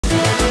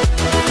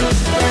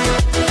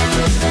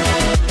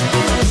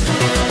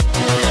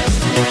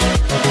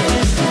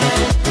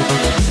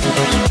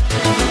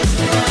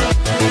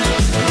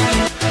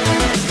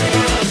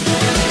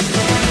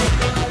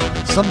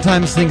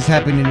Sometimes things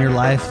happen in your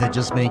life that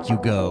just make you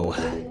go,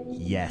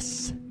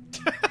 yes.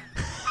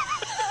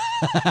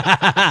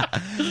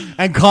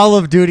 And Call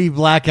of Duty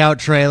Blackout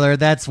trailer,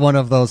 that's one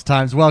of those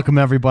times. Welcome,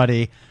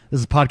 everybody.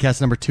 This is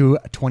podcast number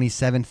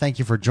 227. Thank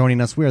you for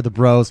joining us. We are the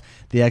bros,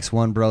 the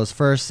XoneBros.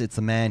 First, it's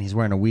the man. He's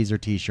wearing a Weezer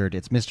t-shirt.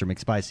 It's Mr.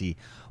 McSpicy,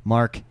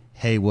 Mark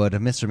Haywood.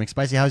 Mr.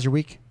 McSpicy, how's your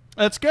week?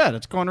 It's good.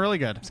 It's going really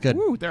good. It's good.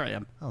 Woo, there I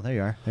am. Oh, there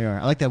you are. There you are.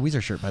 I like that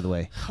Weezer shirt, by the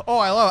way. Oh,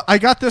 I love it. I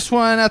got this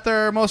one at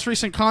their most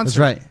recent concert.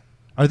 That's right.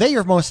 Are they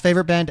your most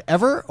favorite band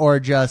ever, or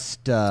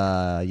just,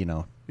 Yeah,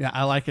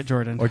 I like it,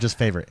 Jordan. or just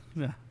favorite?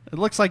 Yeah. It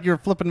looks like you're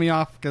flipping me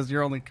off because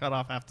you're only cut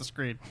off half the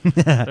screen.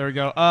 There we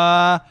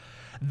go.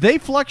 They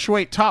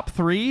fluctuate top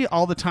 3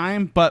 all the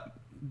time, but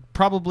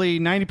probably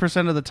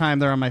 90% of the time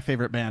they're on my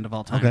favorite band of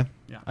all time. Okay.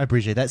 Yeah. I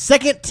appreciate that.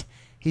 Second,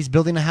 he's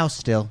building a house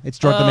still. It's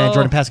Jordan the man,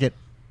 Jordan Paskett.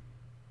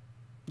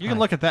 You can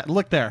look at that.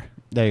 Look there.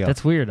 There you go.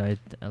 That's weird. I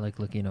like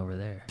looking over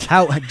there.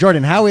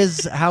 Jordan, how is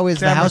the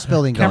house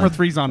building going? Camera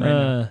 3's on right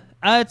now.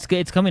 It's good.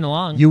 It's coming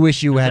along. You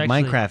wish you had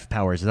actually- Minecraft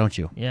powers, don't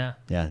you? Yeah.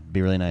 Yeah, it'd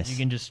be really nice. You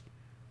can just.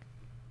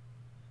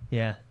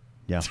 Yeah.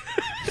 Yeah.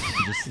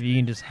 You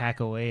can just hack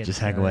away.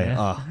 Just hack away. Yeah.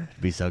 Oh, it'd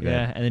be so good.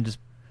 Yeah, and then just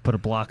put a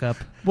block up.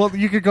 Well,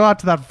 you could go out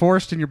to that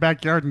forest in your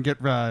backyard and get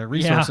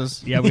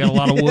resources. Yeah, we got a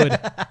lot of wood.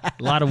 A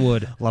lot of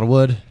wood. A lot of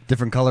wood,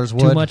 different colors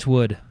wood. Too much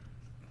wood.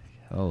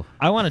 Oh.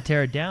 I want to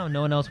tear it down. No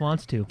one else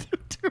wants to.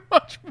 Too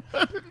much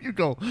wood. You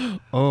go,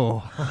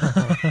 oh.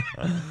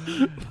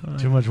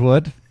 Too much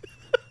wood?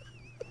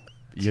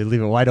 You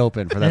leave it wide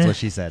open for that's what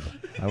she said.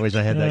 I wish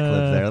I had that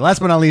clip there. Last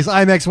but not least,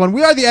 I'm X1.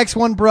 We are the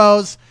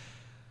XoneBros.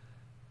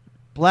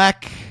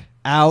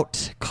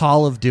 Blackout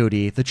Call of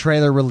Duty. The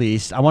trailer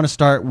released. I want to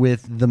start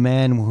with the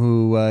man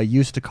who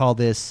used to call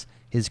this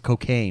his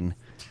cocaine.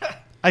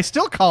 I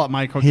still call it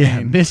my cocaine. Yeah,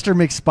 Mr.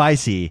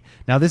 McSpicy.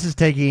 Now, this is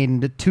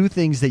taking the 2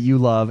 things that you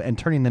love and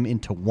turning them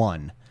into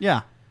one.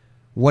 Yeah.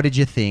 What did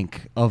you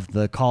think of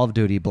the Call of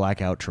Duty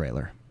Blackout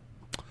trailer?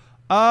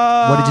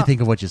 What did you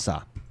think of what you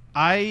saw?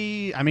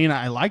 I mean,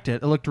 I liked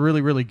it. It looked really,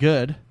 really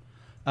good.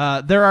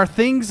 There are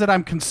things that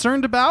I'm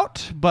concerned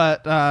about,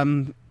 but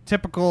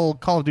typical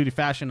Call of Duty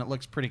fashion, it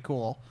looks pretty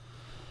cool.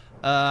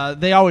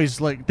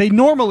 They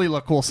normally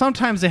look cool.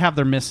 Sometimes they have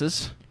their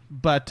misses,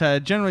 but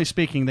generally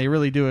speaking, they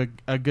really do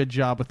a good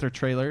job with their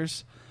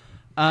trailers.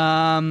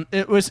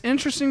 It was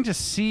interesting to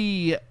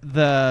see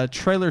the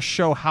trailer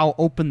show how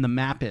open the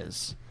map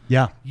is.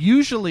 Yeah.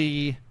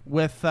 Usually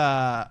with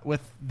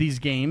these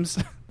games,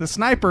 the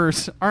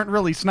snipers aren't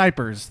really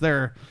snipers.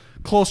 They're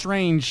close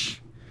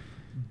range,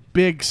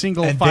 big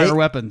single fire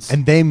weapons.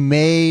 And they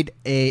made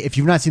if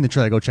you've not seen the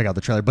trailer, go check out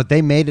the trailer, but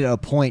they made it a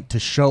point to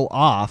show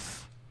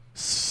off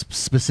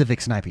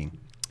specific sniping.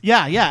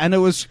 Yeah, and it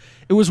was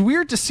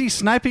weird to see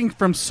sniping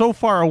from so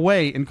far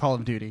away in Call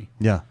of Duty.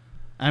 Yeah.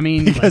 I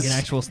mean, Like an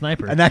actual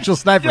sniper. An actual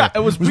sniper. Yeah, it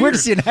was weird weird to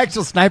see an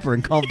actual sniper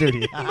in Call of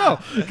Duty. no,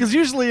 because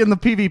usually in the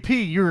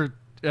PvP,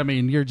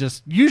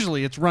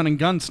 usually it's run and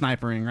gun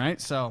snipering,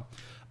 right? So,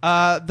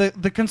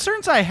 the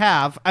concerns I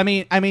have, I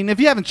mean, if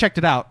you haven't checked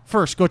it out,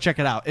 first go check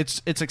it out.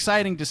 It's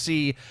exciting to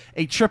see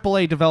a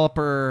AAA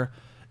developer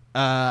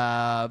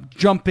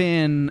jump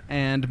in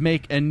and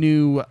make a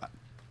new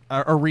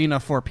arena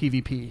for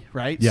PvP,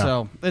 right? Yeah.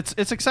 So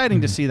it's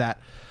exciting to see that.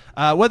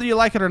 Whether you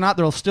like it or not,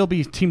 there will still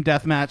be team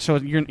deathmatch, so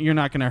you're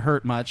not going to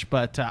hurt much.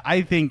 But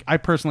I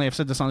personally have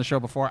said this on the show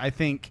before. I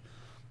think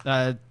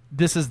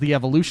this is the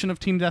evolution of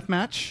team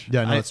deathmatch.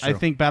 Yeah, no, that's true. I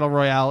think Battle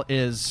Royale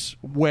is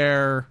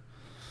where,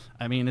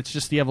 it's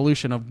just the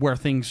evolution of where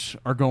things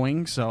are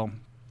going. So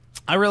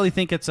I really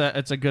think it's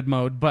a good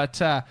mode.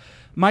 But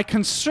my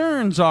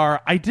concerns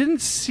are I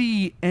didn't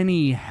see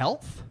any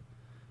health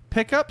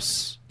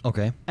pickups.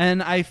 Okay.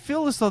 And I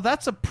feel as though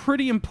that's a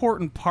pretty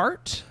important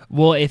part.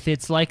 Well, if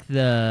it's like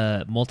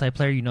the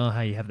multiplayer, you know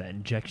how you have that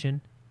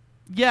injection?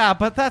 Yeah,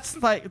 but that's...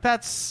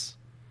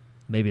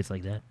 Maybe it's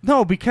like that.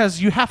 No, because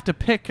you have to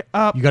pick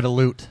up... You got to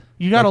loot.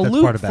 You got to That's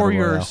part loot of Battle for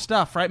your Royale.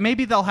 stuff, right?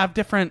 Maybe they'll have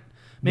different...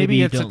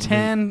 Maybe it's a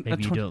 10...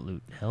 Maybe you don't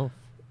loot health.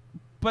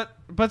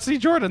 But see,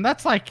 Jordan,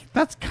 that's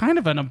kind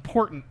of an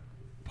important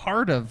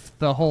part of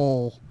the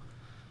whole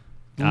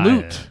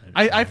loot.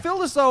 I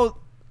feel as though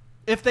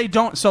if they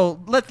don't... So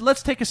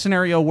let's take a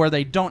scenario where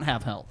they don't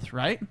have health,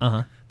 right?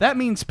 Uh-huh. That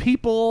means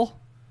people...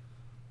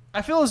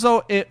 I feel as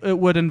though it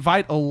would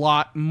invite a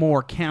lot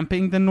more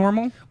camping than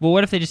normal. Well,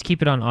 what if they just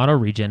keep it on auto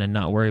regen and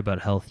not worry about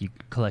health? You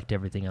collect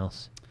everything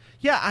else.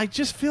 Yeah, I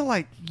just feel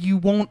like you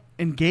won't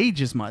engage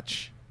as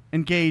much.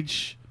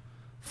 Engage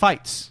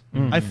fights.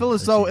 I feel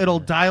as though it'll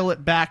dial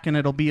it back and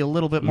it'll be a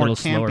little bit more campy.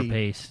 Slower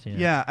paced.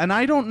 Yeah, and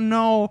I don't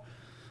know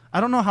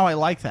how I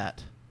like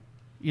that.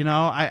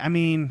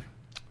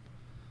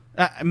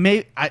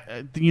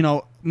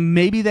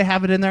 Maybe they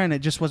have it in there and it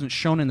just wasn't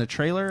shown in the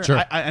trailer.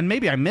 Sure. And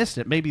maybe I missed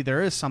it. Maybe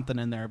there is something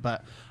in there,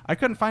 but I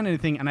couldn't find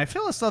anything. And I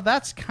feel as though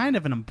that's kind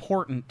of an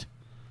important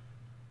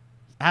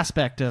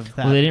aspect of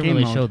that. Well, they didn't game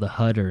really mode. show the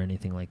HUD or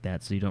anything like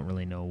that, so you don't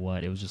really know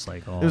what. It was just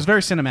like, oh. It was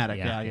very cinematic.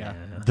 Yeah.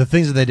 The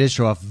things that they did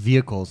show off,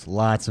 vehicles,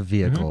 lots of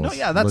vehicles. No,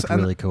 yeah, that's looked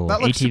really cool.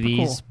 that looks super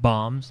ATVs, cool.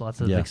 bombs,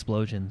 lots of Yeah.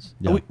 explosions.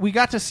 Yeah. We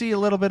got to see a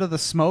little bit of the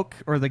smoke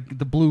or the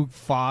blue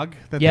fog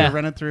that Yeah. they were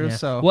running through. Yeah.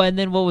 So Well, and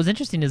then what was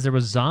interesting is there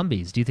was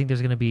zombies. Do you think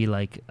there's going to be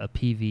like a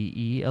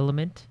PvE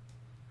element?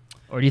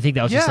 Or do you think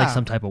that was just like Yeah.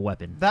 some type of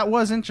weapon? that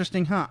was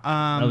interesting, huh?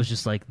 That was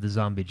just like the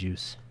zombie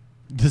juice.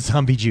 The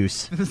zombie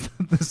juice.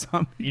 the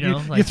zombie. You know,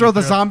 you like throw you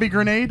the throw- zombie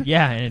grenade.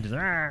 Yeah, and it just.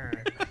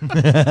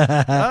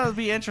 That would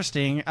be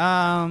interesting.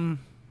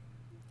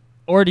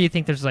 Or do you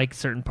think there's like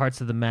certain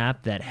parts of the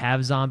map that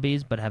have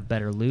zombies but have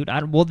better loot?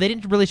 Well, they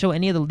didn't really show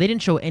any of the. They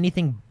didn't show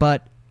anything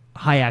but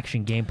high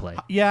action gameplay.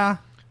 Yeah.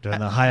 During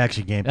the high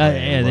action gameplay.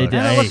 yeah, they looked did.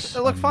 And Hey,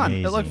 it looked fun.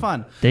 It looked amazing.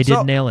 fun. They So-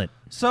 did nail it.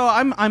 So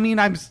I'm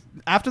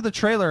after the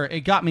trailer,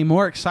 it got me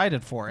more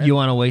excited for it. You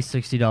want to waste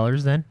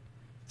 $60 then?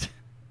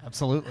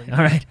 Absolutely. All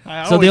right.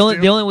 I So the always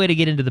only do. way to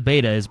get into the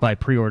beta is by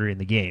pre-ordering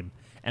the game.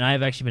 And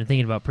I've actually been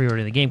thinking about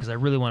pre-ordering the game because I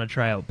really want to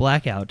try out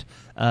Blackout.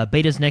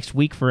 Beta's next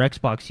week for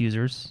Xbox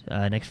users.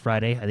 Next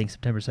Friday, I think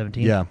September 17th.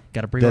 Yeah.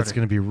 Got to pre-order. That's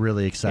going to be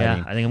really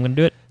exciting. Yeah, I think I'm going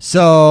to do it.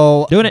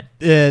 So Doing it.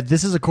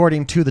 This is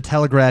according to the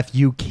Telegraph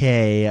UK.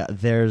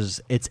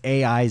 It's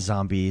AI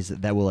zombies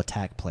that will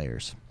attack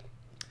players.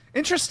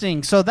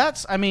 Interesting. So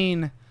that's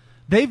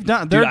they've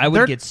done. Dude, They're, I would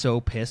they're- get so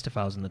pissed if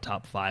I was in the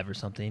top 5 or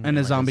something. and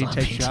a like, zombie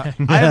takes you out.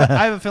 attack.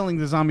 I have a feeling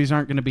the zombies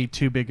aren't going to be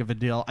too big of a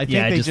deal. I think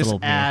Yeah, they just a just little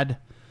bit. add.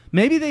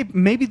 Maybe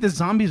the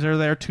zombies are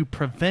there to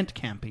prevent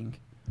camping.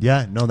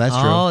 Yeah, no, that's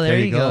true. Oh, there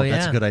you go,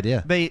 That's a yeah. good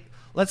idea.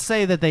 Let's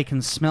say that they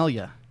can smell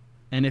you,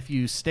 and if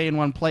you stay in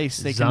one place,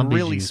 they Zombie can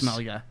really juice. smell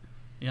you.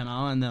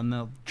 And then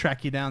they'll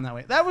track you down that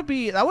way. That would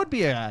be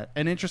an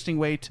interesting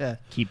way to.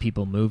 Keep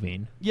people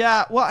moving.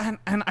 Yeah, well,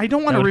 and I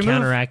don't want That to would remove.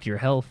 counteract your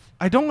health.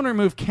 I don't want to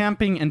remove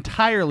camping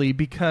entirely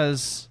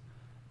because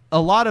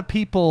a lot of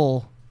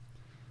people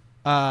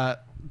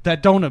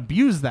that don't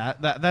abuse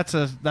that's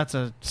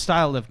a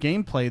style of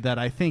gameplay that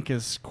I think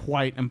is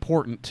quite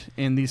important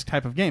in these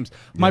type of games.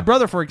 My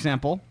brother, for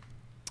example,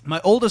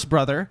 my oldest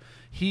brother,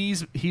 he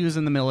was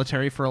in the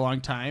military for a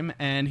long time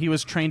and he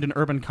was trained in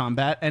urban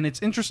combat, and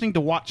it's interesting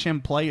to watch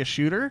him play a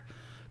shooter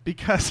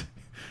because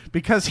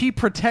he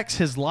protects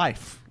his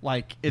life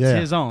like it's Yeah.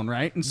 his own,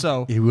 right? And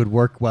so It would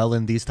work well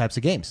in these types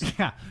of games.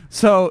 yeah.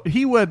 So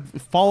he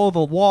would follow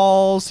the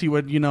walls. He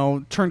would,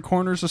 turn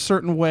corners a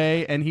certain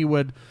way, and he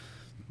would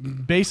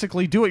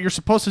basically do what you're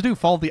supposed to do: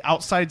 follow the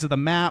outsides of the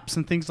maps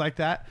and things like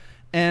that.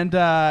 And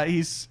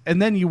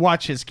and then you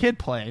watch his kid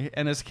play,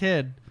 and his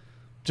kid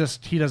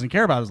he doesn't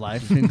care about his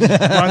life. He just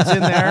runs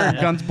in there,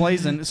 guns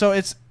blazing. So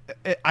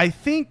I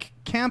think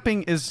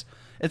camping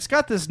it's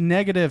got this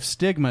negative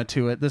stigma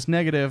to it, this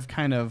negative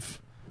kind of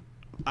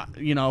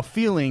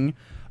feeling,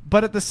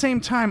 but at the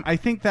same time I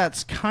think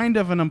that's kind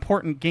of an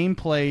important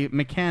gameplay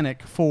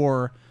mechanic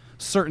for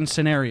certain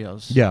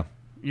scenarios. Yeah.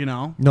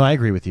 No, I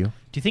agree with you.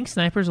 Do you think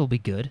snipers will be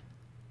good?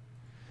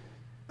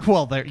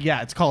 well,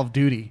 it's Call of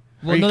Duty.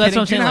 Well, Are you no, that's kidding?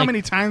 what I'm Do you saying, know how like,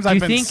 many times do I've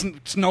you been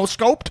think- snow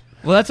scoped?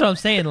 Well, that's what I'm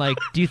saying. Like,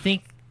 do you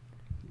think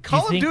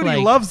Call of think, Duty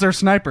like- loves their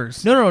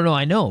snipers. No,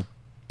 I know.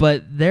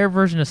 But their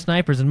version of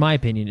snipers, in my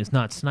opinion, is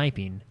not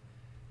sniping.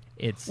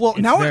 It's Well, it's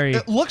now very,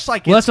 it looks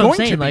like well, it's that's what I'm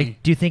going saying. to be.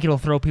 Like, do you think it'll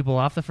throw people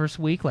off the first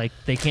week? Like,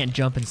 they can't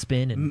jump and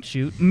spin and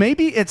shoot?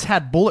 Maybe it's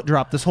had bullet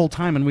drop this whole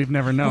time and we've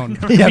never known.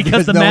 Yeah,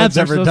 Because the no maps one's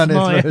are ever so done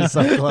small, it. yeah. It's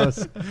so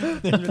close.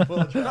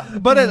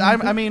 But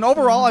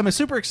overall, I'm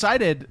super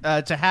excited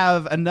to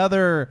have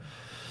another,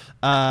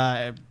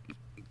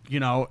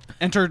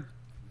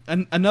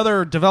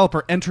 another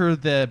developer enter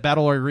the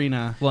battle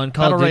arena. Well, in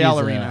Call battle of Duty, royale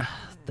arena.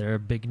 they're a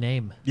big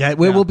name. Yeah, it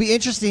will be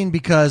interesting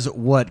because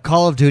what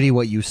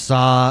you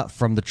saw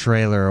from the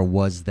trailer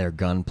was their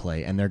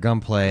gunplay, and their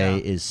gunplay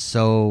is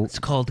so It's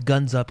called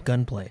Guns Up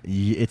Gunplay.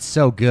 it's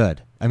so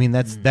good. I mean,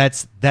 that's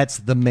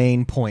the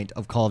main point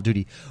of Call of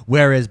Duty.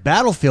 Whereas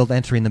Battlefield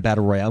entering the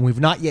battle royale, and we've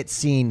not yet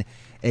seen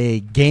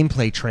a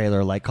gameplay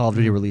trailer like Call of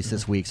Duty released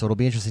this week, so it'll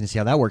be interesting to see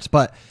how that works.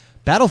 But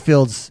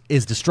Battlefield's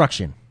is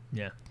destruction.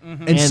 Yeah.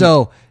 And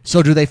so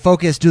do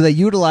they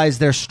utilize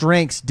their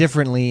strengths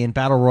differently in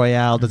Battle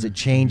Royale? Does it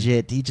change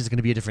it? Each is going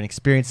to be a different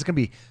experience. It's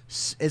going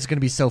to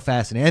be so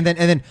fascinating. And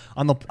then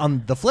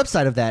on the flip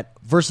side of that,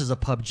 versus a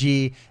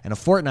PUBG and a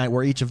Fortnite,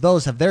 where each of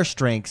those have their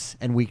strengths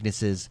and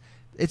weaknesses,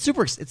 it's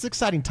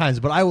exciting times.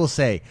 But I will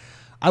say,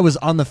 I was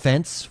on the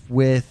fence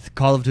with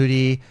Call of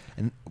Duty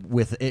and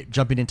with it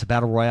jumping into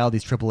Battle Royale,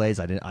 these AAAs.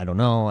 I don't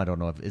know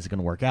if is it going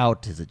to work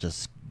out. Is it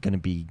just going to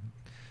be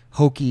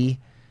hokey,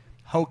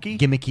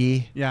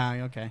 gimmicky?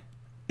 Yeah, okay.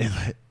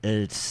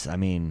 This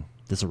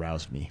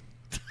aroused me.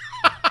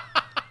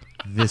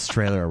 This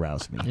trailer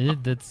aroused me.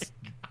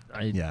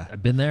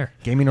 I've been there.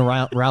 Gaming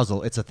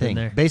arousal, it's a thing.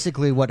 there.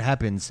 Basically, what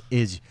happens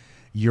is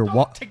your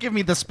To give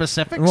me the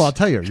specifics? well, I'll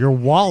tell you, your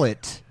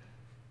wallet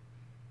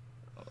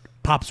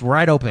pops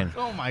right open,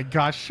 Oh my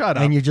gosh, shut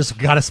up. and you just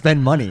got to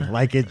spend money.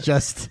 Like it's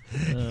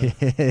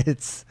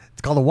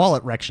called a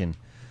wallet rection,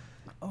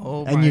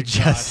 oh and my you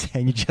gosh,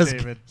 just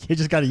David. you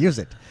just got to use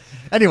it.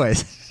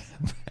 Anyways.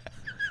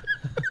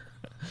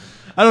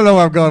 I don't know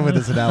where I'm going with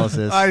this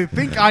analysis. I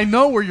think I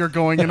know where you're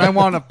going, and I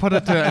want to put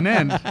it to an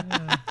end.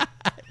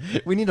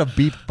 We need a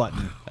beep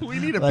button. We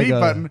need a Like beep a-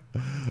 button.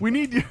 We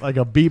need you. Like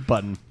a beep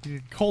button.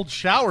 Cold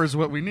shower is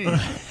what we need.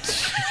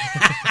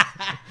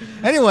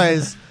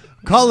 Anyways,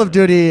 Call of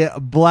Duty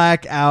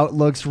Blackout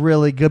looks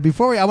really good.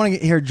 Before I want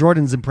to hear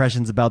Jordan's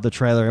impressions about the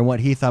trailer and what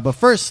he thought. But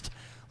first,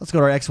 let's go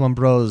to our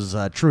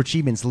XoneBros True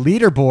Achievements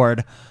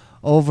leaderboard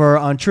over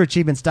on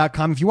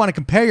trueachievements.com. If you want to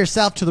compare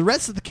yourself to the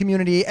rest of the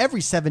community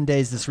every 7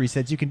 days this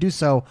resets, you can do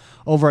so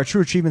over at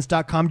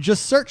trueachievements.com.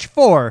 Just search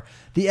for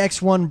the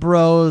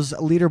XoneBros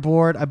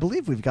leaderboard. I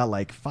believe we've got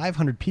like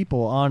 500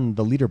 people on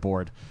the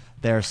leaderboard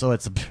there, so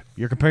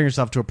you're comparing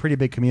yourself to a pretty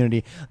big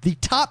community. The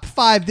top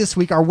 5 this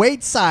week are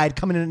Wade's Side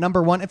coming in at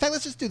number 1. In fact,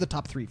 let's just do the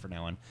top 3 for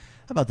now on.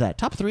 How about that?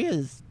 Top 3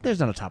 is, there's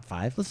not a top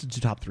 5. Let's just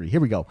do top 3. Here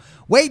we go.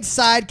 Wade's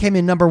Side came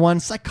in number 1.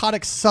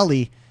 Psychotic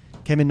Sully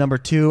came in number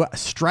 2.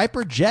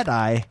 Striper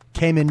Jedi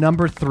came in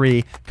number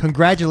 3.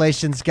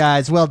 Congratulations,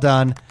 guys. Well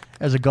done.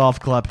 There's a golf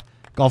club.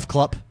 Golf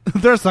club.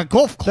 There's a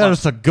golf club.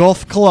 There's a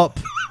golf club.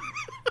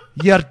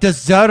 You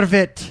deserve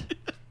it.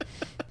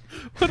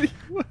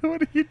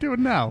 What are you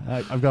doing now?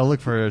 I've got to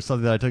look for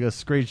something that I took a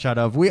screenshot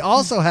of. We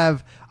also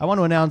have, I want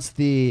to announce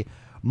the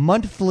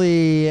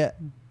monthly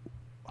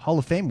Hall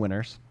of Fame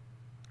winners.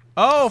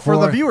 Oh, for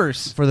the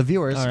viewers. For the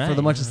viewers, All right. for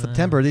the month of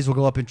September. These will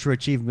go up in True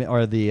Achievement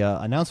or the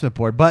announcement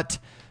board. But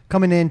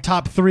coming in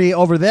top 3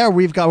 over there,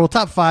 we've got,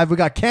 top 5, we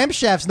got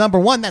Camshafts number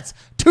 1. That's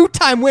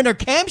 2-time winner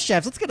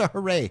Camshafts. Let's get a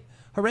hooray.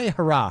 Hooray,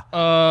 hurrah.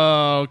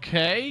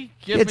 Okay.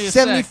 Give me It's a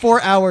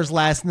 74 hours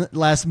last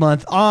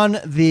month on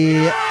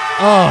the,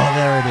 oh,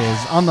 there it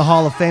is, on the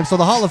Hall of Fame. So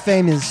the Hall of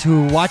Fame is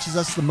who watches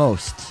us the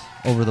most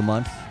over the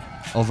month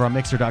over on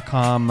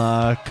Mixer.com.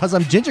 Cause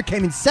I'm Ginger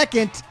came in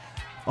second.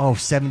 Oh,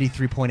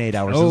 73.8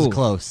 hours. This is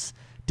close.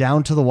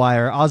 Down to the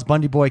wire. Oz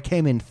Bundy Boy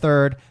came in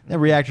third. Then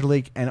Reactor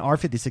League and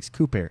R56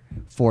 Cooper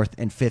fourth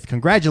and fifth.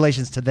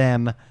 Congratulations to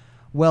them.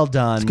 Well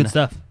done. It's good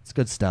stuff. It's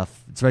good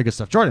stuff. It's very good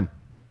stuff. Jordan,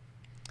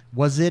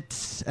 was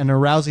it an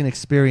arousing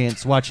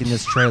experience watching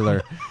this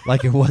trailer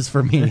like it was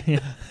for me?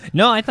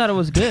 No, I thought it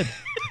was good.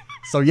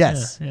 So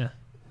yes. Yeah.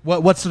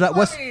 What stood out?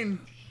 I mean,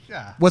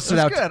 yeah. what stood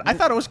it out? was good. I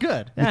thought it was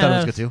good. You thought it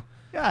was good too.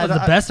 Yeah, The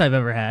best I've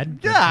ever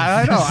had. Yeah,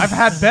 I know. I've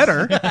had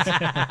better.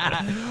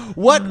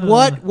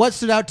 What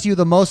stood out to you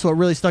the most? What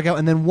really stuck out?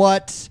 And then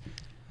what?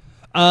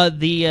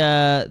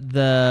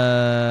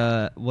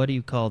 The what do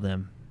you call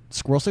them?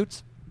 Squirrel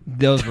suits?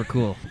 Those were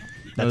cool.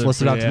 That's what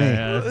stood out to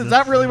me. Is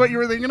that really what you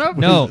were thinking of?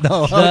 No,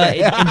 No,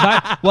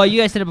 well,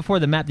 you guys said it before.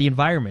 The map, the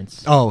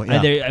environments. Oh, yeah.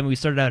 I mean, we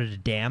started out at a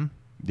dam.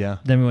 Yeah.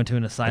 Then we went to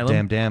an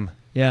asylum. Damn.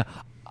 Yeah.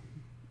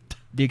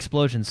 The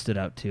explosions stood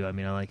out too. I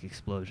mean, I like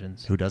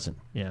explosions. Who doesn't?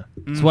 Yeah,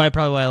 that's why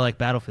I like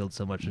Battlefield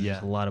so much. There's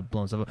just a lot of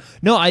blown stuff up.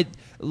 No, I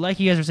like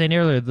you guys were saying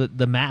earlier.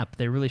 The map,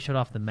 they really showed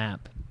off the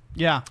map.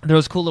 Yeah. There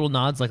was cool little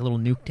nods, like a little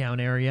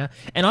Nuketown area.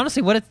 And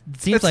honestly, what it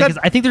seems It like said- is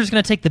I think they're just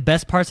going to take the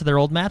best parts of their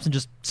old maps and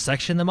just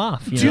section them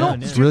off. Do you know-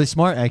 And It's really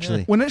smart,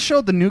 actually. When it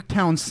showed the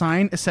Nuketown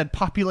sign, it said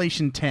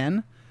population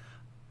 10.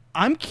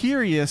 I'm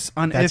curious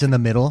on That's if in the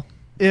middle.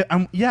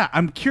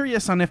 I'm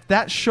curious on if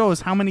that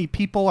shows how many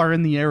people are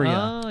in the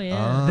area. Oh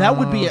yeah, That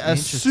would be Oh, a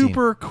interesting.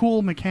 super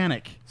cool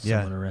mechanic.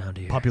 someone around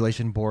here.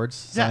 Population boards,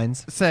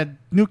 signs. It said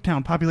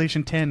Nuketown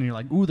population 10, and you're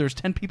like, ooh, there's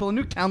 10 people in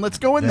Nuketown. Let's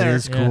go in That there.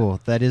 is cool.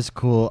 That is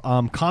cool.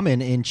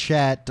 Common in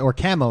chat, or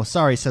Camo,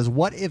 sorry, says,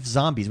 what if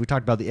zombies, we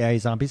talked about the AI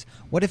zombies,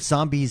 what if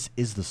zombies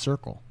is the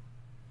circle?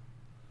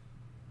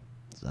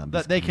 Zombies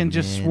That they can come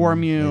just in,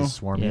 swarm you. they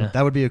swarm Yeah. you.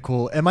 That would be a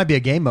cool, it might be a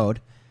game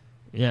mode.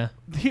 Yeah,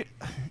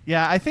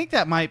 Yeah, I think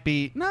that might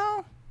be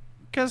no,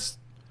 because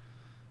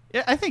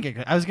I think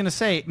I was gonna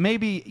say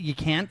maybe you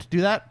can't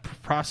do that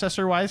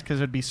processor wise because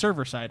it'd be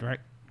server side, right?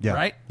 Yeah.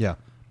 Right. Yeah.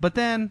 But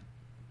then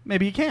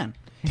maybe you can.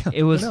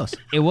 it was knows?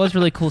 it was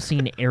really cool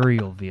seeing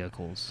aerial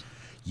vehicles.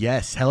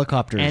 Yes,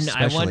 helicopters And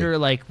especially. I wonder,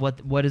 like,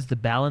 what is the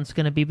balance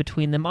going to be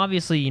between them?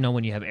 Obviously, you know,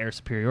 when you have air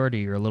superiority,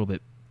 you're a little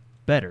bit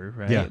better,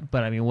 right? Yeah.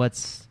 But I mean,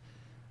 what's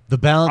the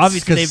balance,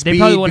 obviously 'cause they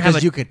probably speed, won't have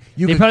because a, you could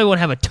they probably won't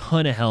have a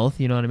ton of health.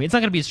 You know what I mean? It's not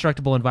going to be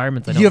destructible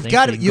environments. I don't you've think,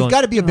 got so to you can you've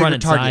got to be a run bigger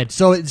target. inside.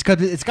 So it's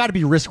got to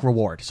be risk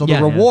reward. So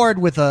Yeah, the yeah. reward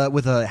with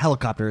a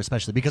helicopter,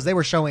 especially because they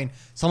were showing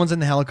someone's in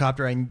the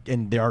helicopter and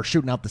they are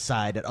shooting out the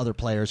side at other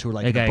players who are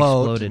like That in the guy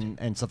boat exploded.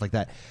 and stuff like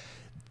that.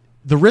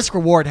 The risk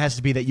reward has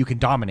to be that you can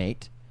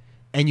dominate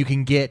and you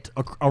can get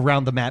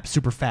around the map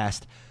super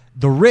fast.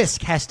 The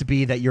risk has to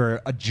be that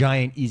you're a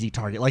giant easy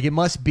target. Like it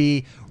must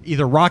be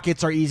either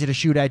rockets are easy to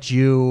shoot at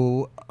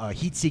you, a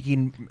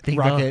heat-seeking Think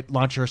rocket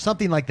launcher,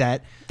 something like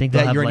that. Think they'll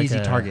that have you're an like easy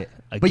a- target,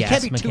 a but you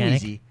can't gas be too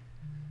mechanic? easy.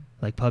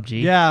 Like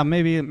PUBG. Yeah,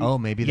 maybe. Oh,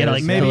 maybe You gotta,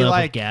 there's like, that. fill maybe it up with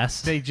like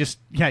gas. they just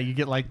you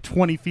get like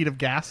 20 feet of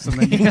gas and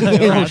then you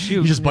Oh,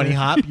 shoot. You just bunny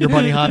hop. You're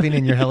bunny hopping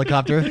in your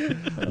helicopter,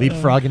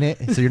 leapfrogging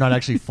it, so you're not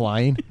actually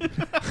flying.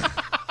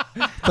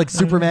 It's like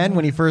Superman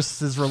when he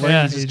first is learning,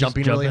 Yeah, he's he's just just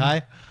jumping really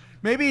jumping. high.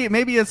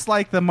 maybe it's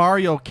like the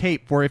Mario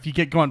cape where if you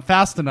get going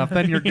fast enough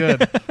then you're good.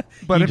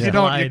 But You if you just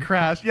don't, you glide.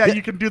 crash. Yeah,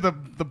 you can do the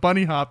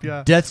bunny hop.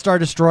 Yeah. Death Star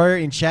Destroyer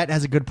in chat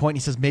has a good point.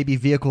 He says maybe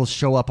vehicles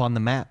show up on the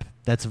map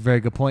That's a very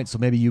good point. So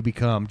maybe you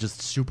become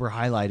just super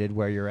highlighted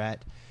where you're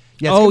at.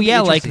 Yeah, it's Oh gonna be yeah,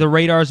 like interesting. the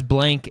radar's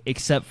blank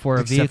except for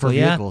a Except vehicle. for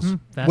vehicles, Yeah, which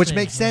fascinating.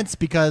 makes sense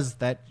because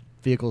that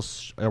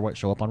vehicles are what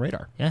show up on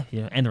radar. Yeah,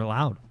 and they're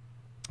loud.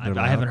 They're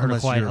I haven't heard a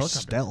unless quiet you're helicopter.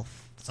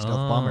 stealth Oh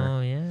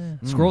bomber. yeah,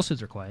 squirrel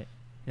suits are quiet.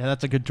 Yeah,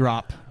 that's a good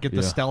drop. Get the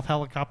Yeah. stealth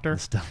helicopter.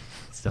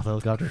 Stealth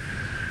helicopter.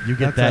 You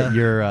get That's that, a-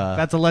 you're.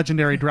 That's a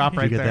legendary drop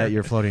right you get there. that,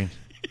 you're floating.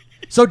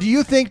 So, do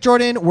you think,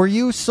 Jordan, were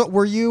you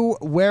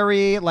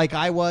wary like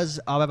I was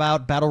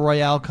about Battle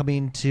Royale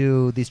coming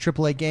to these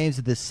AAA games?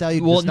 Did this sell you?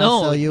 Did Well, this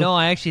not sell you? no,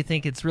 I actually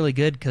think it's really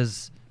good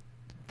because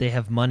they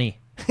have money.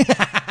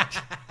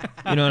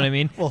 You know what I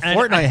mean? Well, And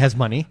Fortnite has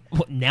money.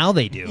 well, now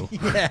they do.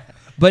 Yeah.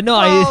 But no,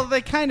 Well,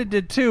 they kind of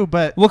did too,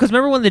 but Well, because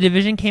remember when the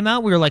Division came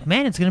out, we were like,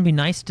 man, it's going to be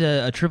nice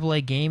to a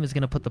AAA game is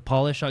going to put the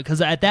polish on.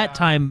 Because at that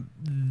time,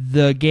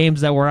 the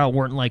games that were out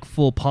weren't like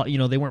full,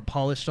 they weren't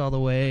polished all the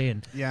way,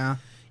 and yeah.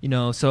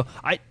 so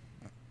I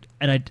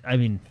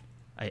mean,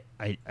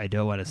 I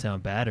don't want to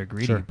sound bad or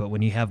greedy, Sure. but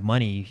when you have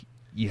money,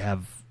 you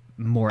have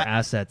more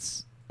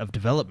assets of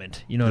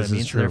development. You know This what I is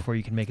mean? So true. therefore,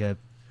 you can make a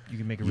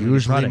really good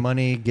Usually, product.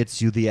 money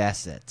gets you the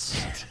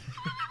assets.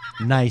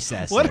 Nice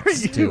assets. What are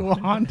you too.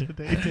 on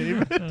today,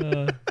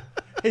 David?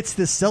 It's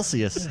the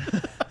Celsius.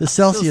 The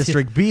Celsius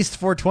drink. Beast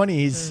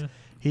 420.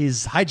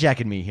 He's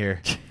hijacking me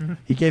here.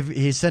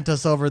 He sent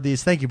us over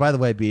these. Thank you, by the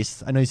way,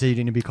 Beast. I know you said you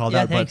didn't be called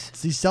Yeah, out, thanks. but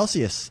it's these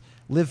Celsius.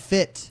 Live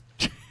fit.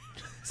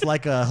 It's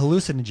like a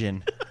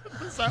hallucinogen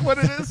Is that what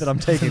it is? that I'm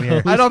taking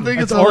here. I don't think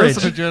it's orange.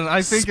 hallucinogen.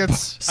 I think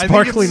it's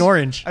Sparkling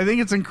orange. I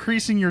think it's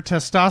increasing your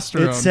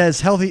testosterone. It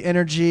says healthy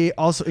energy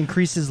also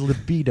increases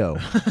libido.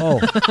 Oh,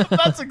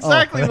 that's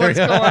exactly what's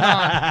going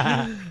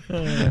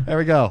on. there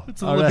we go.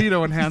 It's a All right.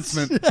 libido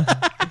enhancement.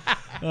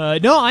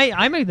 No,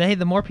 I'm hey,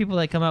 the more people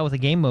that come out with a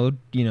game mode,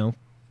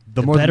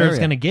 the more better the it's merrier.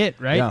 going to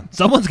get, right? Yeah.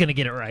 Someone's going to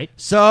get it right.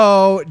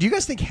 So, do you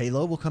guys think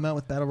Halo will come out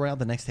with Battle Royale,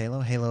 the next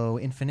Halo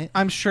Infinite?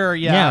 I'm sure.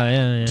 Yeah.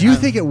 Yeah. Do you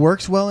think it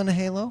works well in a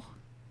Halo?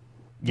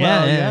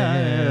 Yeah, Well,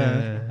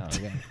 yeah. Oh,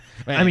 okay.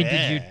 I mean,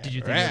 did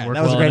you think it worked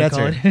That was well a great in a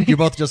answer. COD? You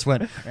both just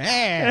went.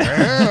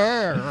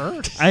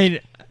 I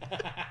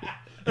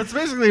That's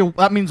basically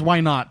that means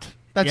why not?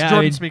 That's Yeah, I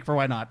Jordan mean- speak for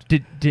why not.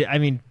 did you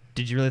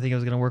really think it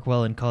was going to work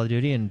well in Call of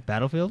Duty and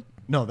Battlefield?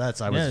 No,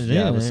 I was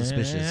Yeah,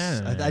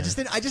 suspicious. yeah. I just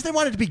didn't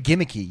want it to be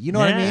gimmicky. You know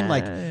what I mean?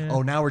 Like, Yeah.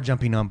 oh, now we're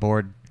jumping on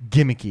board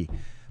gimmicky,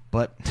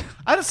 but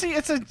I don't see.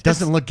 It's a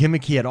doesn't look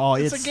gimmicky at all.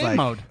 it's a It's game like,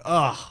 mode.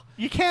 Ugh,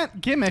 You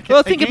can't gimmick. Well,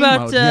 a think game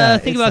about mode. Yeah,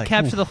 think it's about like,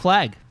 Capture oof. the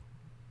Flag.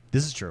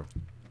 this is true.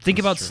 Think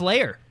This is about true.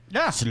 Slayer.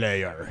 yeah.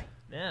 Slayer.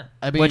 Yeah.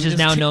 I mean, Which is it's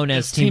now te- known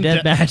as it's Team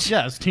de- Deathmatch.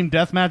 Yeah, it's Team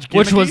Deathmatch.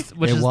 Which gimmicky.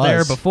 was It there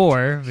was.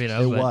 before, It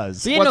but-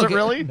 was. But, yeah, Was no, it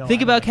really? No,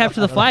 Think I about don't know.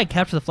 Capture the Flag.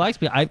 Capture the Flag's.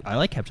 I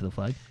like Capture the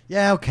Flag.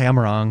 Yeah, okay, I'm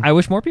wrong. I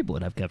wish more people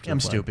would have Capture I'm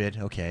the Flag. stupid.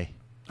 Okay.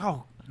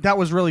 Oh, that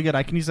was really good.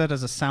 I can use that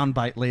as a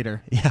soundbite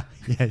later. Yeah,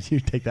 you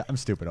take that. I'm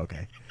stupid.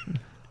 Okay.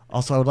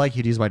 Also, I would like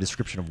you to use my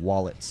description of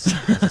wallets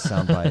as a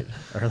soundbite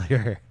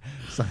earlier.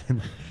 Something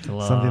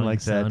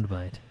like that.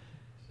 Soundbite.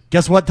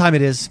 Guess what time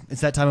it is? It's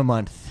that time of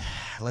month.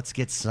 Let's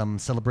get some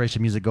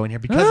celebration music going here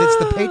because it's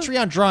the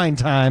Patreon drawing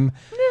time.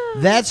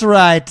 That's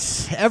right.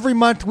 Every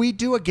month we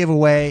do a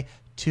giveaway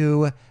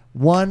to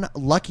one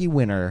lucky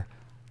winner,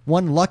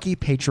 one lucky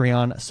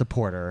Patreon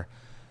supporter.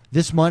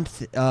 This month,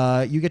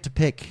 you get to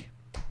pick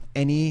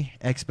any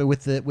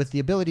with the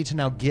ability to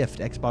now gift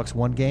Xbox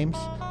One games.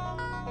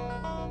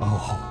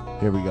 Oh,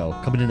 here we go.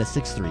 Coming in at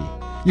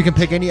 6-3. You can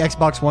pick any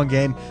Xbox One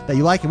game that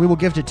you like, and we will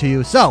gift it to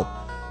you. So,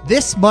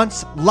 this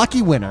month's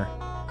lucky winner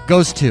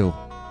goes to...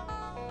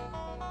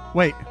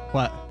 Wait,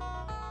 what?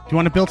 Do you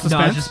want to build No,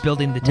 suspense? I was just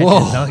building the tension.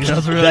 Whoa. That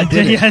was really That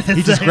did it. yeah,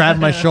 He just grabbed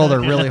my shoulder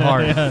really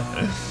hard.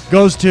 Yeah.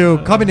 Goes to,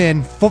 coming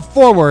in,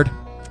 forward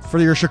for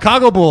your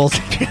Chicago Bulls.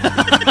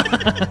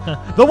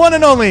 The one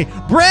and only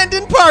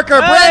Brandon Parker.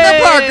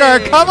 Brandon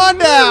Parker, come on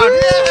down.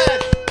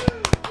 Yes.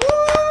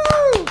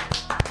 Woo!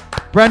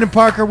 Brandon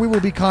Parker, we will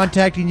be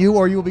contacting you,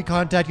 or you will be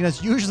contacting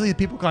us. Usually the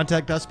people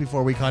contact us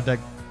before we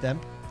contact them.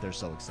 They're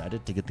so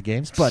excited to get the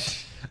games.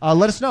 But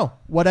let us know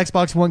what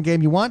Xbox One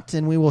game you want,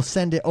 and we will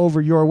send it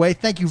over your way.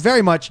 Thank you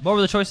very much. What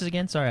were the choices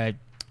again? Sorry, I didn't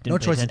No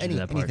pay choices. attention to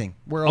that part. Anything.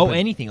 We're Oh, open.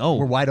 anything. Oh,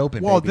 We're wide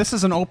open. Whoa, baby. this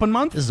is an open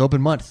month? This is open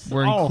month.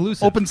 we're Oh,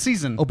 inclusive. Open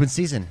season. Open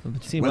season.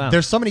 season, Well, wow.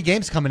 There's so many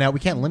games coming out. We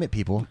can't limit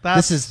people.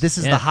 That's- This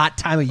is Yeah. the hot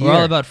time of year. We're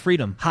all about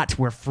freedom. hot.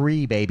 We're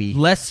free, baby.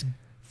 Less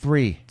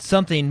Free.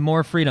 something,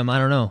 more freedom. I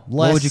don't know.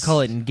 What would you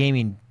call it in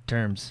gaming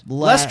terms?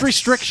 Less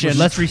restriction.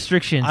 Less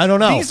restrictions. I don't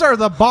know. These are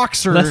the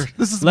boxer. Less-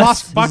 this is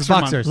less- boxer this is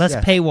month. boxers. Less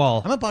Yeah.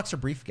 paywall. I'm a boxer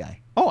brief guy.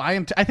 Oh, I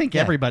am. I think Yeah.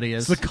 everybody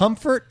is. It's the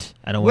comfort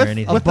I don't with- wear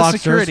anything. with of the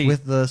boxers security.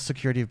 with the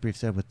security of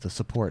briefs. With the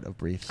support of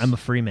briefs. I'm a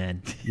free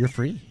man You're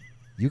free.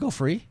 You go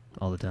free.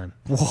 all the time.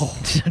 Whoa.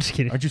 I'm just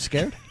kidding. Aren't you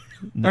scared?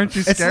 Aren't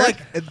you It's scared? like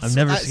I'm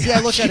never See, I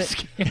look at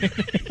it.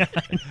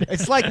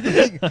 It's like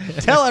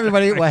tell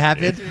everybody what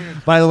happened.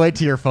 By the way,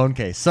 to your phone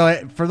case.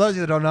 So for those of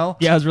you that don't know,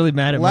 Yeah, I was really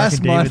mad at Mark last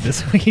and David month,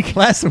 this week.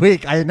 last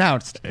week I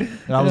announced that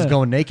I was Yeah.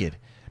 going naked,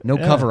 no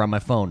Yeah. cover on my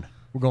phone.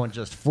 We're going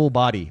just full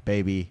body,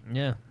 baby.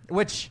 Yeah.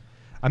 Which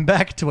I'm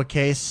back to a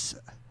case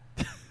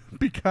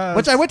because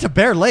Which I went to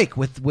Bear Lake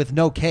with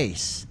no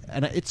case,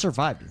 and it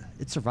survived.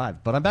 It survived.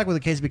 But I'm back with a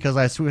case because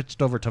I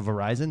switched over to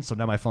Verizon, so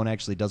now my phone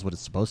actually does what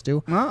it's supposed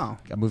to. Oh.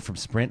 I moved from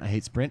Sprint. I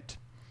hate Sprint.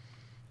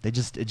 It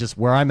just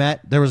where I'm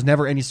at, there was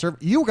never any service.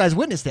 You guys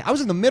witnessed it. I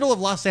was in the middle of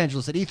Los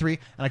Angeles at E3,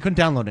 and I couldn't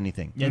download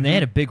anything. Yeah, and they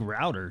had a big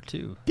router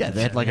too. Yeah,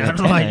 they had like I an don't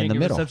know why I antenna in didn't the get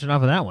middle. reception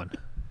off of that one.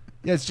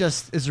 Yeah,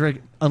 it's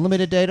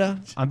unlimited data.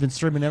 I've been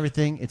streaming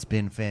everything. It's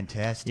been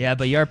fantastic. Yeah,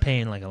 but you're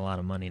paying like a lot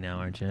of money now,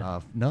 aren't you?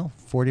 No,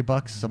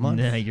 $40 a month.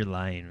 Nah, you're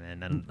lying,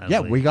 man. I don't Yeah,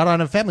 believe we you. got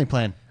on a family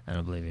plan. I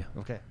don't believe you.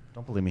 Okay,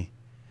 don't believe me.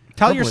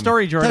 Tell Don't your believe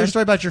story, me. Jordan. Tell your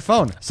story about your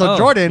phone. So Oh,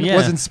 Jordan yeah.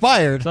 was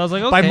inspired So I was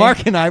like, by okay.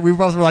 Mark and I. We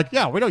both were like,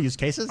 yeah, we don't use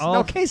cases. Oh.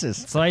 No cases.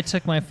 So I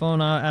took my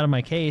phone out of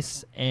my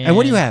case, And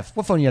what do you have?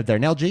 What phone do you have there?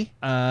 An LG?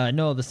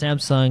 No, the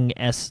Samsung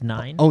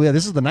S9. Oh yeah,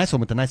 this is the nice one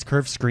with the nice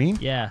curved screen.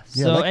 Yeah.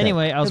 Yeah, I So like that.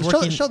 anyway, I was Yeah, show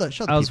working.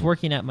 the I was people.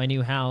 working at my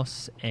new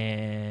house,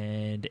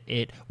 and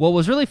what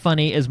was really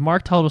funny is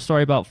Mark told a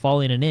story about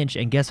falling an inch,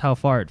 and guess how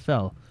far it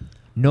fell?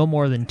 No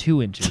more than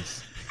 2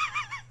 inches.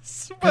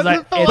 But I-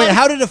 it fell it- Wait, off.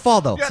 how did it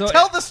fall though? Yeah, So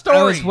tell the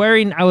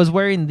story. I was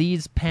wearing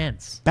these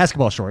pants.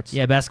 Basketball shorts.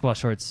 Yeah, basketball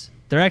shorts.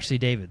 They're actually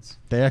David's.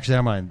 They actually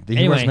are mine. He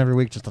Anyway. wears them every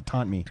week just to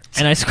taunt me.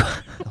 And I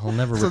I'll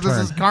never So return.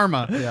 this is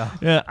karma. yeah.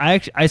 yeah,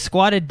 I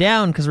squatted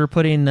down because we're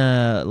putting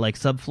like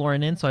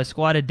subflooring in, so I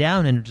squatted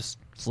down and it just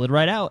slid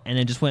right out, and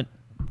it just went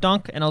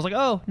dunk, and I was like,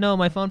 oh no,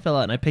 my phone fell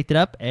out, and I picked it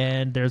up,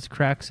 and there's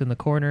cracks in the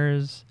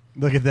corners.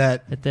 Look at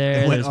that. Right there,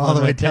 It went there's all one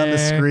the way right down the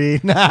there.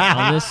 screen.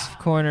 On this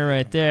corner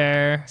right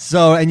there.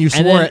 So, and you And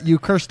swore then- it. You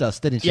cursed us,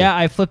 didn't you? Yeah,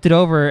 I flipped it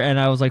over and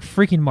I was like,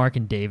 freaking Mark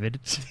and David.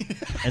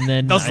 And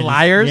then Those I just-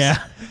 liars.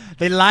 Yeah.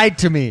 They lied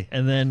to me.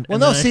 And then Well,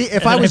 and no, then see,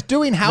 if and I then was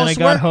doing then I got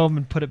housework- home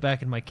and put it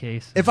back in my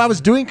case. If I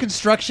was doing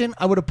construction,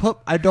 I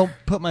don't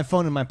put my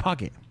phone in my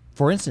pocket.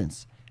 For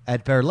instance,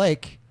 at Bear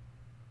Lake,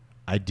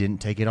 I didn't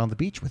take it on the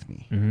beach with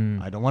me.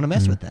 I don't want to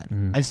mess with that.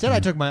 Instead, I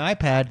took my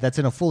iPad that's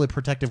in a fully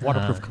protective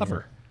waterproof yeah.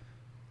 cover.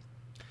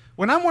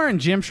 When I'm wearing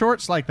gym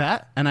shorts like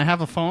that and I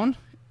have a phone,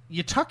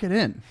 you tuck it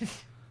in.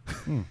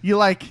 You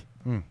like,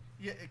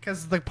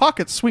 because the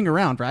pockets swing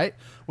around, right?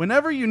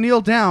 Whenever you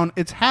kneel down,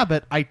 it's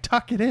habit, I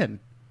tuck it in.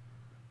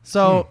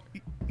 So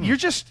you're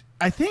just,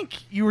 I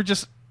think you were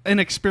just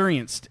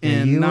inexperienced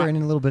in You not, were in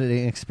a little bit of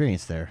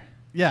inexperience there.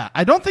 yeah,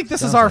 I don't think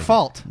this is Sounds our like it.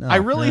 fault. No. I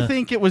really Yeah.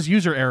 think it was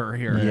user error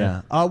here.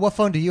 Yeah. What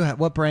phone do you have?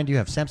 What brand do you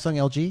have? Samsung,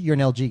 LG? You're an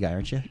LG guy,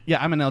 aren't you?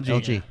 Yeah, I'm an LG.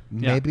 LG.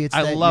 Yeah. Maybe it's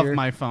I that love you're-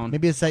 my phone.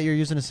 Maybe it's that you're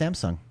using a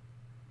Samsung.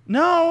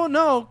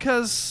 No,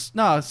 because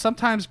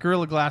sometimes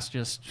Gorilla Glass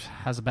just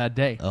has a bad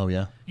day. Oh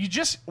yeah.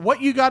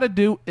 What you got to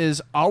do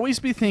is always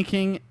be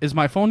thinking, is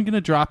my phone going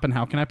to drop and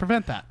how can I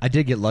prevent that? I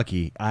did get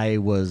lucky. I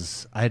don't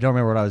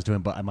remember what I was doing,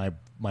 but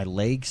my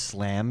leg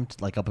slammed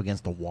like up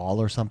against the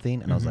wall or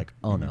something, and I was like,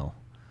 oh no,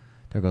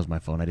 there goes my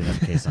phone. I didn't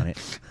have a case on it.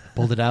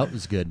 Pulled it out. It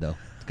was good though.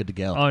 It's good to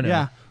go. Oh no.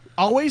 Yeah.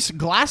 Always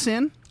glass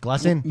in.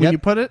 Glass in. When Yep. you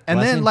put it. And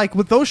Glass then in. like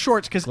with those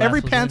shorts, because Glass every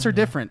was pants in, are yeah.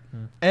 different.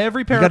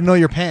 Every You pair got to of, know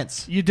your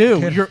pants. you do.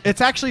 Good.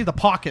 It's actually the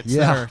pockets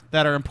Yeah.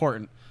 that are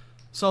important.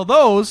 So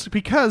those,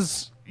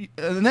 because,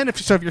 and then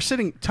if you're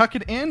sitting, tuck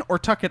it in or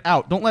tuck it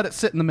out. Don't let it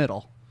sit in the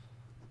middle.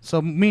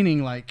 So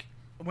meaning like,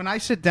 when I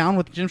sit down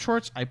with gym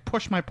shorts, I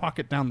push my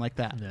pocket down like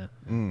that.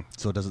 Yeah.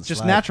 So it doesn't Just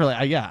slide. naturally,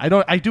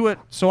 I do it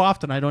so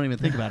often I don't even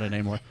think about it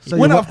anymore. So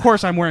when you- of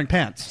course I'm wearing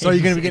pants. So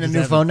you're gonna be getting a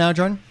new phone now,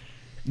 Jordan?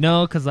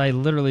 No, because I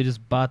literally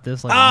just bought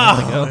this like a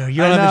month ago. You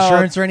don't I have know.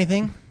 insurance or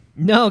anything?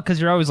 No,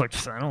 because you're always like,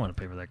 I don't want to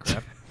pay for that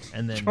crap.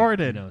 And then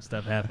Jordan.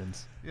 stuff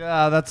happens.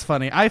 Yeah, that's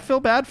funny. I feel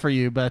bad for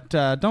you, but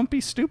don't be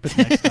stupid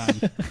next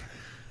time.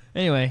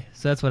 Anyway,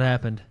 so that's what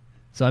happened.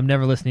 So I'm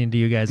never listening to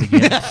you guys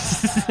again.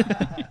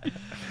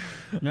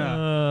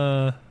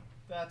 Yeah.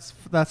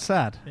 That's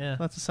sad. Yeah.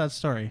 That's a sad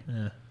story.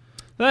 Yeah.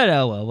 But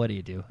oh well, what do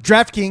you do?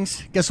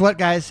 DraftKings, guess what,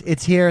 guys?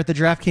 It's here. The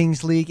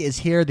DraftKings League is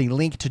here. The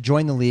link to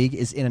join the league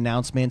is in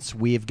announcements.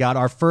 We've got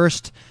our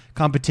first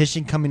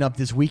competition coming up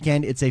this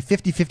weekend. It's a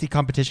 50-50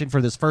 competition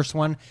for this first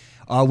one,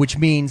 which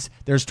means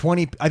there's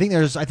 20. I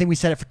think we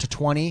set it to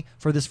 20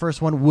 for this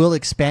first one. We'll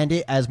expand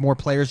it as more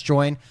players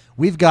join.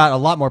 We've got a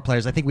lot more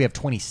players. I think we have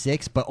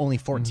 26, but only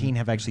 14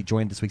 have actually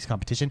joined this week's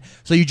competition.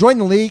 So you join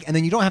the league, and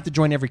then you don't have to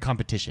join every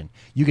competition.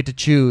 You get to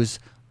choose.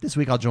 This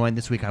week I'll join.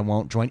 This week I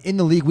won't join. In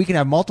the league, we can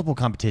have multiple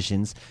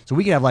competitions. So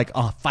we can have like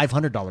a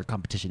 $500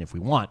 competition if we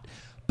want.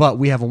 But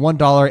we have a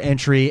 $1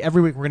 entry. Every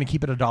week we're going to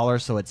keep it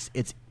 $1, so it's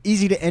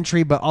easy to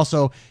entry, but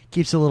also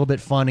keeps it a little bit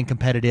fun and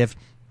competitive.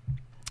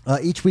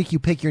 Each week you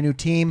pick your new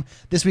team.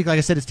 This week, like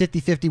I said, it's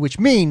 50-50, which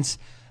means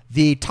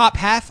the top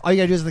half, all you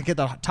got to do is get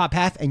the top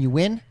half and you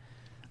win.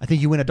 I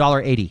think you win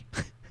 $1.80.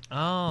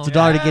 Oh, It's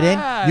 $1 to get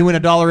in. You win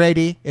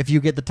 $1.80. If you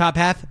get the top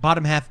half,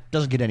 bottom half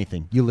doesn't get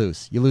anything. You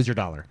lose. You lose your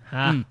 $1.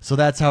 Ah. So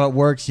that's how it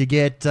works. You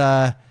get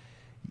a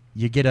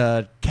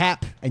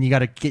cap, and you got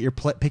to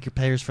get pick your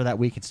players for that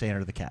week and stay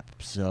under the cap.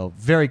 So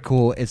very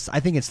cool. I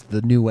think it's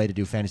the new way to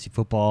do fantasy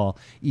football.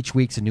 Each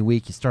week's a new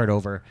week. You start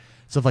over,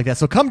 stuff like that.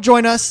 So come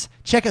join us.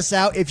 Check us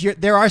out.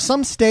 There are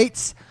some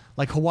states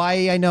like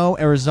Hawaii, I know,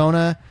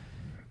 Arizona,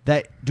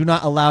 that do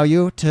not allow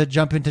you to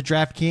jump into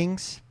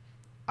DraftKings.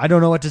 I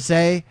don't know what to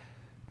say.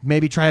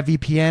 maybe try a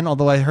VPN,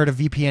 although I heard a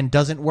VPN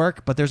doesn't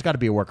work, but there's got to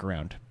be a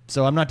workaround.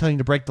 So I'm not telling you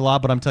to break the law,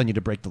 but I'm telling you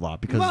to break the law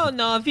because Well,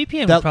 no, a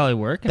VPN would probably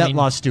work. That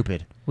law's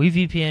stupid. We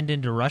VPN'd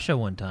into Russia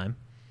one time.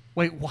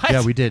 Wait, what?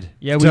 Yeah, we did.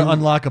 Yeah, to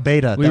unlock a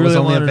beta that was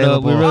only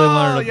available. We really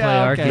wanted to play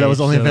arcade. That was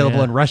only available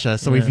yeah. in Russia,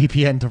 so we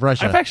VPN'd to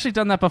Russia. I've actually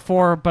done that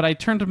before, but I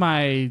turned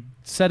my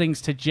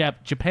settings to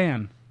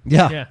Japan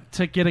Yeah.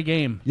 to get a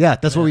game. Yeah,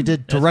 that's what we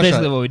did to That's Russia.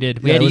 basically what we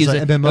did. We Yeah, had to it was use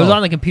a it. MMO. It was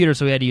on the computer,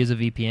 so we had to use a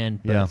VPN.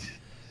 But Yeah.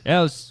 Yeah,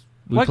 it was.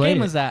 We What played game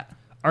it. was that?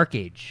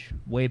 Arcade,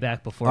 way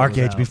back before. Arcade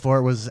it was out. before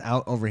it was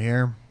out over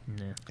here.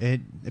 Yeah.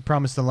 It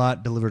promised a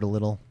lot, delivered a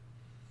little.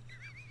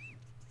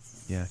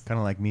 Yeah, kind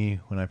of like me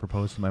when I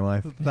proposed to my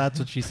wife. That's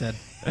what she said.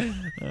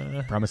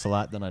 Promise a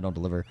lot, then I don't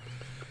deliver.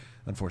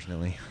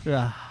 Unfortunately.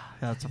 Yeah,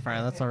 that's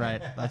fine. That's all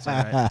right. That's all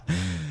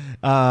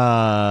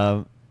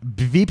right.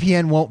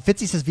 VPN won't.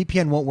 Fitzy says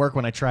VPN won't work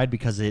when I tried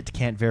because it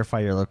can't verify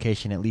your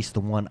location. At least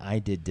the one I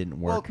did didn't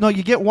work. Well, no,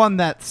 you get one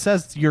that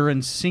says you're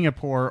in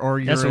Singapore or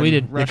you're That's what we in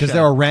did. Russia. because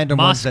there are random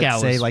ones Moscow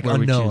that say is like where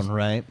we unknown, choose.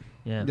 right?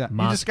 Yeah, Yeah,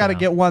 you just got to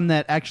get one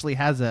that actually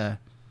has a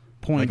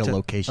point, Like a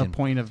location. a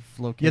point of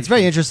location. Yeah, it's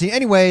very interesting.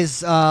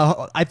 Anyways,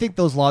 I think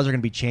those laws are going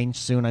to be changed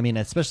soon. I mean,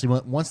 especially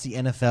once the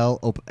NFL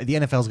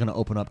is going to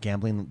open up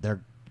gambling.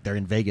 They're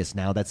in Vegas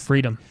now. That's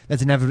freedom.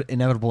 That's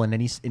inevitable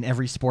in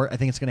every sport. I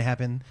think it's going to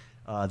happen.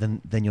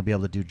 Then you'll be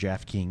able to do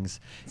DraftKings.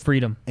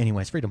 Freedom.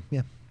 Anyways, freedom.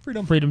 Yeah,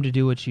 freedom. Freedom to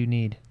do what you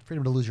need.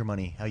 Freedom to lose your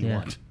money how you Yeah.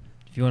 want.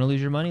 If you want to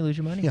lose your money, lose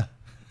your money. Yeah,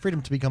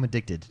 freedom to become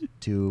addicted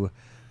to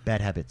bad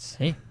habits.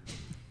 Hey,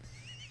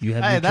 you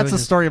have. Hey, your that's the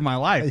choices. story of my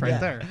life right Yeah.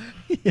 there.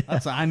 Yeah.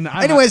 That's,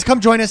 Anyways, come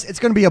join us. It's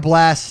going to be a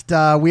blast.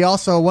 We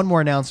also, one more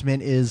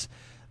announcement is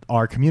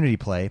our community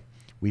play.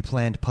 We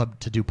planned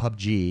to do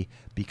PUBG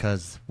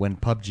because when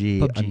PUBG.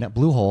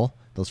 Bluehole,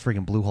 those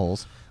friggin' blue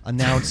holes,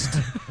 announced...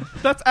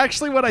 that's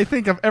actually what I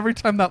think of every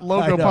time that I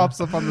logo know. pops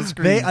up on the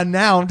screen. They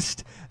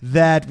announced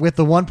that with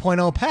the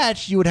 1.0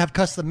 patch, you would have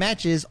custom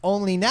matches.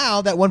 Only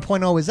now that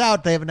 1.0 is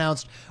out, they have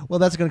announced, well,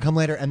 that's going to come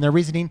later. And their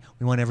reasoning,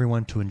 we want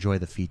everyone to enjoy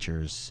the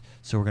features.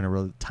 So we're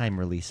going to time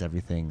release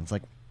everything. It's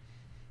like,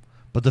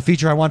 but the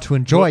feature I want to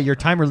enjoy, you're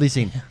time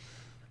releasing.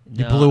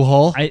 You No, blue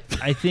hole. I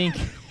think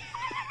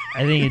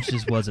it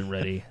just wasn't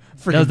ready.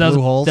 Friggin' that was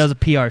blue holes. That was a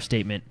PR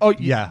statement. Oh,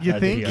 Yeah. You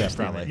That's think? a PR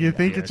statement. You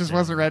think PR it just statement.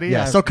 wasn't ready?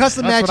 Yeah, so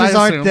custom That's what matches I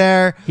aren't assumed.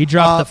 there. He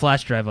dropped the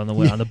flash drive on the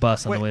way on the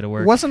bus on Wait, the way to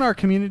work. Wasn't our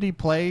community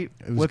play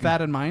was with good.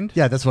 that in mind?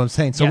 Yeah, that's what I'm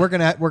saying. So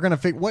Yeah. we're gonna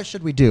figure what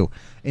should we do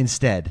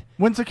instead.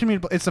 When's the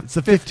community? It's the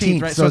the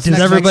 15th, right? so it's it's Does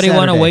next everybody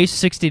want to Saturday.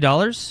 waste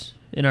 $60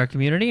 in our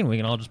community, and we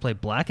can all just play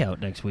Blackout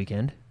next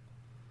weekend?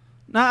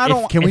 No, I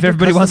don't. Can we If do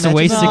everybody wants to custom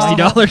waste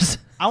matches? $60,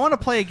 I want to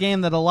play a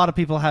game that a lot of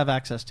people have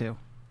access to.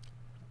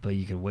 but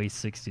you can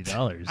waste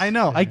 $60. I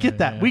know. I get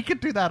that. Yeah. We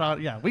could do that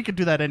on. Yeah, we could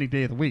do that any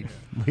day of the week.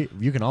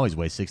 You can always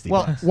waste 60.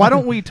 Well, why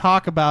don't we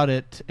talk about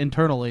it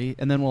internally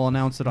and then we'll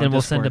announce it on Then we'll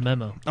Discord. send a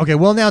memo. Okay,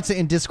 we'll announce it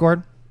in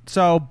Discord.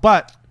 So,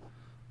 but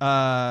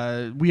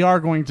we are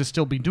going to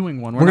still be doing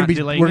one. We're We're not gonna be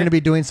delaying we're it. gonna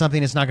be doing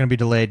something. It's not gonna be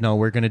delayed. No,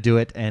 we're gonna do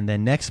it, and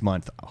then next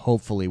month,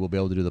 hopefully, we'll be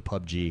able to do the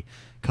PUBG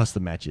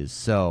custom matches.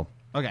 So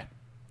Okay.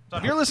 So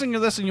if you're listening to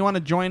this and you want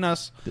to join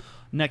us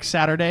next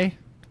Saturday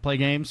to play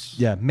games,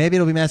 yeah, maybe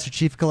it'll be Master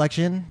Chief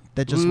Collection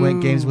that just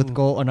went Games with Ooh.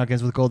 Gold, or not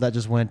Games with Gold that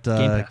just went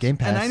Game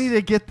Pass. and I need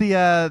to get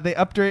the they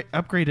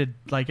upgraded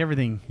like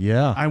everything.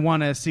 Yeah. I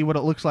want to see what it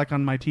looks like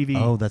on my TV.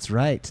 Oh, that's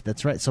right.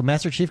 That's right. So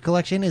Master Chief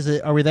Collection, is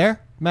it? Are we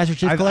there? Master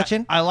Chief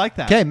Collection. I like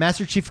that. Okay,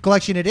 Master Chief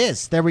Collection. It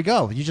is. There we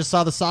go. You just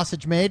saw the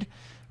sausage made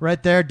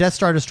right there. Death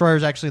Star Destroyer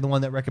is actually the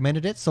one that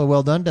recommended it. So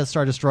well done, Death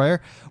Star Destroyer.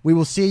 We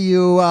will see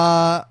you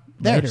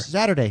there Later.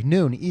 Saturday,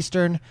 noon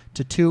Eastern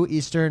to 2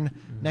 Eastern.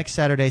 Next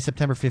Saturday,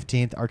 September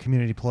 15th, our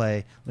community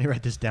play. Let me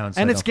write this down. So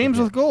And I it's don't Games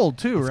forget. with Gold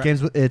too, It's right?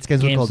 Games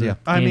with Gold. Yeah.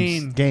 I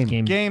mean, Game Pass.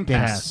 Game Game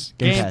Pass.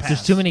 Pass.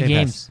 There's too many Game Pass.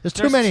 games. There's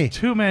too many.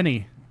 Too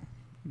many.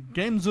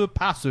 Games with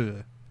Pass.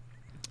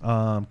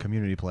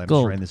 Community play. I'm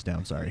Gold. just writing this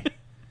down. Sorry.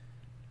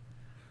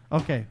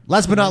 Okay.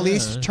 Last but not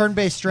least,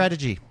 turn-based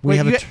strategy. We Wait,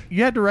 have you, a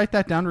you had to write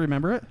that down to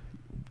remember it?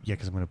 yeah,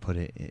 because I'm going to put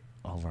it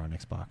over on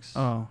Xbox.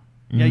 Oh.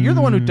 Yeah, you're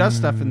the one who does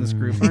stuff in this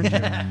group, aren't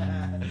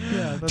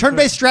you?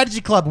 Turn-based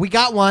strategy club. We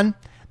got one.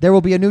 There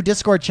will be a new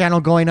Discord channel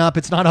going up.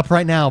 It's not up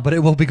right now, but it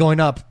will be going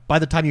up. By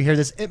the time you hear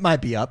this, it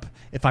might be up,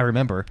 if I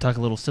remember. Talk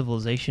a little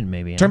Civilization,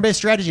 maybe. huh? Turn-based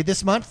strategy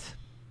this month,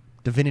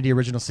 Divinity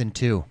Original Sin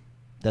 2.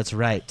 That's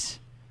right.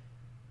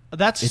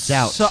 That's It's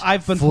out. So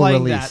I've been full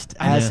playing released,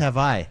 that. as Yeah. have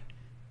I.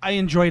 I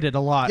enjoyed it a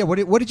lot. Yeah,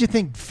 what did you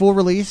think? Full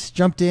release,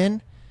 jumped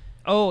in?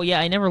 Oh yeah,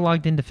 I never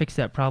logged in to fix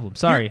that problem.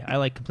 Sorry,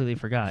 I completely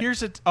forgot.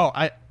 Here's it. Oh,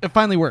 it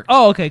finally worked.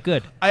 Oh, okay,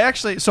 good. I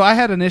actually, so I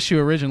had an issue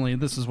originally.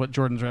 This is what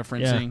Jordan's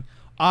referencing.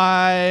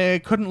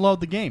 I couldn't load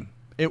the game.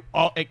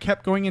 It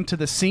kept going into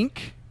the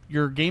sync,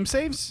 your game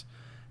saves,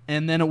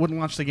 and then it wouldn't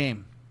launch the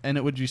game, and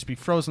it would just be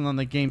frozen on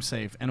the game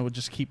save, and it would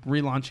just keep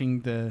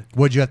relaunching the.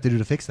 What'd you have to do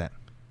to fix that?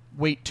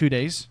 Wait 2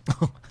 days.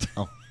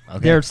 Oh, okay.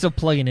 They're still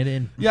plugging it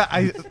in.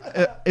 Yeah,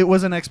 it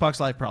was an Xbox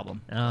Live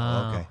problem,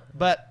 Oh. Okay.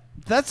 but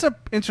that's an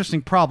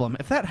interesting problem.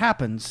 If that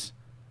happens,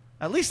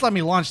 at least let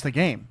me launch the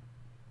game.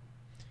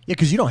 Yeah,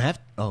 because you don't have...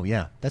 Oh,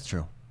 yeah, that's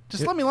true.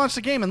 Just let me launch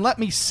the game and let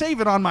me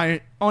save it on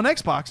my own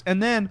Xbox.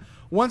 And then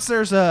once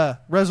there's a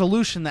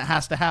resolution that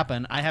has to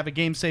happen, I have a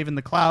game save in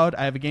the cloud.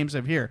 I have a game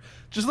save here.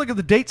 Just look at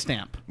the date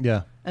stamp.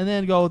 Yeah. And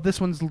then go, this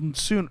one's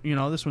soon.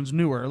 This one's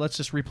newer. Let's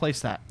just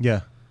replace that.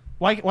 Yeah.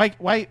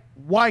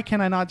 Why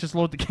can I not just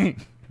load the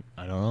game?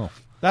 I don't know.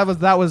 That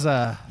was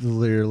a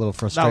little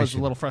frustration. That was a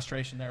little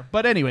frustration there.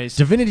 But anyways,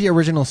 Divinity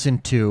Original Sin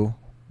 2.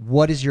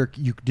 What is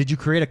did you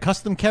create a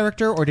custom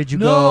character or did you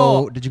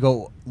No.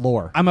 go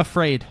lore? I'm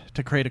afraid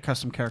to create a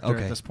custom character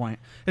at this point.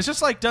 It's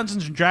just like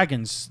Dungeons and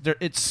Dragons.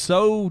 It's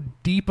so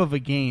deep of a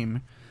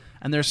game,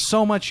 and there's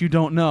so much you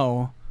don't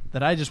know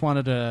that I just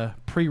wanted a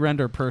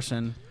pre-render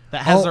person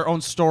that has their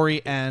own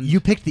story. And you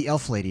picked the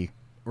elf lady,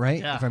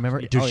 right? Yeah. If I remember,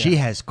 Yeah. dude, Oh, she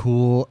yeah. has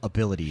cool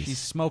abilities. she's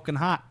smoking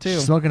hot too.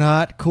 She's smoking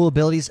hot, cool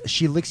abilities.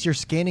 She licks your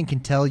skin and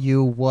can tell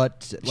you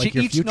what your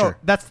future. No,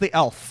 that's the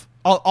elf.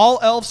 All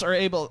elves are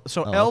able.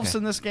 So elves okay.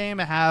 in this game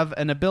have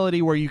an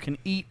ability where you can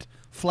eat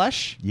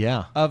flesh.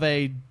 Yeah. Of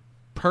a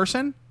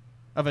person,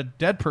 of a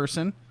dead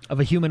person, Of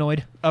a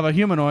humanoid. of a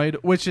humanoid,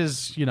 which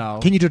is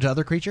Can you do it to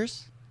other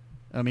creatures?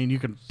 I mean, you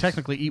can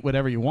technically eat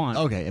whatever you want.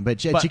 Okay,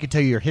 but she But- can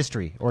tell you your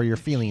history or your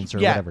feelings or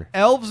whatever.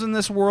 Elves in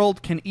this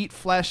world can eat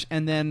flesh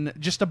and then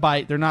just a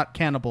bite. They're not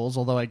cannibals,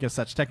 although I guess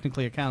that's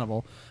technically a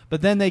cannibal.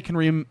 But then they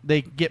can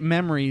they get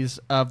memories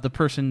of the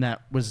person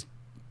that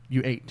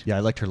you ate. Yeah, I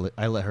let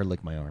her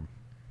lick my arm.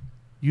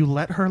 You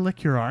let her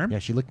lick your arm? Yeah,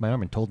 she licked my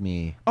arm and told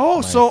me. Oh,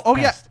 my so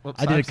yeah. past. Whoops,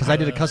 I did it because I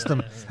did a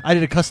custom. I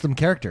did a custom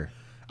character.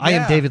 I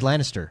am Yeah. David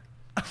Lannister.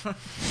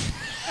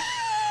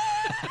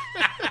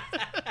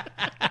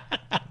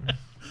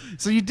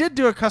 So you did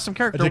do a custom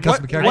character. I did a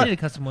custom character. I did a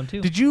custom one too.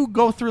 Did you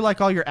go through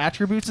like all your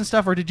attributes and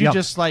stuff, or did you Yeah.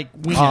 just like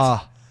wing it?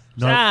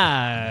 No,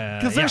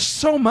 Because there's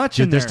so much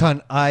dude, in there's there.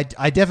 ton. I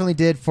definitely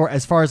did for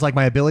as far as like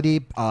my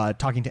ability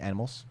talking to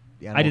animals.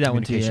 The animal I did that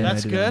one too, communication. yeah.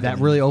 That's good. That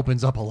really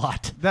opens up a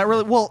lot. That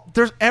really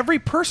there's every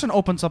person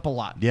opens up a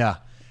lot. Yeah.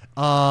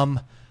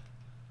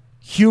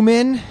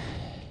 Human,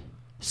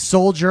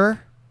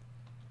 soldier,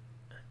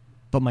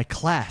 but my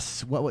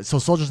class. So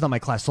soldier's not my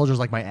class. Soldier's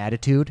like my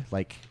attitude.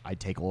 Like I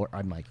take or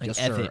I'm like yes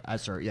F sir, it.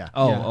 sir. Yeah.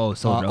 Oh,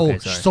 soldier. Okay,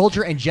 sorry.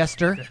 soldier and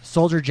jester.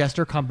 Soldier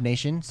jester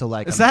combination. So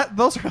like Is that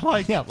those are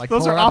like like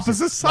those are polar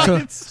opposite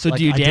sides? So Like,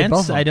 do you I did both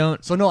dance? of them. I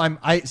don't. So no,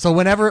 So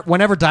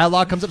whenever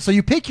dialogue comes up, so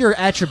you pick your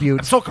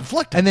attribute. I'm so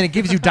conflicted. And then it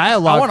gives you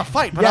dialogue. I want to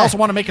fight, but I also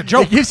want to make a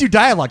joke. It gives you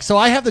dialogue. So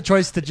I have the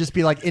choice to just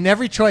be like, in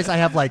every choice I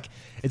have like,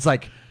 it's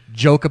like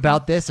joke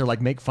about this or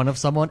like make fun of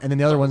someone, and then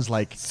the other one's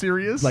like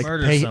Serious? like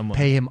Murder pay, someone.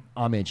 pay him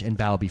homage and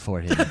bow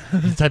before him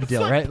type of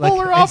deal, right?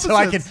 polar and so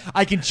opposites.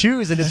 I can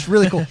choose, and it's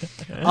really cool.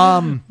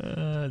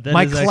 That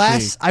My is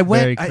class, actually I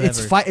went. very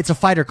clever. It's a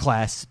fighter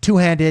class,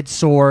 two-handed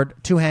sword,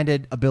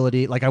 two-handed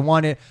ability. Like I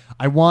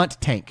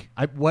want tank.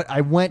 I went.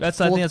 I think that's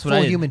what full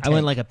I did. human I went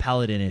tank. like a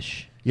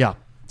paladin-ish. Yeah.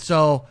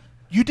 So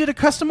You did a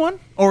custom one,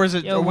 or is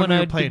it Yeah, or when we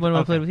I played? when I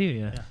Okay. played with you,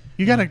 yeah.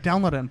 You got to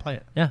download it and play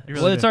it. Yeah. You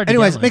really Well, it's do. hard to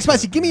anyways, download,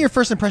 McSpicy, give me your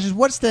first impressions.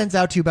 What stands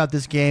out to you about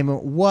this game?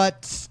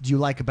 What do you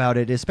like about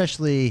it,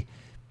 especially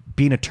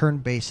being a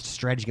turn-based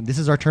strategy game? This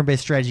is our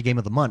turn-based strategy game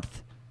of the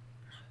month.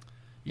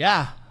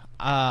 Yeah,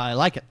 I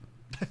like it.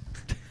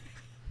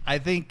 I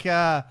think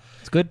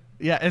It's good.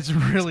 yeah, it's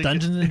really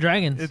Dungeons and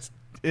Dragons.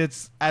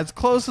 It's as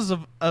close as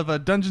of a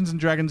Dungeons and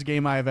Dragons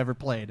game I have ever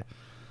played.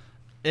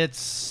 It's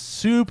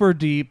super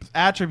deep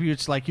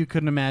attributes like you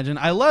couldn't imagine.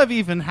 I love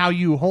even how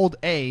you hold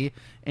A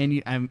and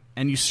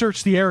you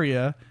search the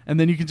area and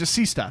then you can just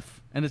see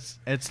stuff and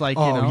it's like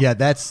Oh yeah,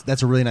 that's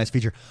a really nice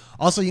feature.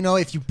 Also,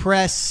 if you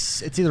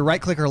press, it's either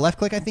right click or left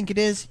click, I think it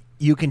is.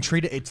 You can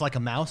treat it. It's like a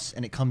mouse,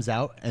 and it comes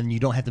out, and you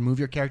don't have to move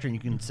your character, and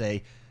you can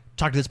say,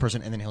 "Talk to this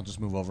person," and then he'll just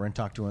move over and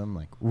talk to him.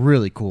 Like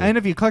really cool. And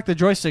if you click the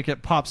joystick,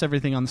 it pops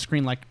everything on the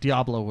screen like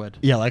Diablo would.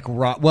 Yeah, like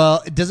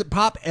well, does it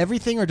pop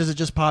everything or does it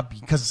just pop?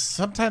 Because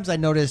sometimes I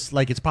notice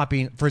like it's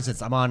popping. For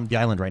instance, I'm on the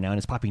island right now and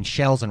it's popping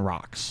shells and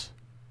rocks,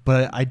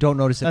 but I don't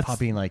notice it That's-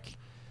 popping like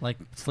Like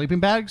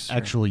sleeping bags. or-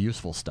 actual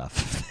useful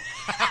stuff.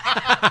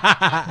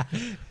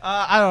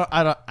 I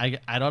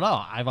don't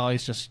know. I've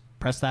always just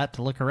pressed that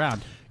to look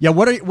around. Yeah.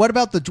 What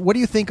do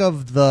you think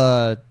of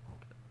the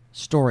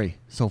story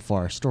so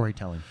far?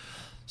 Storytelling.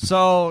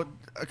 So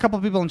a couple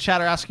of people in chat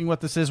are asking what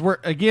this is. We're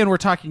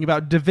talking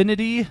about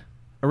Divinity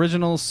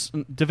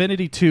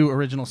 2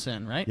 Original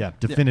Sin, right? Yeah.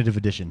 Definitive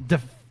edition.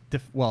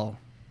 Well,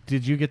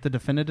 did you get the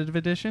definitive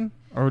edition,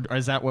 or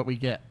is that what we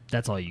get?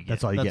 That's all you get.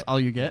 That's all you That's get. all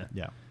you get.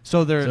 Yeah.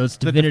 So there. So it's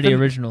the Divinity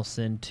Original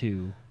Sin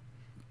 2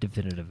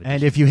 Definitive Edition.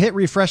 And if you hit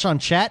refresh on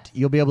chat,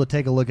 you'll be able to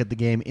take a look at the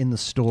game in the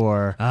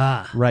store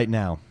right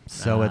now.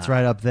 So it's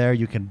right up there.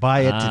 You can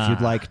buy it if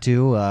you'd like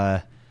to.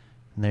 And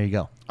there you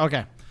go.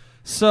 Okay.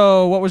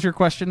 So what was your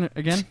question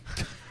again?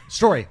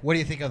 Story. What do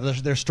you think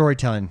of their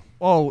storytelling?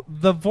 Oh,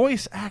 the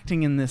voice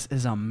acting in this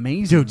is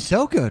amazing, Dude,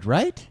 so good,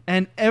 right?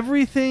 and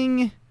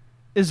everything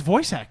is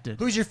voice acted.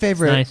 Who's your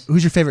favorite? Nice.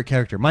 Who's your favorite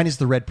character? Mine is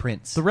the Red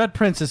Prince. The Red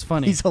Prince is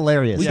funny. He's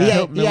hilarious. we,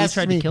 Yeah. we asked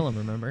tried me, to kill him,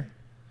 remember?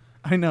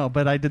 I know,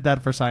 but I did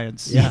that for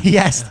science. Yeah. He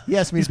asked me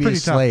He's to be a pretty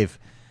tough. slave.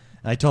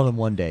 I told him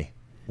one day.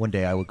 One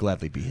day I would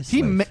gladly be his He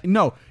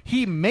slave.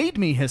 he made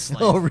me his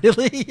slave. Oh,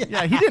 really?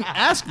 Yeah, he didn't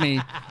ask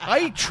me.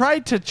 I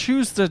tried to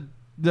choose the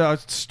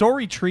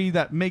story tree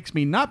that makes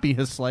me not be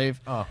his slave,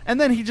 and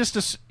then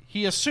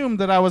he assumed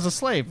that I was a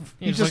slave.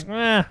 He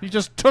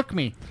just took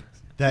me.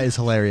 That is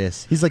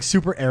hilarious. He's like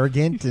super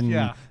arrogant and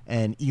Yeah.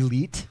 and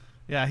elite.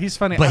 Yeah, he's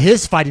funny. But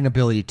his fighting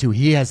ability too.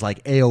 He has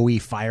like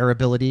AoE fire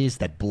abilities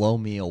that blow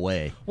me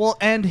away. Well,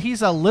 and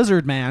he's a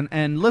lizard man,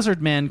 and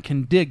lizard man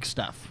can dig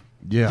stuff.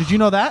 Yeah. Did you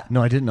know that?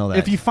 No, I didn't know that.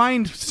 If you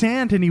find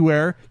sand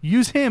anywhere,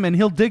 use him, and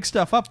he'll dig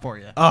stuff up for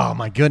you. Oh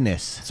my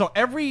goodness. So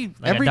every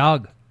a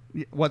dog.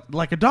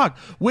 Like a dog,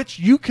 which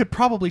you could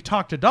probably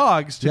talk to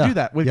dogs to do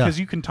that with, because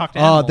you can talk to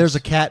animals. There's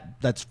a cat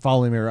that's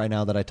following me right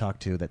now that I talk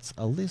to that's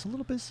a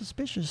little bit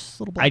suspicious.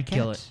 Little black I'd cat.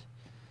 kill it.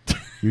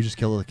 You just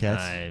kill the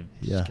cats? I'd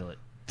Yeah. just kill it.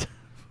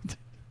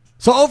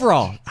 So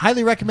overall,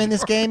 highly recommend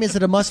this game. Is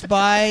it a must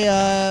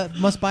buy?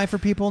 Must buy for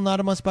people? Not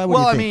a must buy.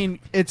 What do you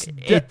think?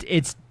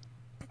 It's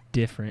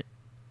different.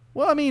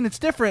 Well, I mean, it's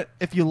different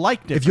if you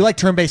like different. If you like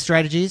turn-based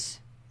strategies,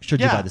 should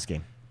you Yeah. buy this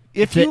game?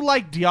 If you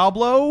like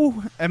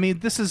Diablo, I mean,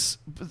 this is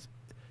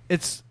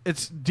it's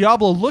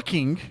Diablo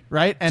looking,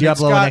 right? And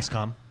Diablo it's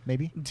got, and XCOM,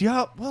 maybe.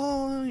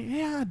 Well,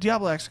 yeah,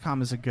 Diablo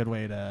XCOM is a good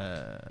way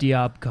to.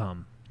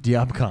 Diabcom.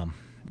 Diabcom.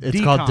 It's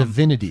Decom. called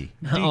Divinity.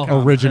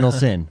 Decom. Original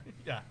Sin.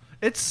 Yeah,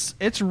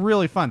 it's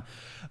really fun.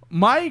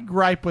 My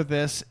gripe with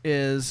this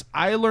is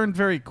I learned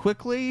very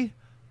quickly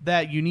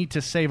that you need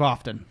to save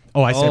often.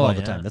 Oh, I save Oh, all the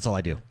yeah. time. That's all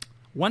I do.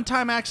 One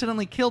time, I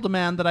accidentally killed a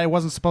man that I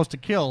wasn't supposed to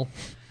kill,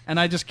 and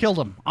I just killed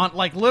him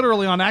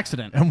literally on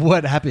accident. And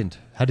what happened?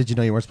 How did you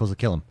know you weren't supposed to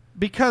kill him?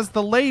 Because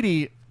the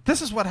lady,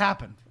 this is what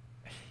happened.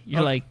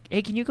 You're like,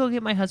 hey, can you go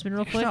get my husband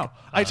real quick? No,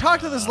 I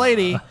talked to this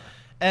lady,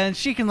 and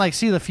she can like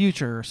see the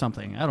future or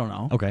something. I don't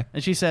know. Okay.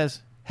 And she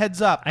says,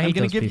 "Heads up, I I'm hate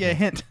going those to give you a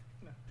people. hint."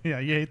 Yeah,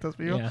 you hate those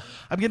people. Yeah.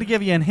 I'm going to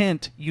give you a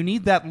hint. You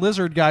need that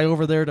lizard guy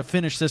over there to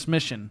finish this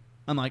mission.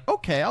 I'm like,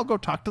 okay, I'll go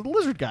talk to the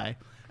lizard guy,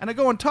 and I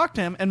go and talk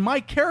to him, and my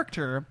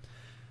character.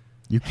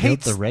 You killed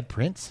Hates- the Red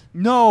Prince?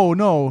 No.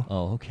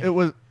 Oh, okay. It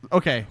was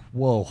okay.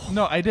 Whoa.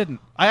 No, I didn't.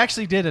 I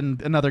actually did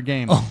in another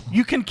game.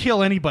 You can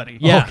kill anybody.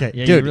 Yeah. Okay,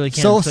 you dude. really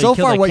can. So So you killed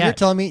far, that what you're cat.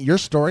 telling me, your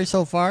story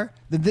so far,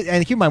 and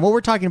keep in mind, what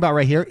we're talking about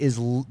right here is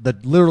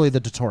literally the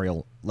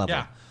tutorial level.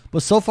 Yeah.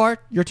 But so far,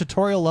 your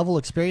tutorial level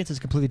experience is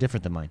completely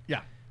different than mine.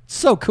 Yeah.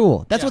 So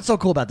cool. That's Yeah. what's so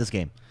cool about this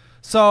game.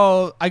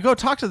 So I go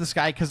talk to this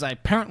guy because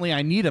apparently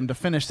I need him to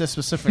finish this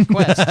specific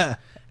quest.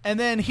 And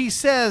then he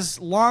says,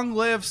 "Long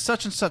live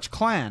such and such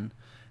clan."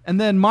 And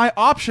then my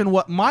option,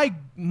 what my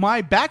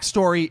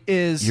backstory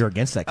is, You're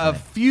against that a clan.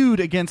 feud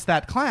against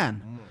that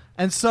clan.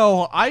 And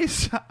so I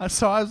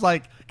was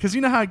like, because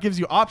you know how it gives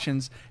you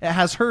options. It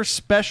has her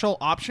special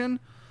option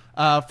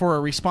for a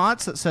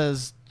response that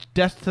says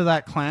 "death to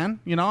that clan."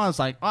 You know, I was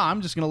like,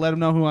 I'm just gonna let him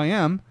know who I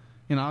am.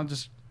 You know,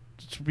 just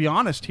to be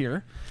honest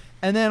here.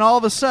 And then all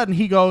of a sudden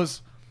he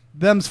goes,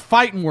 "Them's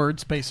fighting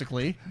words,"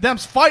 basically.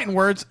 "Them's fighting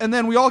words," and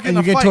then we all get And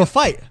in you get into a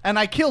fight. and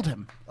I killed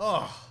him.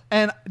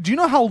 And do you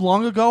know how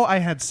long ago I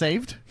had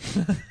saved?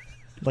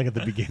 Like at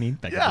the beginning?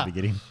 Back Yeah. at the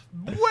beginning.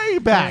 Way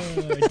back.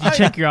 Did you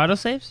check your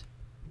autosaves?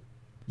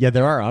 Yeah,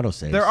 there are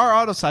autosaves. There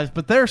are autosaves,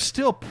 but they're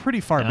still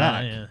pretty far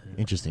back. Yeah.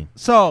 Interesting.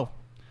 So,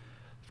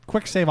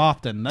 quick save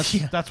often.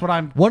 That's what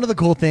I'm. One of the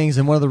cool things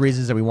and one of the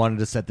reasons that we wanted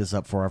to set this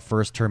up for our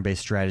first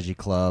turn-based strategy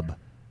club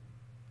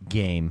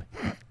game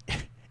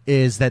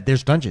is that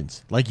there's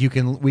dungeons. Like we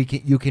can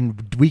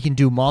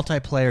do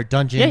multiplayer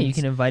dungeons. Yeah, you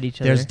can invite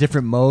each other. There's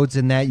different modes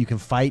in that. You can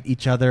fight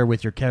each other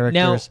with your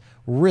characters.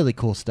 Really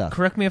cool stuff.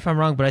 Correct me if I'm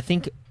wrong, but I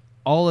think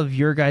all of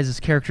your guys'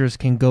 characters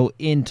can go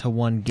into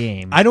one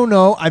game. I don't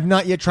know. I've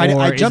not yet tried it.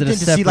 Or I is jumped it a in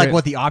to see like separate-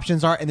 what the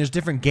options are, and there's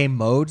different game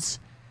modes.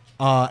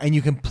 And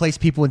you can place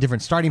people in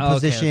different starting Okay,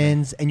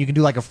 positions, and you can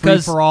do like a 'Cause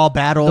free-for-all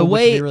battle. the which would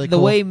way be really the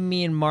cool. way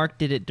me and Mark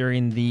did it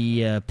during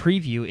the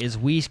preview is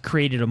we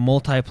created a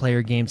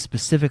multiplayer game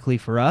specifically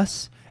for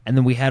us, and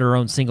then we had our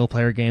own single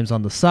player games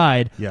on the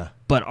side. Yeah.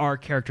 But our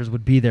characters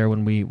would be there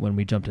when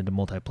we jumped into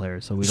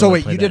multiplayer. So we. So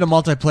wait, you did a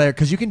multiplayer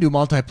because you can do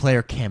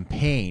multiplayer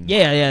campaign.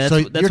 Yeah. So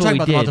That's you're what talking we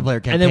about did. the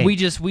multiplayer campaign, And then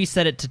we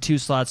set it to 2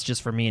 slots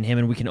just for me and him,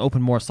 and we can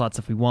open more slots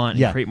if we want.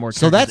 yeah. And create more.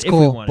 So that's characters if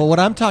we cool. wanted. But what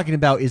I'm talking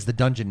about is the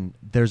dungeon.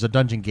 There's a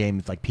dungeon game.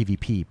 It's like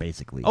PvP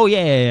basically. Oh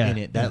yeah. In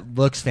it that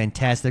looks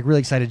fantastic.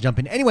 Really excited to jump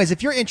in. Anyways,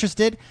 if you're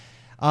interested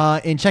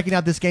in checking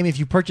out this game, if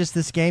you purchase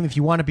this game, if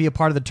you want to be a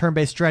part of the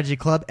turn-based strategy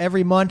club,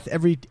 every month,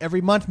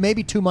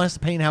 maybe 2 months,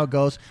 depending on how it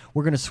goes,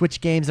 we're going to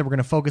switch games that we're going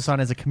to focus on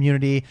as a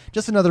community.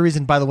 Just another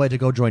reason, by the way, to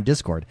go join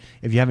Discord.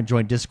 If you haven't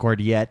joined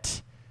Discord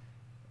yet,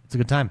 it's a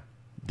good time.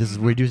 This is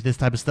where we do this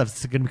type of stuff.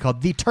 It's going to be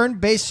called the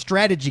Turn-Based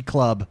Strategy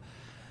Club.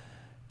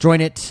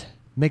 Join it.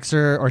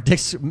 Mixer or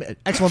Dix,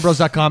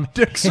 XoneBros.com.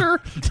 Dixer?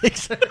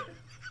 Dixer.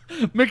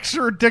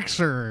 Mixer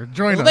Dixer.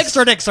 Join us.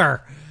 Mixer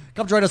Dixer.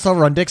 Come join us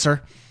over on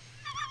Dixer.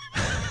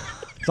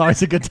 It's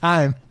always a good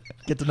time.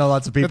 Get to know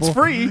lots of people. It's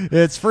free.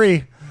 It's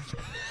free.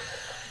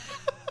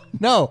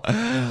 No.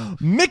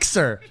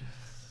 Mixer.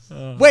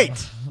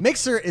 Wait,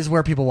 Mixer is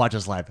where people watch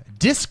us live.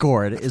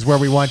 Discord is where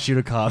we want you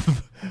to come.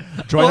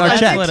 Join our that's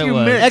chat. what it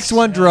was.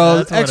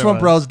 X1Bros, That's what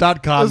it was.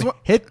 X1Bros.com.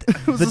 Hit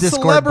the a Discord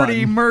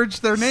celebrity button.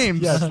 merged their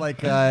names. Yes, like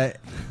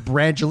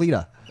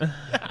Brangelita.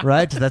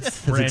 Right?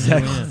 That's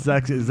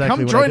exactly Come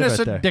what I join did us right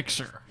at there.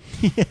 Dixer.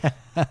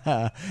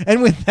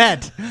 And with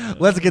that,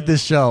 let's get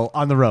this show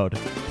on the road.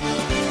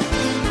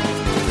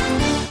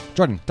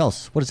 Jordan, tell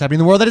us what is happening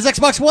in the world that is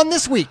Xbox One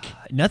this week.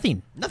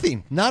 Nothing.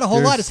 Nothing. Not a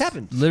whole lot has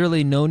happened.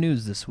 Literally no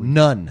news this week.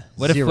 None.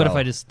 What Zero. if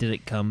I just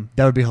didn't come?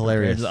 That would be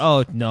hilarious.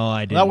 Oh no,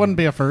 I didn't. That wouldn't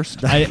be a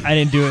first. I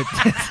didn't do it.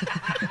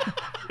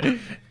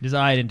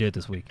 I didn't do it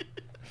this week.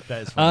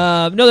 That is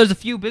funny. No, there's a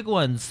few big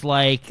ones.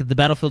 Like the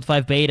Battlefield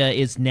 5 beta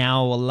is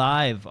now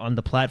live on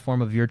the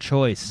platform of your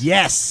choice.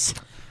 Yes.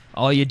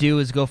 All you do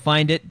is go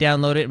find it,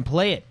 download it, and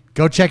play it.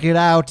 Go check it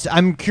out.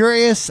 I'm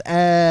curious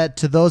to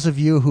those of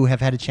you who have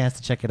had a chance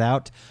to check it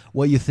out,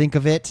 what you think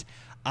of it.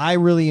 I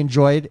really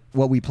enjoyed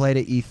what we played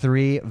at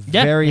E3.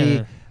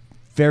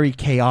 Very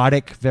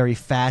chaotic, very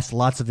fast,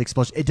 lots of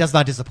explosions. It does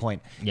not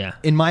disappoint. Yeah.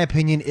 In my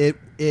opinion,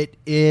 it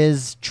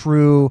is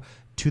true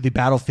to the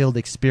Battlefield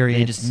experience.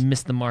 They just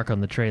missed the mark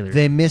on the trailer.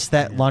 They missed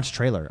that launch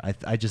trailer.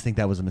 I just think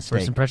that was a mistake.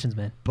 First impressions,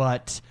 man.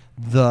 But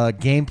the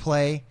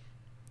gameplay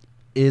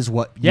is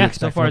what you expect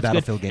so far from a it's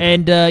Battlefield good.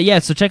 game.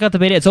 And so check out the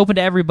beta. It's open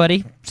to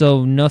everybody.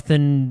 So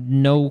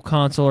no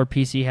console or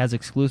PC has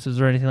exclusives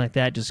or anything like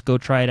that. Just go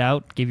try it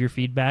out, give your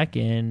feedback,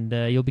 and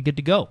you'll be good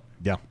to go.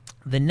 Yeah.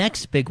 The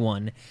next big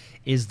one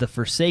is The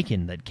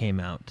Forsaken that came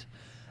out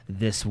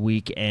this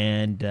week,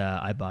 and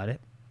I bought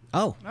it.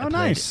 Oh.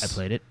 Nice. I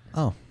played it,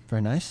 Oh,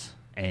 very nice.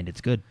 and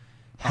it's good.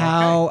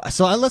 How?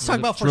 So let's talk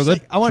about for a Real good.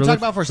 second. I want to Real talk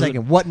good. about for a Real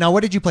second. What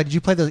did you play? Did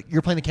you play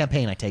you're playing the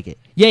campaign? I take it.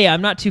 Yeah.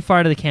 I'm not too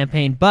far to the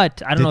campaign,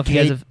 but I don't know if you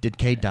guys have. Did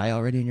Cade die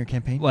already in your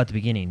campaign? Well, at the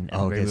beginning.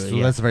 Oh, okay, Very- so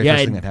that's the very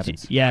first thing that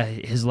happens. Yeah,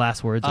 his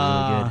last words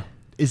are really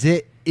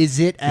good. Is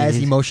it as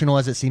is. emotional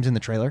as it seems in the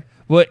trailer?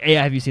 What?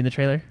 Yeah, have you seen the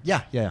trailer?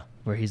 Yeah.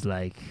 Where he's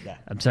like, Yeah.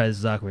 "I'm sorry, this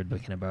is awkward,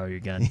 but can I borrow your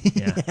gun?"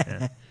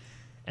 Yeah.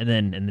 And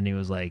then he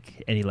was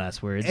like, "Any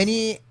last words?"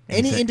 Any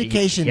And he said-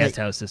 indication He asked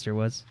that? how his sister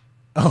was.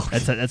 Oh,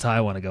 That's how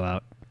I want to go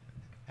out.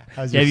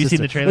 how's Yeah, your have you seen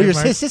sister? the trailer? Well,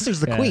 Mark? your sister's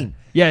the Yeah. queen.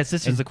 Yeah, his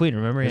sister's the queen.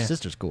 Remember? Your Yeah.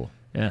 sister's cool.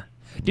 Yeah.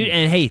 Dude,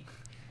 and hey,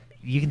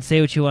 you can say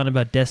what you want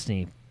about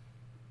Destiny,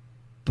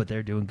 but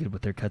they're doing good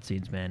with their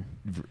cutscenes, man.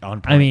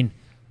 On point. I mean,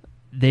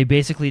 they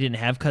basically didn't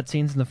have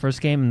cutscenes in the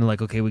first game, and they're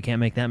like, okay, we can't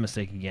make that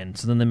mistake again.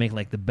 So then they make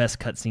like the best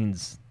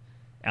cutscenes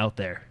out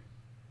there.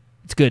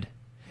 It's good.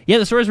 Yeah,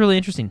 the story's really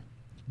interesting.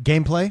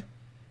 gameplay.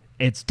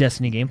 It's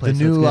Destiny gameplay. The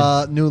so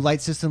it's good. new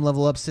light system,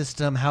 level up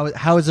system.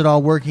 How is it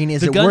all working? Is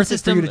The it gun worth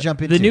system, it for you to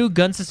jump into? The new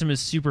gun system is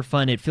super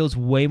fun. It feels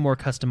way more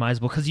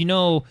customizable because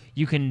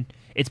you can.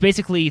 It's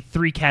basically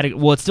three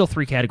categories. Well, it's still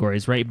three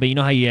categories, right? But you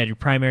know how you had your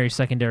primary,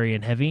 secondary,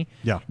 and heavy.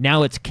 Yeah.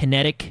 Now it's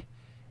kinetic,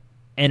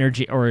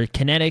 energy, or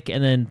kinetic,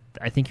 and then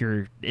I think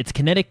it's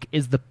kinetic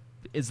is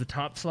the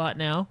top slot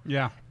now.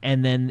 Yeah.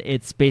 And then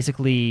it's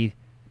basically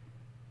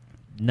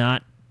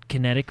not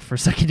kinetic for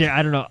secondary.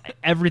 I don't know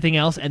everything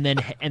else, and then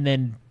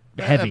heavy.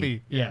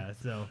 Heavy, Yeah.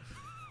 So,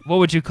 what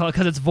would you call it?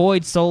 Because it's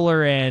void,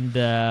 solar, and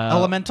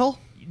Elemental?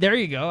 There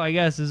you go. I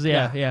guess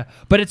yeah.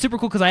 But it's super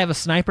cool because I have a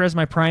sniper as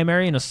my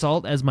primary and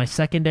assault as my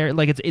secondary.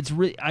 Like it's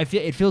really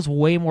it feels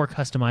way more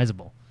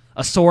customizable.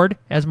 A sword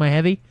as my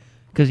heavy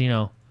because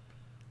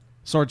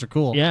Swords are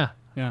cool. yeah.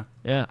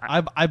 Yeah.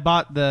 I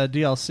bought the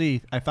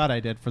DLC. I thought I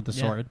did for the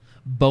Yeah. sword.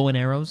 Bow and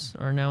arrows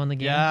are now in the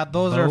game. Yeah,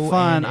 those Bow are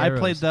fun. and I arrows.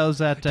 played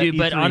those at Dude,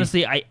 but E3.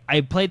 honestly,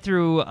 I played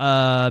through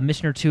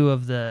mission or two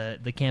of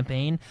the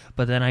campaign,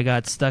 but then I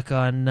got stuck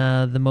on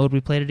the mode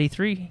we played at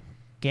E3.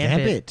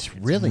 Gambit. It's It's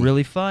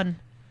really fun.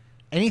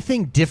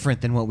 Anything different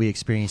than what we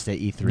experienced at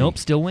E3? Nope,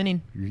 still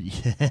winning.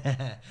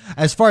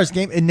 As far as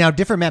game, and now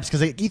different maps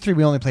because at E3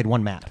 we only played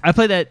one map. I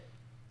played that.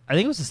 I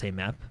think it was the same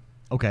map.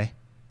 Okay,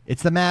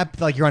 it's the map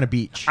like you're on a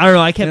beach. I don't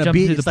know. I kept And a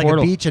jumping beach, through the it's like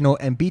portal. a beach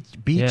and beach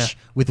Yeah.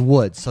 with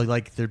woods. So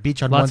like there's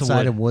beach on Lots one of side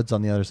wood. and woods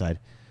on the other side.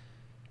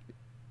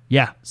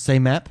 Yeah,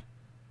 Same map.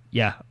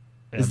 yeah.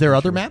 Is I'm there pretty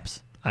other sure.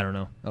 maps? I don't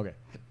know. Okay.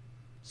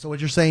 So what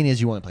you're saying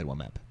is you only played one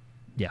map.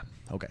 Yeah,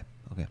 Okay.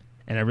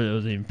 and I really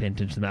wasn't even paying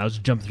attention to that. I was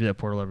jumping through that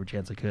portal every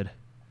chance I could.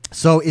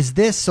 So is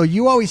this? So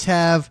you always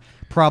have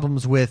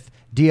problems with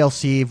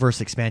DLC versus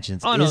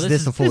expansions. Oh no, is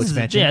this a full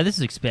expansion? Yeah, this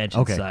is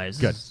expansion Okay, size.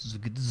 good.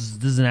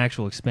 This is an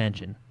actual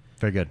expansion.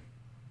 Very good.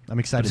 I'm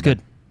excited. It's good.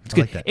 then. It's I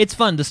good. like that. It's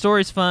fun. The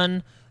story's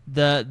fun.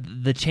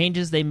 The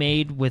changes they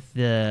made with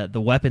the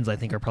weapons, I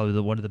think, are probably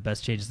one of the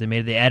best changes they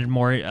made. They added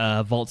more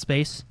vault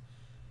space,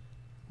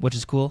 which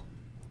is cool.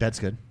 That's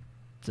good.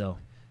 So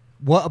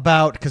What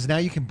about because now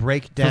you can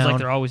break feels down? like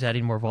they're always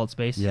adding more vault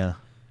space. Yeah.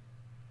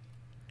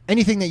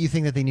 Anything that you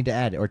think that they need to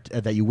add or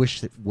that you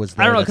wish that was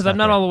there? I don't know that's because I'm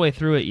not there? all the way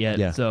through it yet.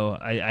 Yeah. So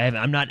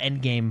I'm not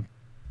end game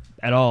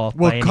at all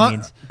Well, by any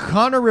means.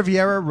 Connor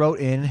Riviera wrote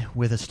in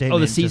with a statement. Oh,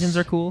 the seasons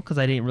just- are cool because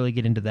I didn't really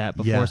get into that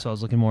before, Yeah. so I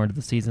was looking more into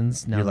the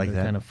seasons. Now You like they're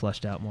that? kind of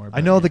fleshed out more. I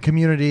but know yeah. the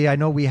community. I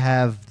know we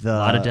have the A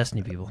lot of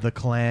Destiny people. The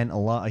clan,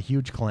 a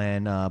huge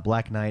clan.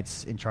 Black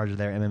Knights in charge of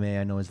their MMA.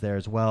 I know is there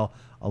as well.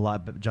 a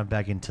lot, but jumped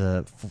back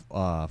into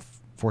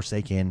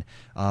Forsaken.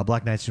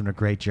 Black Knight's doing a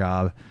great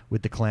job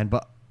with the clan.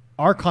 But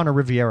R. Connor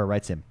Riviera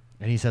writes him,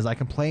 and he says, I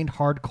complained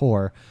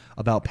hardcore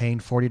about paying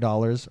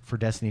 $40 for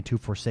Destiny 2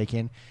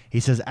 Forsaken. He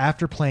says,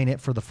 after playing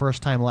it for the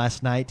first time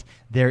last night,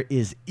 there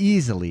is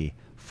easily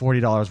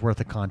 $40 worth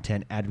of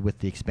content added with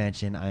the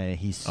expansion.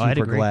 He's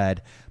super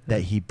glad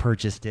that he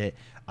purchased it.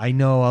 I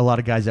know a lot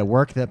of guys at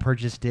work that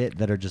purchased it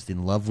that are just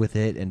in love with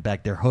it, and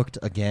back they're hooked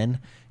again.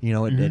 You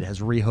know, it has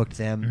rehooked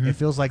them. It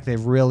feels like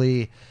they've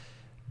really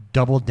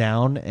doubled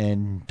down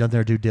and done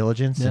their due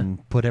diligence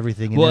and put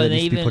everything in there that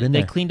needs to be put in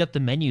there. They cleaned up the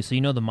menu, so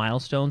you know the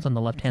milestones on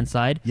the left-hand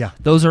side? Yeah.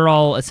 Those are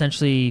all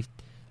essentially...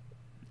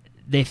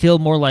 They feel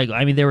more like...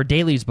 I mean, they were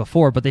dailies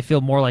before, but they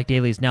feel more like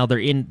dailies now.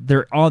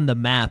 They're on the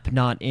map,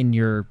 not in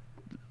your...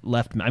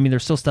 left. I mean,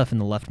 there's still stuff in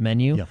the left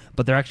menu,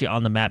 but they're actually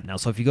on the map now.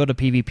 So if you go to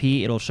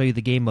PvP, it'll show you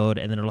the game mode,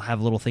 and then it'll have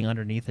a little thing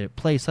underneath it.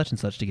 Play such and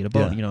such to get a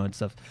boat, you know, and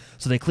stuff.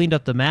 So they cleaned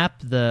up the map,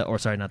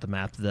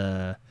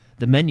 the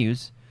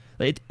menus.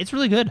 It's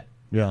really good.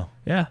 Yeah.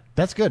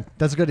 That's good.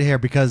 That's good to hear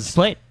because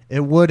Play it. It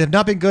would have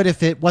not been good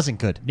if it wasn't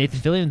good. Nathan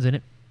Fillion's in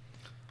it.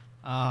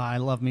 I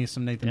love me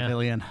some Nathan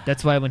Fillion.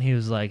 That's why when he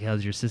was like,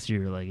 "How's your sister?"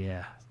 You were like,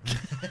 "Yeah."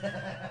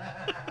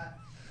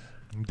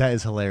 That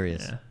is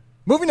hilarious. Yeah.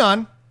 Moving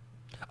on.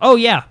 Oh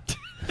yeah.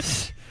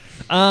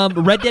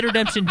 Red Dead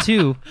Redemption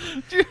 2.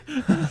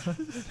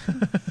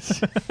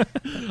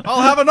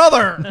 I'll have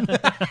another.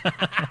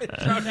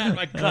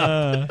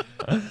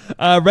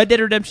 Red Dead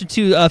Redemption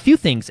 2. A few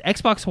things.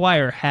 Xbox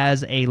Wire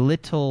has a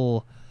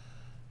little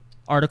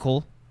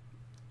article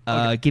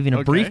giving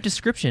a brief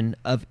description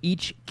of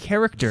each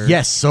character.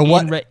 Yes. So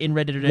in Red Dead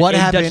Redemption? What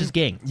happened? Dutch's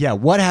gang. Yeah.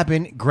 What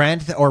happened?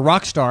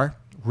 Rockstar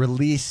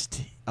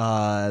released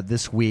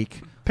this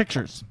week.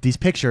 These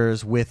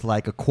pictures with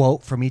like a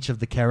quote from each of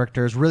the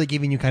characters, really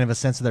giving you kind of a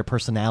sense of their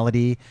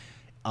personality.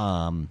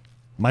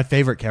 My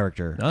favorite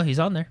character. Oh, he's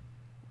on there.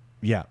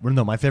 Yeah,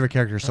 no, my favorite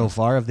character so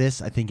far of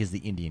this, I think, is the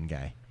Indian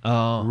guy.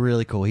 Oh,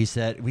 really cool. He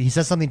said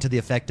something to the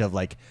effect of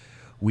like,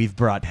 "We've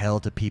brought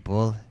hell to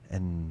people,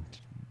 and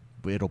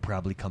it'll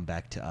probably come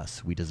back to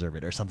us. We deserve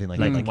it," or something like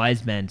that. Like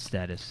wise man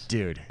status,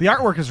 dude. The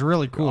artwork is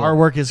really cool.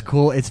 Artwork is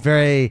cool. It's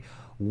very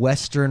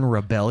Western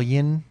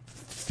Rebellion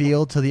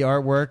feel to the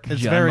artwork.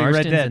 It's John very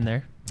Marston's Red Dead in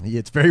there.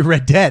 It's very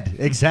Red Dead.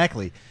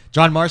 Exactly.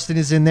 John Marston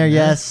is in there.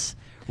 Yes,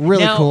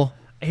 really cool.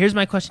 Here's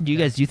my question to you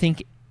guys: do you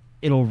think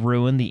it'll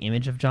ruin the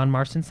image of John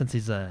Marston since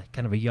he's a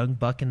kind of a young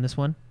buck in this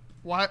one?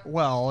 Why?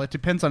 Well, it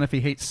depends on if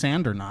he hates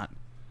sand or not.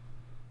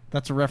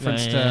 That's a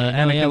reference to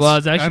Anakin. Anakin. Well,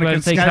 it's actually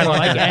Anakin kind of Skywalker.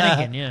 like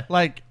Anakin. Yeah.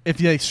 Like if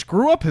they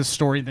screw up his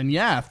story, then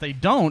yeah. If they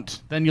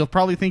don't, then you'll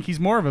probably think he's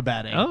more of a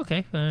bad egg. Oh,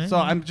 okay. All right. So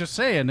I'm just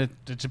saying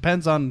it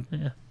depends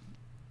on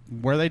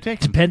where they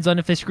take him. Depends on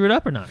if they screw it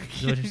up or not.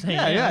 Is what you're saying.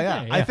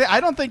 Yeah. Okay, I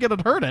don't think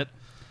it'd hurt it.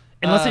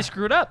 Unless they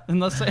screw it up.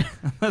 Unless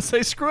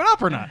they screw it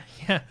up or not.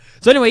 Yeah.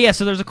 So anyway,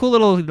 so there's a cool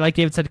little, like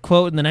David said,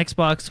 quote, and then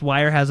Xbox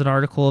Wire has an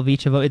article of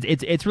each of them.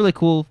 It's really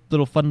cool,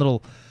 fun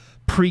little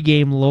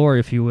pre-game lore,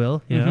 if you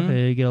will. You know,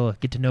 you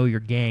get to know your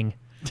gang.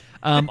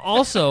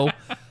 Also,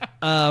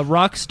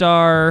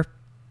 Rockstar.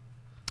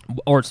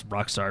 Or it's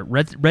Rockstar.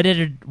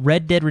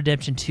 Red Dead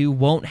Redemption 2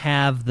 won't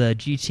have the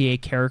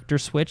GTA character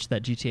switch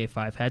that GTA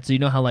 5 had. So you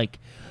know how like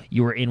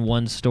you were in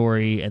one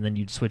story and then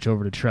you'd switch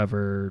over to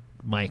Trevor,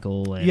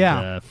 Michael,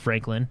 and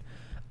Franklin.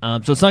 So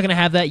it's not going to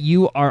have that.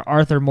 You are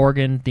Arthur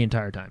Morgan the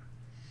entire time.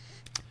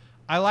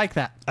 I like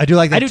that. I do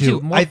like that I do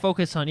too. More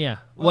focus on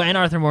Well, and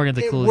Arthur Morgan's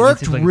a cool. It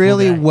worked like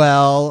really a cool guy.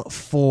 well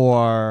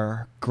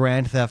for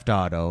Grand Theft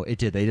Auto. It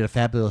did. They did a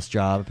fabulous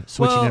job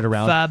switching it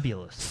around.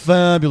 Fabulous.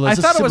 Fabulous.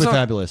 It's simply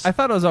fabulous. I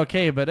thought it was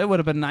okay, but it would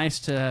have been nice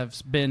to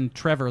have been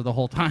Trevor the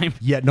whole time.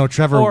 Yeah, no,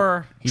 Trevor.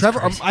 Or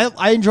Trevor.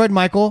 I enjoyed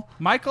Michael.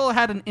 Michael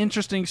had an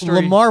interesting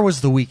story. Lamar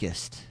was the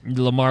weakest.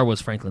 Lamar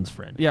was Franklin's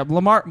friend. Yeah,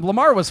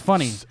 Lamar was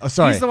funny.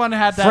 Sorry, he's the one who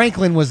had that.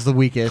 Franklin was the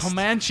weakest.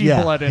 Comanche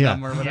blood in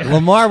him, or whatever.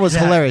 Lamar was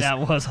hilarious. That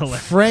was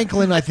hilarious.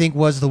 Franklin, I think,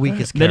 was the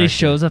weakest. Then he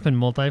shows up in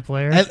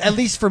multiplayer. At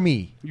least for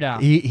me. Yeah,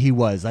 he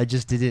was. I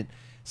just didn't.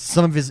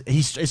 Some of his.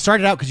 It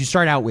started out because you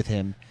start out with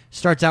him.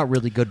 Starts out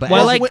really good, but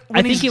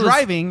when he's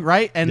driving,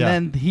 right, and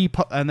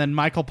then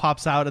Michael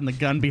pops out and the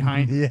gun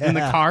behind in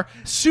the car.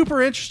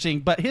 Super interesting,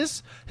 but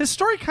his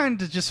story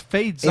kind of just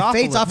fades off. It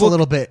fades off a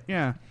little bit.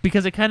 Yeah,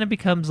 because it kind of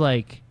becomes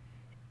like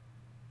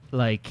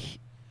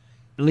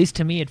at least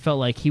to me, it felt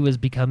like he was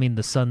becoming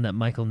the son that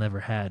Michael never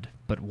had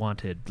but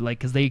wanted. Like,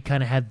 because they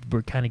kind of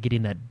were kind of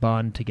getting that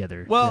bond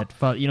together. Well,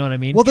 you know what I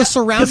mean? Well, the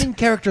surrounding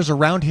characters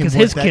around him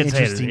weren't that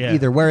interesting hated,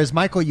 either. Whereas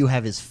Michael, you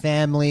have his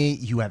family,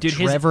 you have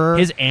Trevor,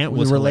 his aunt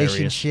was the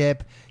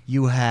relationship.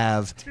 You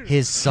have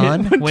his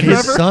son.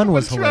 His son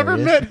was Trevor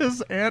hilarious. met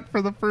his aunt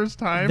for the first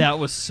time. That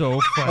was so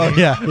funny. Oh,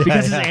 yeah.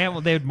 Because his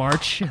aunt, they would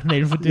march and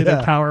they would do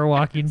the power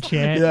walking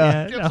chant.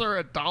 Yeah. Gives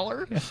her $1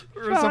 or is it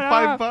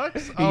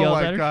 $5? Oh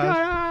my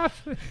gosh!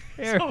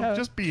 So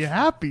just be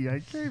happy. I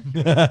gave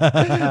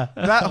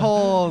that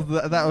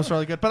was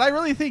really good. But I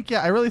really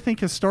think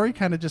his story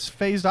kind of just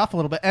phased off a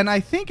little bit, and I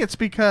think it's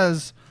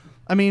because,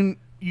 I mean,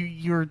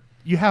 you're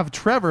you have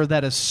Trevor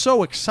that is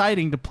so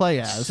exciting to play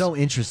as. So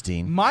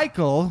interesting.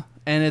 Michael,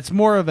 and it's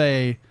more of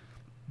a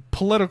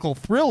political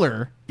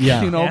thriller,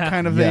 Yeah.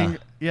 kind of Yeah. thing.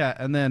 Yeah,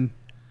 and then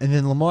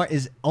Lamar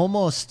is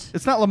almost.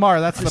 it's not Lamar.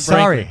 That's the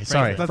Sorry. That's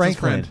Franklin. his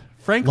friend.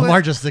 Franklin.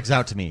 Lamar just sticks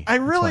out to me. I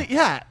That's really, why.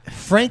 yeah.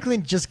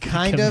 Franklin just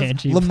kind of.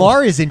 Comanche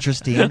Lamar is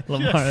interesting.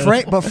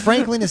 Lamar. But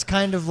Franklin is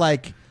kind of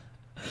like.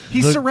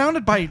 He's The-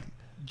 surrounded by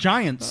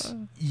giants.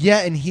 Yeah,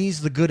 and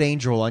he's the good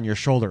angel on your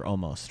shoulder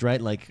almost,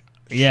 right? Like.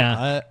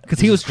 Yeah, because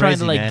this he is was trying to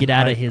crazy, like man. get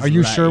out of his. Are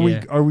you li- sure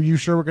yeah. Are you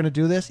sure we're gonna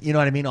do this? You know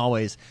what I mean?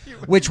 Always.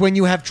 Which when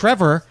you have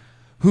Trevor,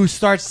 whose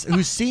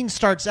scene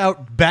starts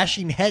out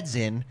bashing heads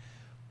in,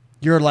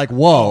 you're like,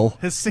 whoa.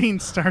 His scene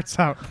starts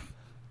out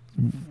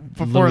A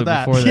before little bit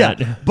that. before that.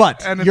 Yeah,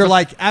 but And it's you're a-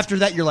 like after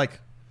that, you're like,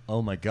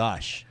 oh my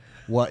gosh,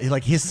 what?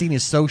 Like his scene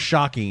is so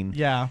shocking.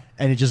 Yeah.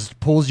 and it just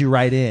pulls you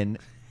right in.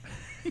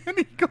 And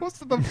he goes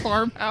to the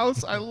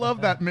farmhouse. I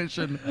love that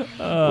mission.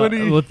 When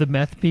he, with the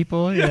meth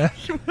people, yeah.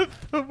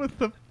 with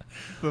the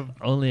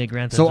Only a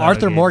Grand Theft So Auto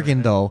Arthur game.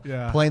 Morgan though,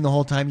 Yeah. playing the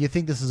whole time. You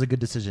think this is a good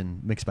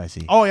decision,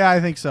 McSpicy? Oh yeah,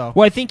 I think so.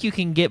 Well, I think you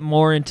can get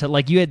more into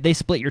like they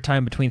split your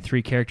time between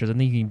 3 characters. I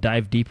think you can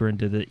dive deeper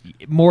into the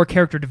more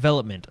character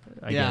development.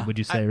 I guess, would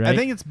you say, right? I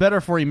think it's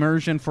better for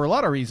immersion for a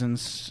lot of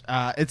reasons.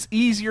 It's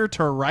easier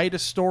to write a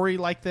story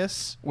like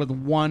this with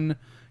one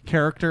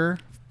character,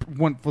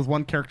 with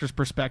one character's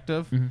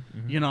perspective.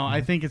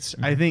 I think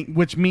I think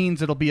which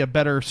means it'll be a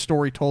better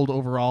story told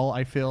overall.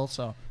 I feel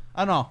so.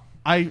 I don't know.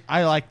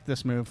 I like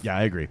this move. Yeah,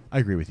 I agree. I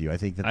agree with you. I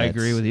think that. I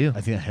agree with you.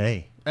 I think.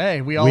 Hey, Hey,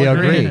 we all we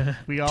agree. agree.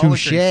 We all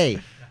Touche.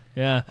 agree.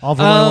 yeah. All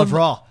for one, one for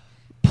all.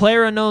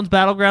 Player Unknown's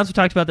Battlegrounds. We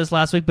talked about this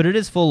last week, but it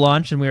is full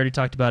launch, and we already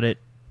talked about it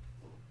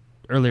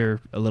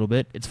earlier a little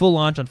bit. It's full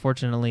launch.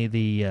 Unfortunately,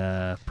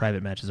 the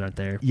private matches aren't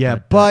there. Yeah,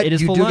 but it is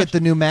you full do launch. get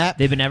the new map.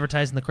 They've been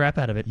advertising the crap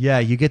out of it. Yeah,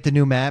 you get the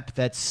new map.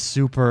 That's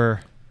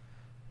super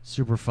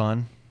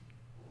fun.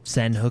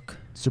 Sandhook.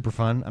 Super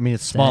fun. I mean,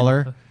 it's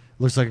smaller. Sandhook.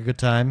 Looks like a good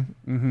time.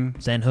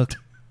 Sandhook.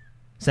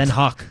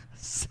 Sandhawk.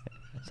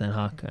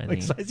 Sandhawk. I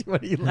think. McSpicy,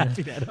 what are you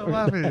laughing at? I'm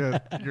laughing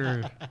at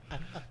your.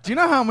 Do you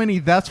know how many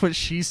 "that's what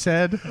she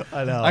said"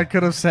 I know. I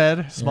could have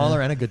said?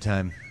 Smaller and a good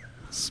time.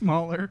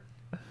 Smaller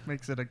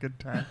makes it a good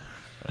time.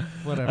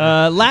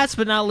 Whatever. Last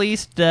but not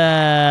least,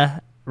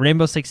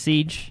 Rainbow Six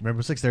Siege.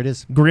 Rainbow Six, there it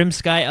is. Grim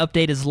Sky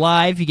update is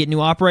live. You get new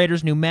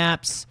operators, new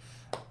maps.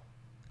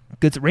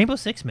 Good. Rainbow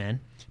Six, man.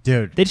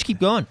 Dude, They just keep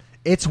going.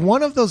 it's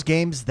one of those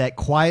games that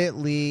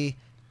quietly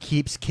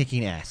keeps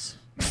kicking ass.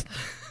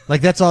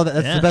 Like that's all.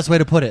 That's Yeah. the best way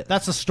to put it.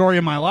 That's the story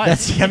of my life.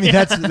 That's. I mean,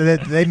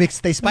 that's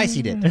they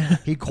spicied it.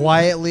 He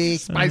quietly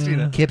Spicied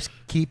it.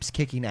 keeps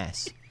kicking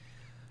ass.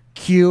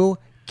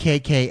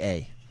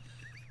 QKKA.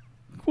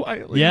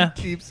 quietly Yeah.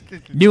 keeps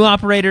kicking. New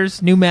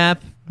operators, new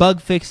map,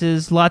 bug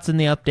fixes, lots in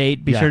the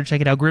update. Be Yeah. sure to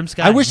check it out. Grim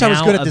Sky. I wish I was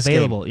now good at this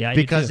available. game Yeah, I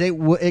do because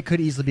too. it could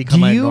easily become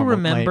Do my you normal,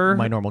 remember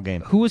my normal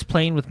game. who was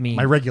playing with me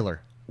My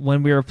regular.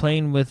 when we were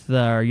playing with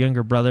our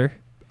younger brother,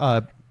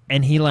 Uh,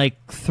 and he like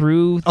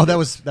threw. oh, that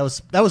was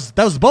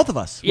both of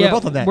us. We were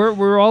both on that.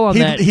 We're all on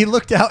that. He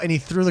looked out and he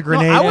threw the No,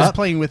 grenade. I was up.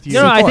 playing with you.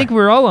 No, I C4. think we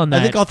were all on that.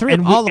 I think all three-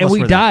 and all of and us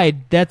we were there.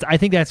 died. I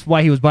think that's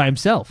why he was by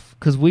himself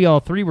because we all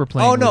three were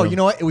playing. Oh with no! him. You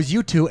know what? It was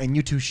you two, and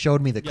you two showed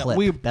me the Yeah, clip.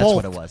 we That's both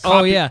what it was. Oh,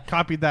 copied, yeah.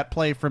 copied that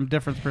play from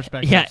different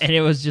perspectives. Yeah, and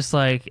it was just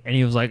like, and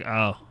he was like,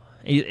 oh,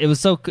 it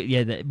was so good.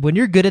 Yeah, when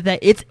you're good at that,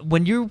 it's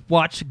when you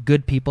watch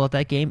good people at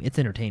that game, it's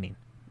entertaining.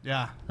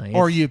 yeah. Like,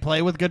 Or it's- you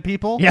play with good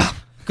people. Yeah,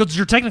 because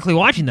you're technically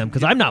watching them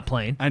because I'm not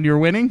playing. and you're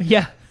winning.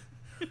 Yeah,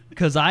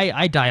 because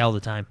I die all the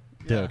time.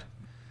 Dude,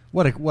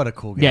 what a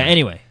cool game. Yeah.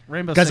 Anyway,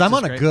 Rainbow Guys, Six I'm is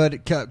on a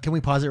great. good. Can we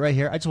pause it right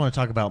here? I just want to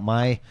talk about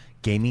my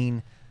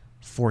gaming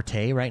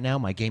forte right now,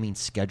 my gaming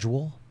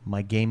schedule,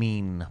 my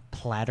gaming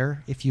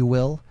platter, if you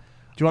will.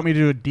 Do you want me to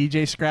do a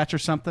DJ scratch or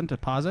something to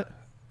pause it?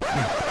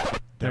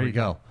 There you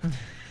go.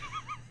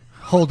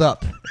 Hold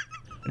up.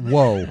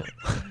 Whoa.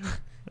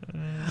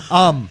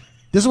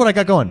 This is what I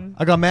got going.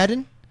 I got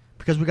Madden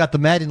because we got the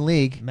Madden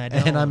League,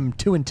 Madden. and I'm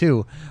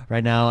 2-2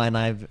 right now,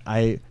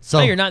 and so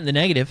no, you're not in the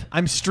negative.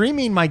 I'm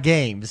streaming my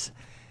games,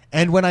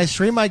 and when I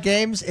stream my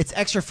games, it's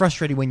extra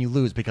frustrating when you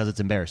lose because it's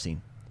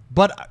embarrassing.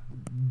 But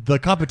the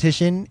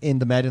competition in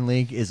the Madden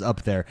League is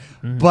up there.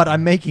 Mm-hmm. But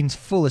I'm making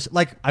foolish.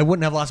 Like I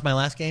wouldn't have lost my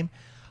last game.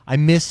 I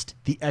missed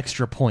the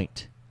extra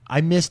point.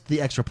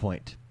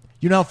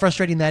 You know how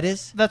frustrating that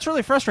is? That's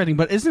really frustrating,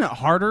 but isn't it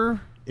harder?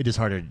 It is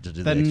harder to do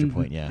the Then- extra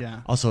point. Yeah. yeah.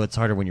 Also, it's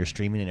harder when you're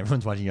streaming and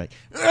everyone's watching. You're like,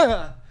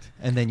 "Ugh,"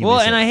 and then you. Well,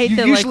 miss and it. I hate You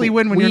that. usually like,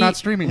 win when you're not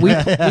streaming. We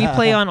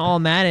play on all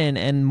Madden,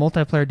 and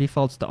multiplayer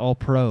defaults to all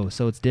pro,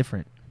 so it's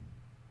different.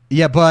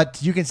 Yeah, but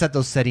you can set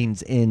those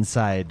settings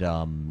inside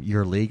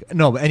your league.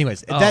 No, but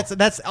anyways, Oh. that's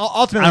ultimately I that's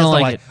don't the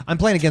like why. it. I'm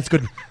playing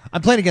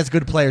against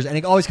good players, and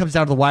it always comes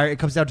down to the wire. It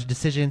comes down to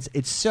decisions.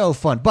 It's so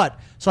fun. But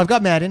so I've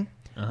got Madden,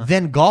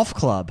 then Golf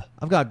Club.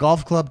 I've got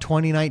Golf Club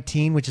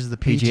 2019, which is the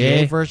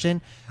PGA PGA.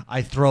 version.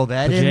 I throw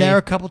that in PGA. there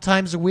a couple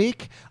times a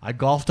week. I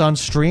golfed on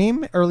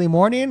stream early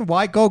morning.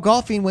 Why go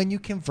golfing when you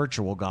can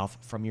virtual golf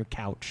from your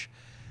couch?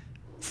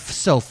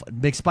 So fun.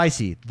 Big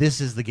Spicy, this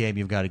is the game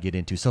you've got to get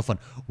into. So fun.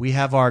 We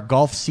have our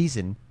golf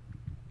season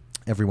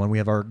everyone. We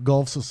have our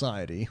golf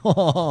society.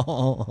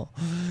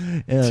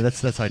 Yeah,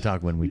 that's how I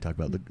talk when we talk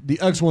about the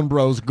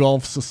XoneBros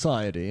Golf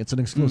Society. It's an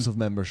exclusive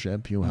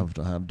membership. You have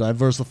to have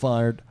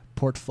diversified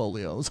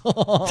portfolios.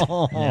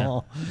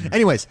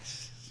 Anyways,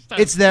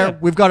 it's there.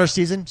 We've got our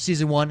season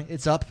 1.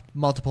 It's up.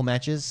 Multiple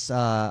matches.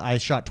 I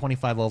shot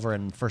 25 over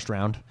in first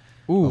round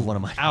of one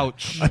of my.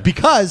 Ouch.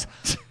 Because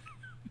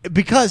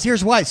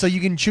here's why. So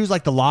you can choose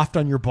like the loft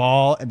on your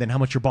ball and then how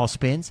much your ball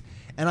spins.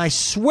 And I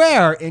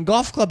swear in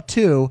Golf Club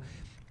 2,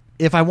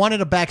 if I wanted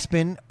a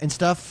backspin and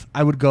stuff,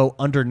 I would go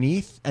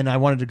underneath, and I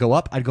wanted to go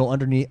up, I'd go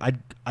underneath.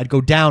 I'd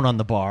go down on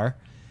the bar,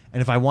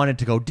 and if I wanted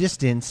to go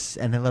distance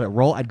and then let it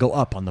roll, I'd go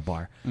up on the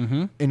bar.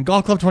 Mm-hmm. In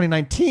Golf Club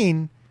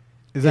 2019,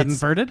 is that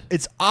inverted?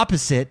 It's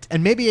opposite,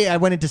 and maybe I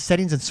went into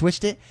settings and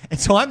switched it, and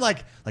so I'm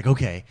like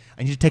okay,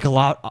 I need to take a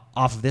lot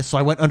off of this, so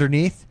I went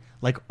underneath,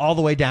 like all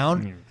the way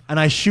down, and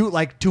I shoot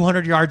like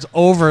 200 yards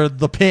over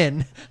the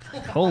pin.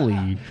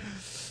 Holy.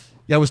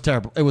 Yeah, it was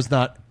terrible. It was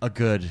not a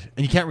good,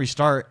 and you can't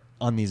restart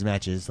on these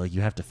matches. Like,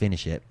 you have to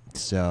finish it.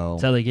 So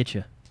That's how they get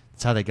you.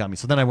 That's how they got me.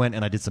 So then I went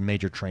and I did some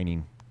major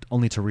training,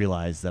 only to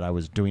realize that I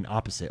was doing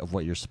opposite of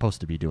what you're supposed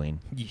to be doing.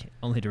 Yeah,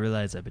 only to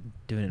realize I've been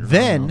doing it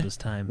Then, wrong all this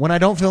time. when I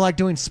don't feel like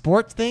doing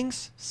sports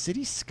things,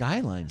 City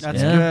Skylines.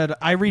 That's Yeah. good.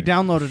 I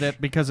re-downloaded it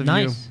because of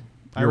Nice. you.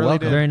 I You're really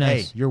welcome. did. Very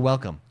nice. Hey, you're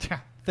welcome.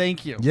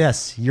 Thank you.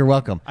 Yes, you're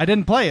welcome. I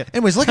didn't play it,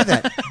 Anyways, look at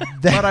that.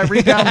 but I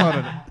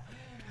re-downloaded it.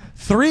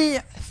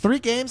 Three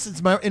games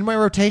in my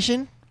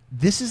rotation.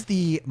 This is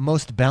the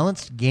most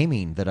balanced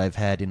gaming that I've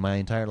had in my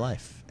entire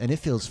life, and it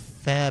feels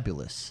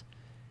fabulous.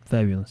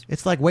 Fabulous.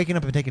 It's like waking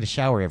up and taking a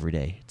shower every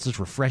day. It's just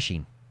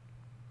refreshing.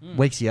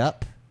 Wakes you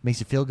up, makes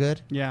you feel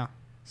good, Yeah.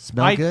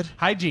 smell good.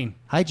 Hygiene.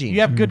 Hygiene.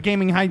 You have good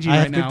gaming hygiene I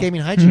right have now. good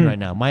gaming hygiene right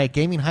now. My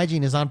gaming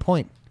hygiene is on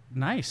point.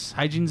 Nice.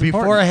 Hygiene's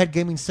Before important. I had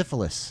gaming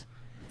syphilis,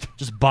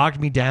 just bogged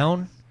me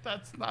down.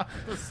 That's not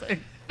the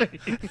same thing.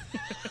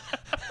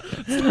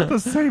 It's not the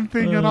same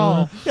thing at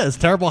all. Yeah, it's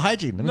terrible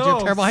hygiene. That means you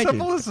have terrible hygiene.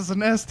 syphilis is an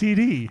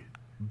STD.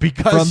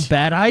 Because From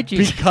bad hygiene.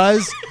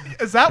 Because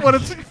Is that what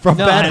it's? from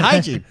No, bad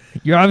hygiene.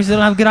 You obviously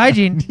don't have good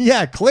hygiene.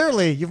 Yeah,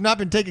 clearly you've not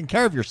been taking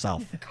care of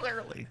yourself.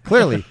 Clearly.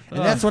 Clearly. And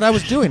that's what I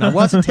was doing. I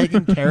wasn't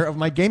taking care of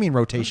my gaming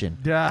rotation.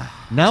 Yeah.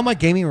 Now my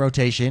gaming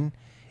rotation,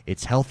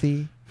 it's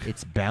healthy,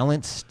 it's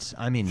balanced,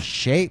 I'm in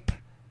shape.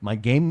 My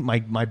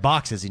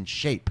box is in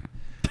shape.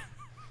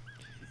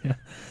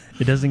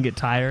 It doesn't get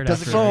tired.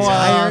 Doesn't after get a-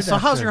 tired. So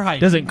how's after- your hygiene?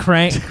 Doesn't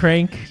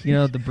crank, you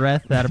know, the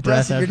breath, out of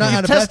breath. Doesn't- you're after- not You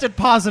out of breath. tested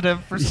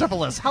positive for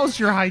syphilis. How's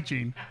your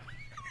hygiene?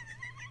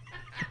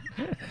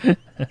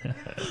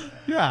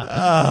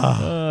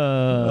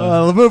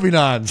 Yeah. Moving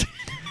on.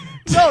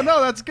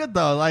 No, that's good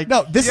though. Like,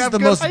 No, this you is have the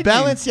good most hygiene.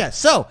 balanced. Yeah.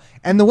 So,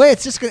 and the way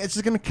it's just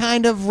gonna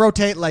kind of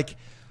rotate, like,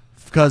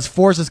 because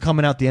Forza's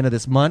coming out the end of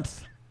this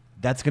month.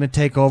 That's gonna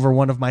take over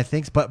one of my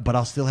things, but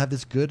I'll still have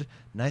this good,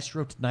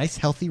 nice,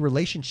 healthy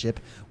relationship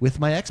with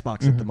my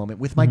Xbox at the moment,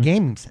 with my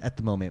games at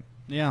the moment.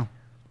 Yeah.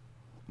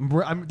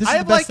 This I is the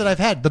have, best like- that I've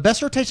had. The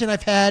best rotation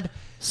I've had.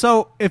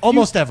 So if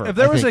Almost you, ever, if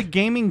there I was a think.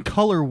 gaming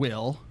color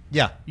wheel,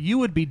 Yeah. you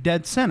would be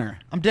dead center.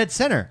 I'm dead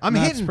center. I'm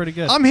That's hitting. pretty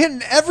good. I'm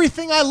hitting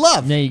everything I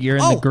love. Yeah, you're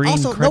in the green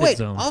also, credit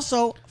zone.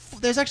 Also,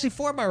 there's actually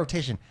 4 in my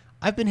rotation.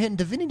 I've been hitting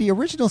Divinity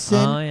Original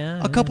Sin Oh,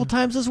 yeah, a couple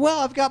times as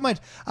well. I've got my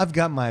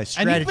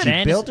strategy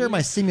been- builder,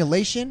 my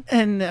simulation,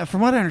 And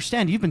from what I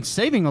understand, you've been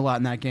saving a lot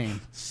in that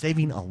game.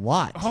 saving a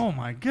lot. Oh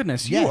my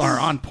goodness, Yes. you are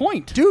on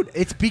point. Dude,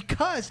 it's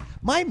because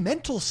my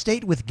mental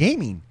state with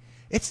gaming,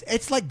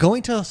 it's like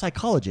going to a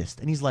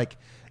psychologist and he's like,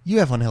 you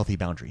have unhealthy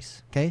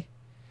boundaries, okay?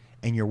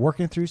 And you're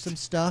working through some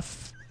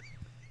stuff,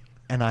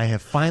 and I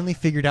have finally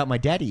figured out my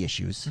daddy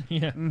issues.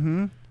 Yeah.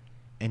 And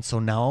so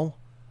now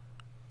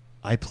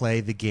I play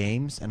the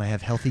games and I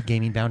have healthy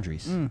gaming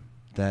boundaries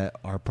that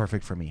are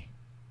perfect for me.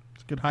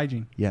 It's good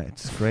hygiene. Yeah,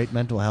 it's great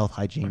mental health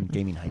hygiene,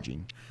 gaming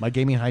hygiene. My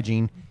gaming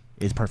hygiene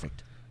is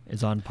perfect.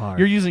 Is on par.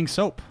 You're using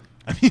soap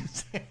I'm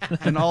using,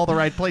 in all the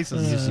right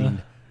places.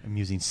 I'm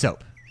using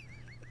soap.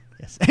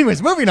 Yes.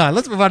 Anyways, moving on.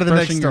 Let's move on to the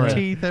next Brushing your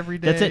story. teeth every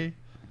day. That's it.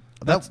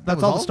 That's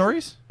was all all? the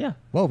stories. Yeah.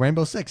 Whoa,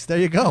 Rainbow Six. There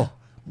you go.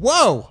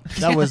 Whoa,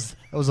 that was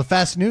a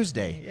fast news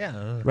day.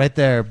 Yeah. Right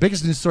there.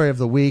 Biggest news story of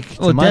the week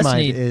to Oh, my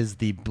Destiny. mind is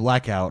the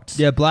Blackout.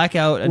 Yeah,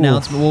 Blackout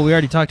announcement. Well, we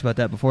already talked about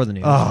that before the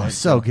news. Oh, right?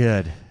 so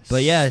good.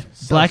 But yeah,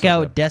 So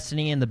Blackout, good.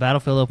 Destiny, and the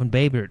Battlefield Open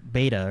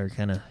beta are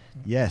kind of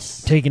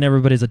Yes. taking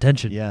everybody's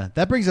attention. Yeah.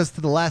 That brings us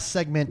to the last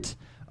segment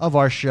of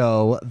our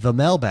show, the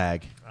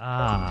mailbag.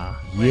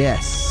 Ah.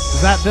 Yes.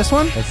 Is that this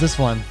one? That's this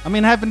one. I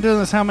mean, I've been doing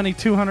this how many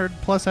 200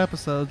 plus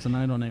episodes, and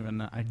I don't even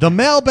know. The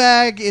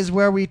mailbag is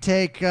where we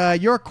take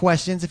your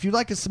questions. If you'd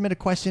like to submit a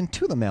question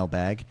to the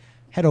mailbag,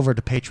 head over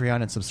to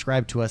Patreon and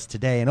subscribe to us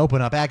today and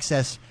open up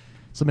access.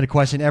 Submit a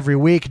question every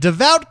week.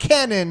 Devout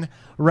Cannon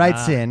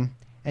writes in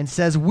and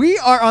says, we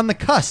are on the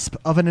cusp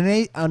of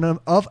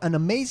an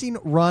amazing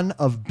run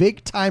of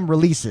big-time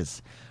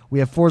releases. We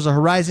have Forza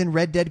Horizon,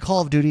 Red Dead,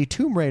 Call of Duty,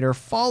 Tomb Raider,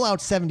 Fallout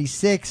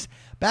 76,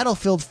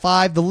 Battlefield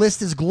 5. The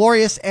list is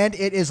glorious and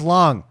it is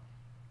long.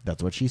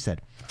 That's what she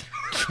said.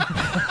 You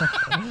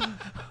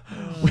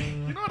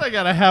know what What I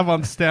gotta have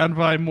on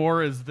standby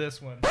more is this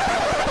one.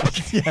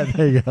 Yeah,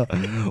 there you go.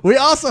 We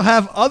also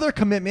have other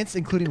commitments,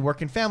 including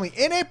work and family.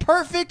 In a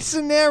perfect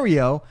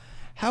scenario,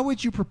 how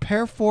would you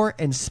prepare for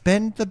and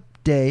spend the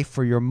day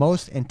for your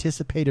most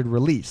anticipated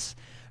release?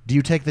 Do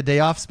you take the day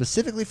off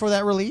specifically for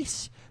that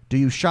release? Do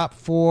you shop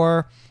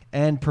for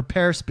and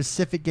prepare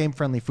specific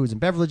game-friendly foods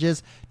and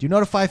beverages? Do you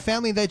notify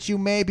family that you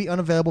may be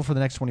unavailable for the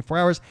next 24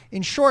 hours?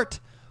 In short,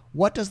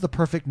 what does the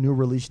perfect new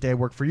release day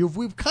work for you?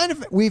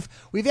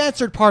 We've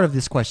answered part of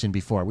this question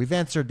before. We've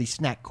answered the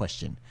snack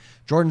question.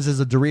 Jordan's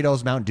is a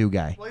Doritos Mountain Dew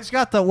guy. Well, he's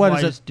got the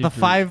Why just do the Doritos?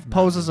 5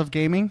 poses of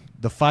gaming.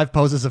 The 5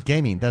 poses of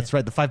gaming. That's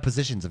right. The 5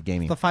 positions of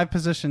gaming. The 5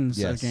 positions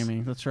Yes. of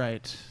gaming. That's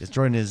right. Yes,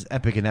 Jordan is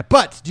epic in that.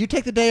 But do you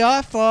take the day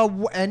off?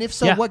 And if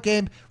so, Yeah. what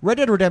game? Red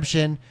Dead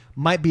Redemption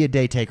might be a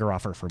day taker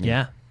offer for me.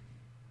 Yeah.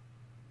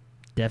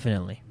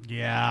 Definitely.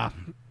 Yeah,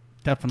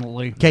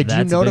 definitely. Okay. Do you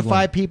That's a big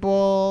notify one.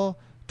 people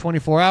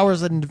 24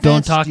 hours in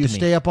advance? talk Do you to me.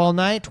 stay up all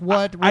night?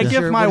 What I is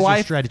give your, my what is your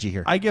wife strategy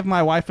here. I give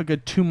my wife a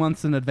good 2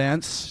 months in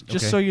advance,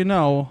 just Okay. so you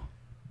know.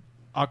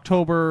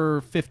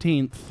 October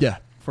 15th, Yeah.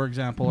 for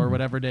example, or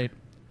whatever date.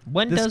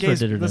 When This does Red game's,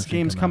 Dead this Redemption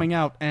game's come coming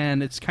out,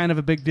 and it's kind of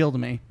a big deal to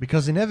me.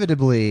 Because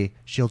inevitably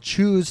she'll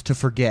choose to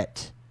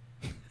forget,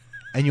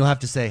 and you'll have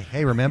to say,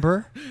 "Hey,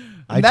 remember?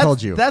 I That's-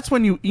 told you." That's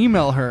when you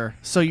email her,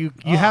 so you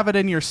have it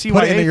in your CYA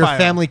Put it in your file.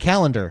 family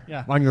calendar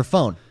Yeah. on your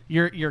phone.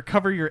 Your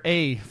cover your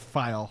A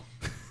file.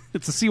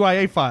 It's a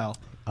CYA file.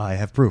 I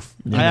have proof.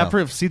 I have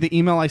proof. See the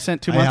email I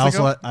sent 2 I months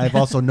also, ago? I've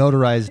also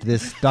notarized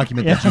this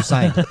document that you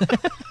signed.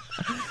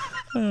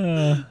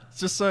 It's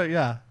just so,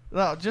 yeah.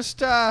 No, just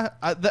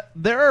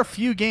there are a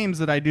few games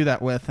that I do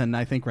that with, and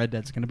I think Red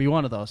Dead's going to be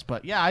one of those.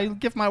 But yeah, I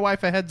give my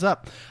wife a heads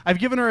up. I've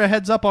given her a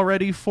heads up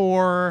already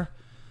for,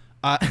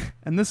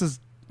 and this is,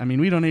 I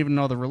mean, we don't even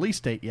know the release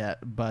date yet,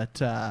 but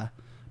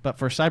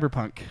for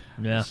Cyberpunk,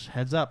 Yeah. just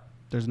heads up.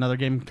 There's another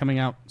game coming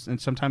out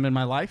sometime in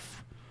my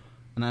life,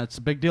 and that's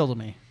a big deal to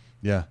me.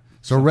 Yeah.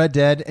 So Red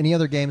Dead. Any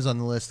other games on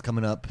the list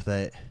coming up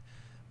that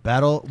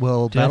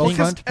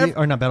Battlefront be,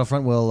 or not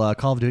Battlefront? Will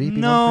Call of Duty be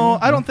one No,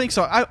 for you? I don't think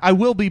so. I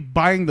will be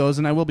buying those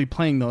and I will be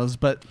playing those,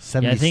 but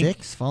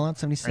 76 Fallout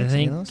 76. I any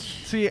think- of those?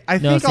 see, I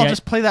No, think see, I'll I-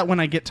 just play that when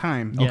I get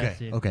time. Yeah, Okay.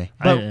 see. Okay.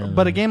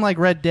 But a game like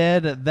Red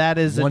Dead, that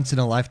is Once in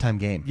a lifetime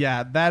game.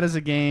 yeah, that is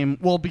a game.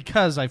 Well,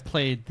 because I've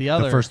played the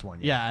other first one,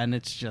 yeah. yeah, and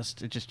it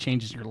just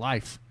changes your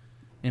life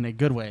in a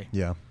good way.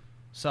 Yeah.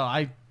 So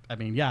I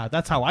mean, yeah,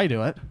 that's how I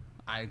do it.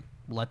 I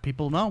let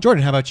people know.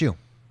 Jordan, how about you?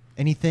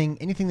 Anything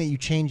that you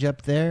change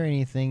up there?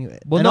 Anything?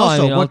 Well, and no, I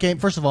also, mean, I'll- what game?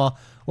 First of all,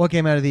 what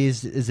game out of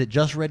these is it?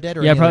 Just Red Dead,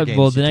 or Yeah, any other probably. games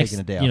Well, the you're next,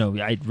 taking a day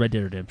off? Red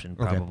Dead Redemption,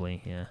 Okay.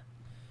 probably. Yeah.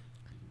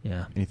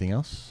 Yeah. Anything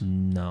else?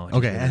 No. I just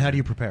Okay. Red And how Dead. do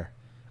you prepare?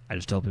 I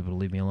just tell people to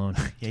leave me alone.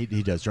 Yeah,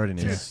 he does. Jordan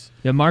is.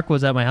 Yeah, Mark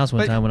was at my house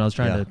one But- time when I was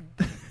trying Yeah.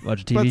 to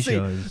watch a But TV see,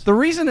 show. the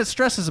reason it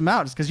stresses him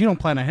out is because you don't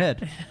plan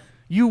ahead.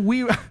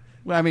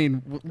 I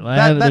mean, I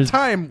have- that there's-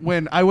 time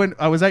when I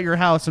was at your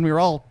house and we were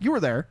all, you were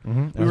there. Mhm,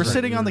 We were that's right.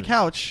 sitting on the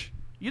couch.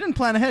 You didn't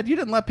plan ahead. You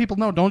didn't let people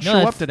know. Don't No, show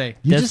that's- up today.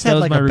 You That's- just that had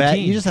was like my a bad.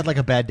 routine. You just had like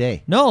a bad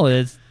day. No,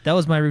 that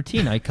was my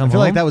routine. I come I feel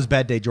home. like that was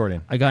bad day,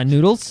 Jordan. I got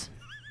noodles,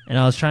 and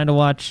I was trying to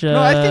watch. No,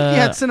 I think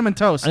you had cinnamon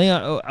toast. I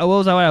think what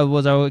was I?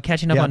 Was I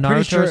catching up Yeah, on I'm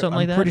pretty Naruto sure- or something I'm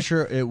like that? pretty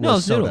sure it No, it was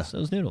was soda. noodles. It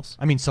was noodles.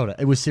 I mean soda.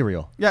 It was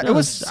cereal. Yeah, No, it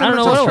was I don't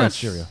know Cinnamon what Toast it Crunch. was.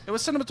 Cereal. It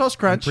was Cinnamon Toast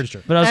Crunch. pretty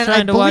sure. But I was And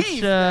trying to watch.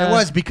 believe- It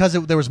was because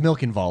there was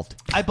milk involved.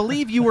 I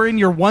believe you were in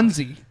your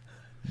onesie.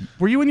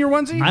 Were you in your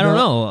onesie? I don't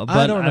No, know, I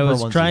but don't I remember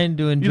was onesie. trying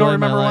to enjoy don't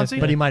remember my life. onesie?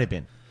 But he might have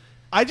been.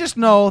 I just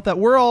know that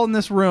we're all in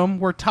this room.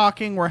 We're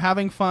talking. We're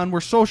having fun. We're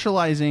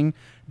socializing.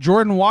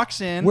 Jordan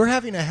walks in. We're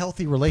having a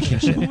healthy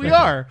relationship. we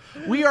are.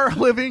 We are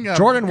living a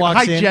Jordan walks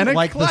hygienic in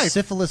like life. the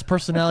syphilis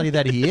personality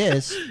that he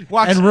is,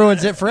 Walks- and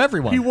ruins it for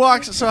everyone. He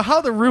walks. So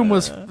how the room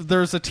was?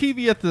 There's a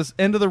TV at this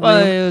end of the room,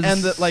 Well, it was-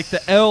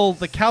 and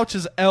the couch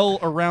is L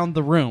around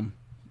the room.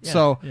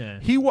 So yeah.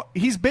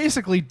 he's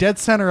basically dead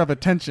center of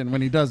attention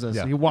when he does this.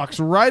 Yeah. He walks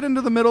right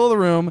into the middle of the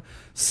room,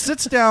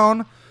 sits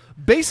down,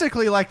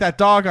 basically like that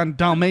dog on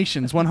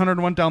Dalmatians,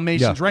 101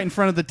 Dalmatians, Yeah. right in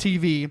front of the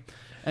TV.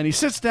 And he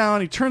sits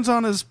down. He turns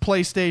on his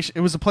PlayStation.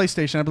 It was a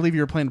PlayStation. I believe you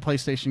were playing a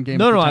PlayStation game.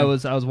 No, at the no,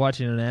 time. I was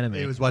watching an anime.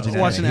 He was I watching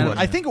was watching anime. anime.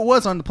 I think it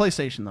was on the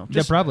PlayStation though. Yeah,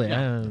 Just- probably.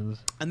 yeah. Yeah.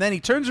 And then he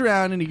turns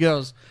around and he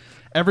goes,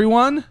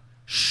 "Everyone,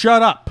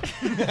 shut up.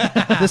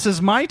 This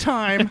is my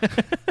time.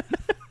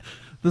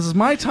 This is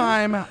my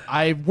time.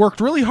 I worked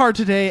really hard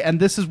today, and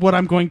this is what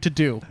I'm going to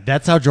do."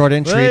 That's how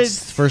Jordan Right.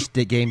 treats first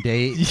game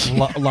day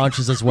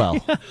launches as well.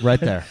 Right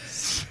there.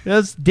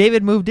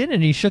 David moved in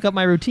and he shook up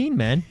my routine,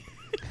 man.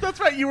 That's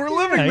right. You were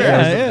living Yeah,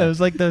 there. yeah, it was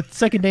like the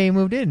second day he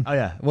moved in. Oh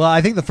yeah. Well,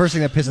 I think the first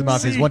thing that pissed him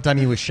off is one time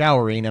he was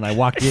showering and I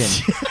walked in.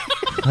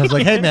 I was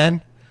like, "Hey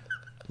man,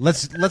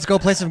 let's go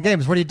play some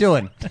games. What are you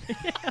doing?"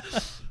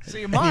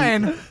 See,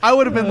 mine, I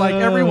would have been like,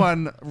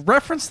 "Everyone,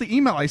 reference the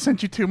email I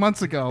sent you 2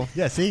 months ago."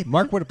 Yeah. See,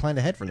 Mark would have planned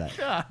ahead for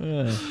that.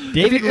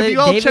 David, If you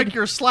all check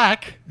your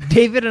Slack,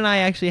 David and I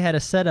actually had a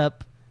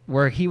setup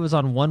where he was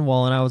on one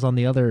wall and I was on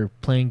the other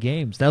playing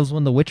games. That was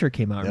when The Witcher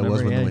came out. That remember?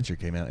 was when Yeah. The Witcher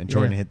came out, and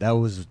Jordan Yeah. hit. That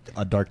was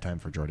a dark time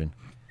for Jordan.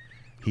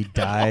 He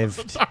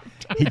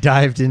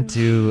dived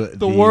into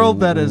The world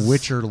that is-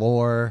 Witcher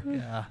lore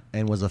Yeah.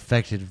 and was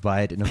affected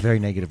by it in a very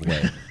negative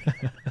way.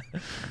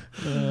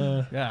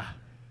 Yeah.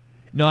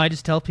 No, I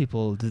just tell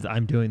people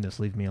I'm doing this.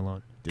 Leave me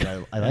alone. Dude,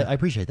 I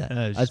appreciate that.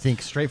 It's I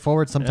think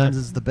straightforward sometimes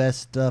is the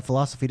best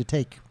philosophy to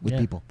take with Yeah.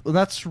 people. Well,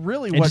 that's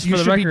really And what just you for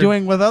the should be record-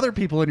 doing with other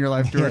people in your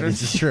life, Yeah, Jordan.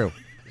 this is true.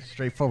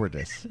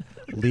 Straightforwardness.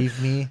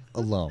 Leave me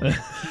alone.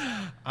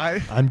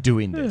 I'm I'm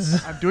doing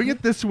this. doing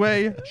it this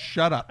way.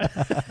 Shut up.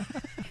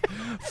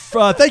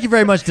 Thank you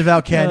very much,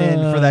 Devout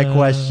Cannon, for that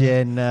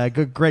question.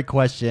 Great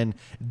question.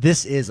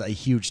 This is a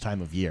huge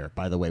time of year,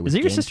 by the way. with Is it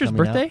your games sister's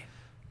coming out. birthday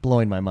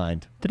Blowing my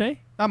mind. today?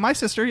 My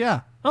sister,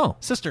 yeah. Oh.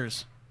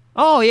 Sisters.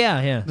 Oh,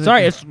 yeah.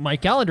 Sorry, it's my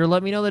calendar.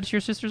 Let me know that it's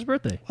your sister's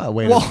birthday.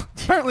 Wait, Well,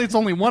 apparently it's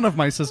only one of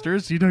my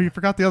sisters. You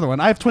forgot the other one.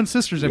 I have twin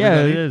sisters,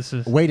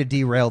 everybody. way to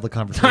derail the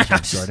conversation,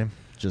 Jordan.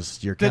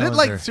 Just your Did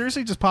calendar. it,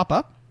 seriously just pop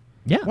up?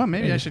 Yeah. Well,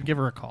 maybe I should give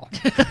her a call.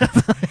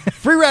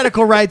 Free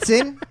Radical writes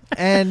in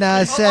and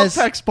I'll says...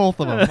 text both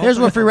of them. Here's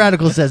what Free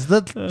Radical says.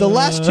 The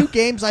last 2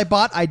 games I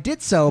bought, I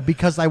did so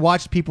because I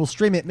watched people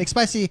stream it.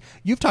 McSpicy,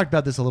 you've talked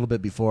about this a little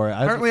bit before.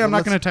 Apparently I'm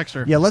not going to text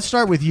her. Yeah, let's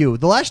start with you.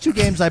 The last 2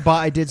 games I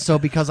bought, I did so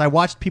because I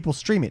watched people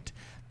stream it.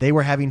 They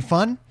were having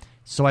fun,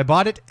 so I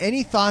bought it.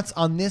 Any thoughts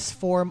on this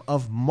form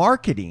of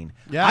marketing?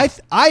 Yeah.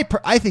 I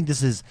think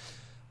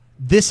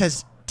this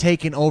has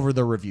taken over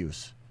the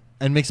reviews.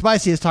 And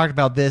McSpicy has talked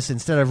about this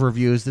instead of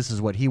reviews. This is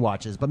what he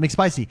watches. But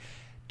McSpicy,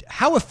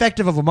 how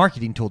effective of a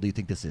marketing tool do you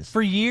think this is?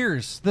 For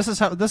years. This is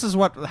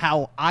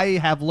how I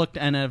have looked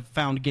and have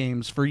found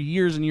games for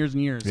years and years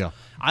and years. Yeah.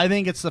 I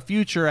think it's the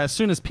future as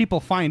soon as people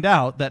find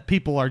out that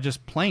people are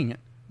just playing it.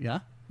 Yeah.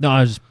 No,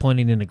 I was just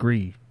pointing in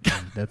agree.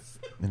 That's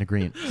In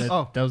agreement.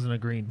 that was an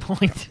agreeing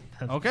point.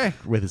 Okay.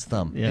 With his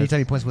thumb. Yes. Anytime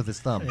he points with his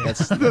thumb.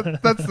 That's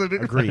That's the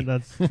agree.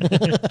 That's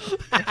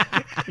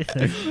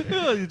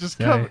You just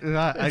Sorry. come.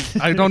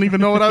 I don't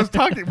even know what I was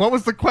talking. What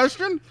was the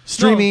question?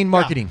 Streaming No,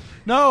 marketing.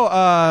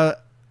 No,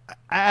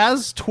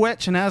 as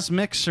Twitch and as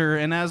Mixer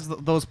and as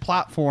those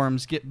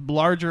platforms get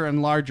larger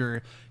and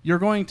larger, you're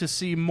going to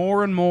see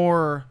more and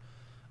more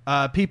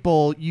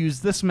people use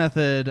this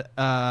method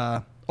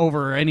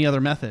over any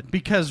other method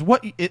because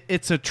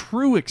it's a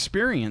true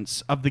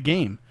experience of the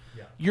game.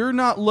 Yeah. You're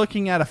not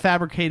looking at a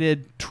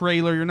fabricated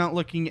trailer. You're not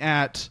looking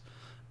at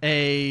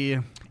a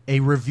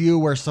review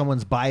where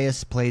someone's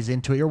bias plays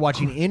into it. You're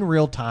watching in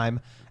real time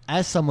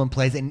as someone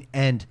plays,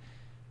 and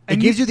it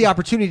gives you the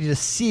opportunity to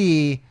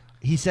see.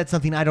 He said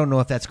something, I don't know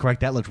if that's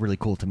correct. That looked really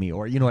cool to me,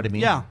 or you know what I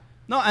mean? Yeah.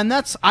 No, and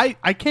that's I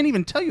can't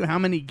even tell you how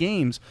many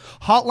games.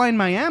 Hotline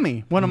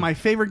Miami, one of my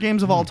favorite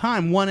games of all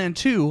time, 1 and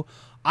 2.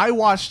 I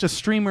watched a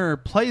streamer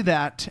play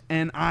that,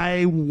 and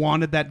I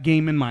wanted that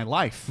game in my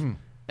life.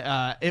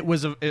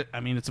 It's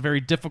a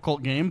very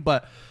difficult game,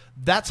 but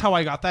that's how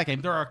I got that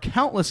game. There are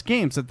countless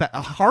games that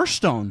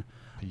Hearthstone.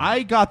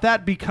 I got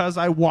that because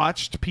I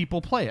watched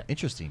people play it.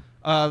 Interesting.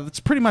 That's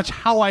pretty much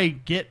how I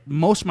get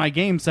most of my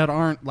games that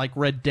aren't like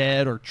Red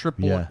Dead or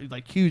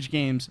like huge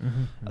games.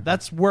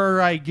 That's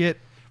where I get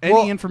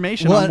any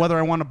information on whether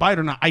I want to buy it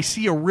or not. I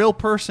see a real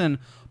person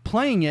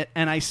playing it,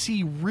 and I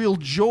see real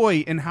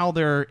joy in how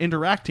they're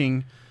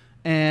interacting,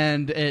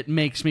 and it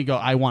makes me go,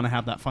 I want to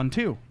have that fun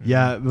too.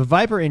 Yeah,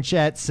 Viper in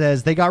chat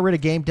says they got rid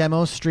of game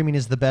demos. Streaming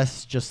is the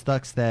best. Just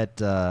sucks that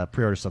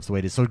pre-order stuff's the way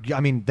it is. So, I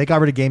mean, they got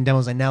rid of game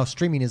demos, and now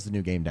streaming is the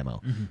new game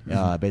demo.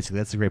 Basically,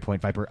 that's a great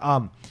point, Viper.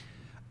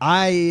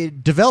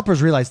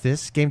 Developers realize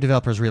this. Game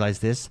developers realize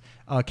this.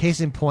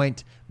 Case in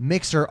point,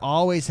 Mixer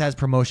always has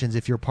promotions.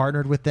 If you're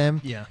partnered with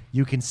them,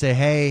 you can say,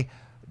 hey,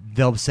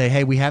 they'll say,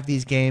 hey, we have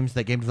these games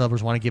that game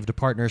developers want to give to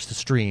partners to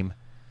stream.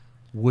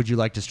 Would you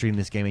like to stream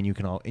this game? And you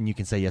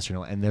can say yes or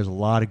no. And there's a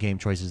lot of game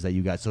choices that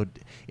you got. So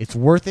it's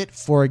worth it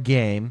for a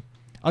game.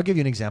 I'll give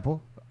you an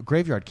example.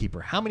 Graveyard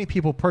Keeper. How many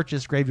people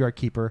purchased Graveyard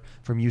Keeper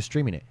from you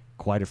streaming it?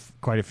 Quite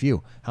a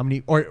few. How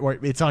many? Or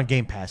it's on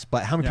Game Pass.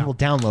 But how many people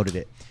downloaded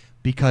it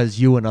because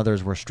you and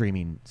others were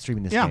streaming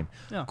this game?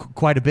 Yeah.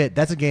 Quite a bit.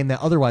 That's a game that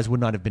otherwise would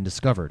not have been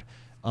discovered,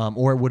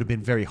 or it would have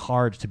been very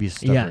hard to be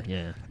discovered.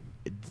 Yeah.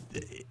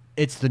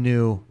 It's the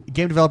new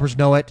game developers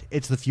know it.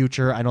 It's the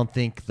future. I don't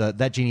think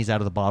that genie's out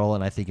of the bottle,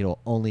 and I think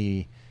it'll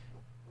only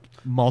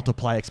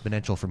multiply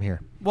exponential from here.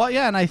 Well,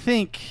 yeah, and I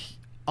think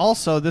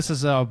also this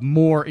is a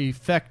more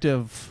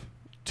effective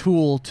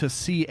tool to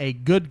see a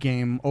good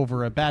game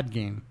over a bad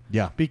game.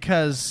 Yeah,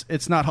 because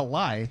it's not a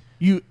lie.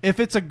 If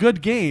it's a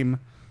good game,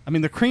 I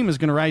mean, the cream is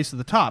going to rise to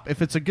the top.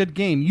 If it's a good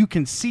game, you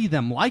can see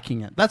them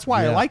liking it. That's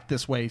why I like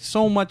this way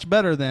so much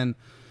better than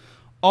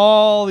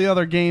all the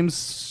other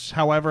games.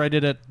 However, I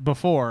did it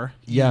before.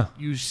 Yeah,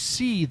 you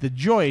see the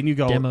joy and you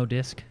go demo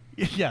disc.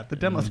 Yeah, the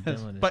demo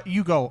disc. But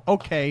you go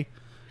okay,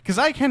 because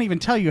I can't even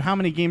tell you how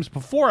many games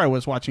before I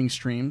was watching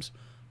streams,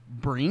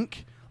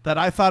 Brink, that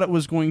I thought it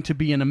was going to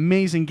be an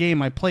amazing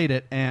game. I played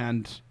it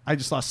and I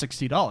just lost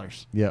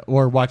 $60. Yeah,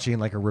 or watching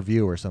like a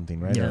review or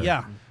something, right?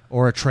 Yeah.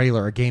 Or a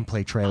trailer, a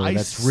gameplay trailer.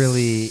 That's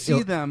really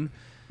see them.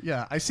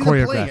 Yeah, I see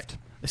them playing it.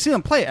 I see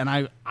them play it, and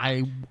I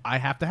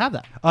have to have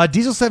that.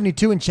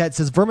 Diesel72 in chat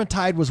says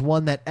Vermintide was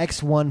one that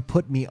X1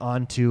 put me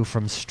onto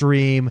from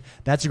stream.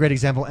 That's a great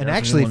example. And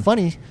actually,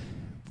 funny,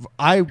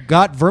 I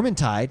got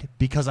Vermintide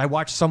because I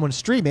watched someone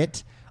stream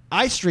it.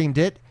 I streamed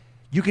it.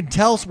 You can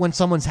tell when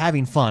someone's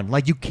having fun.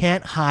 Like, you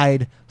can't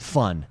hide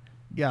fun.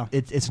 Yeah.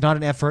 It's not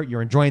an effort.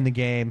 You're enjoying the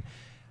game.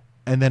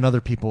 And then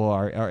other people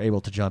are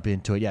able to jump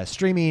into it. Yeah,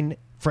 streaming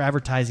for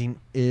advertising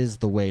is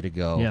the way to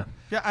go. Yeah.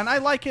 Yeah, and I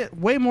like it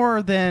way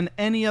more than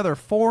any other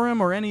forum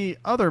or any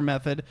other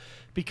method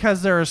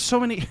because there are so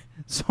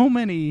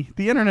many.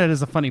 The internet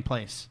is a funny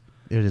place.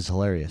 It is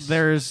hilarious.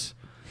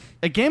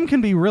 A game can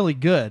be really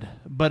good,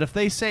 but if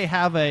they say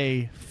have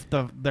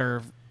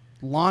their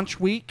launch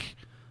week,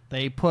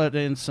 they put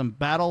in some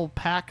battle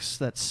packs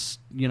that's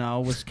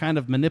was kind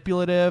of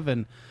manipulative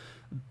and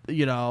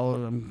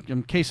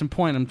case in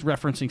point, I'm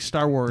referencing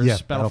Star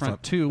Wars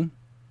Battlefront 2.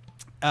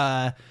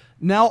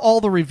 Now all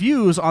the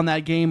reviews on that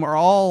game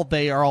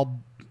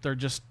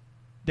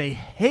they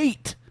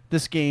hate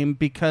this game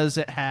because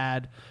it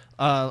had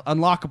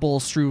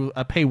unlockables through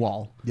a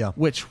paywall. Yeah.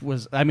 Which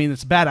was,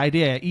 it's a bad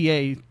idea.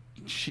 EA,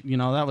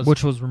 that was...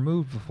 Which was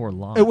removed before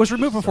launch. It was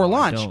removed before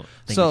launch. I don't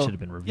think it should have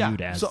been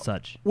reviewed as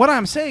such. What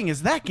I'm saying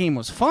is that game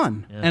was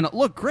fun, and it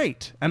looked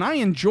great, and I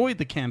enjoyed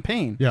the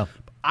campaign. Yeah.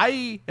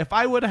 If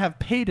I would have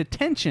paid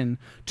attention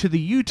to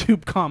the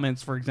YouTube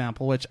comments, for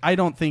example, which I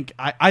don't think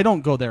I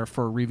don't go there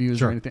for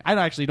reviews or anything. I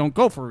actually don't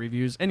go for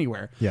reviews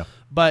anywhere. Yeah.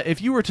 But if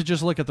you were to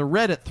just look at the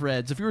Reddit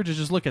threads, if you were to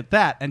just look at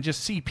that and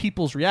just see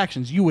people's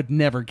reactions, you would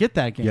never get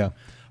that game. Yeah.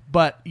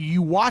 But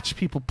you watch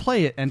people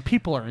play it and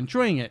people are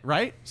enjoying it,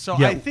 right? So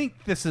I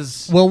think this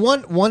is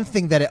one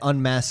thing that it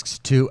unmasks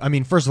too. I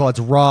mean, first of all,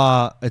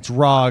 it's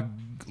raw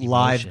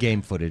live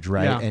game footage,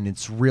 right? Yeah. And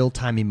it's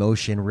real-time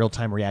emotion,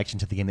 real-time reaction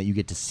to the game that you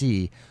get to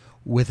see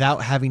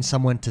without having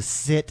someone to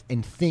sit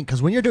and think.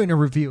 Because when you're doing a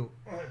review,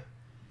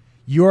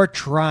 you're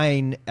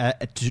trying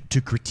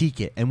to critique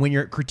it. And when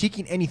you're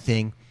critiquing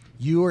anything,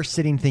 you are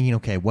sitting thinking,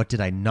 okay, what did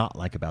I not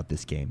like about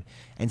this game?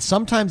 And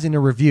sometimes in a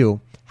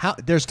review,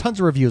 there's tons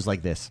of reviews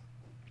like this.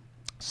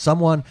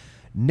 Someone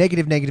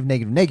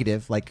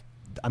negative, like,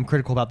 I'm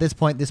critical about this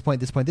point.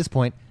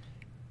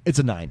 It's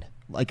a 9.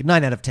 Like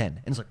 9 out of 10.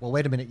 And it's like, well,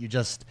 wait a minute, you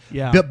just...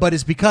 Yeah. But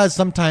it's because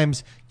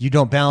sometimes you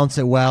don't balance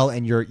it well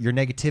and your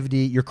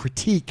negativity, your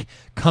critique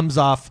comes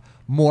off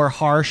more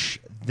harsh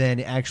than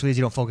it actually is.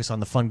 You don't focus on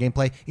the fun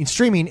gameplay. In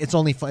streaming, it's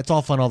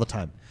all fun all the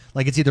time.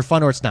 Like, it's either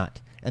fun or it's not.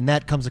 And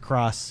that comes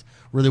across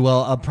really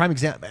well. Prime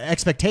example,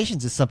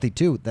 expectations is something,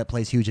 too, that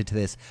plays huge into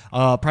this.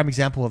 Prime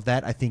example of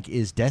that, I think,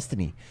 is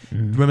Destiny.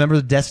 Mm-hmm. Remember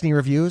the Destiny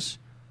reviews?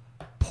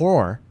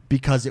 Poor,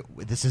 because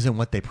this isn't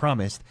what they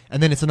promised.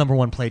 And then it's the number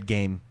one played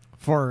game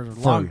for a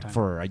long time.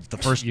 For the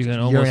first year can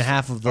and a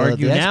half of the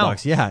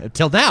Xbox. Now. Yeah,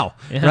 till now,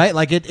 right?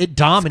 Like it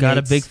dominates. It's got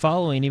a big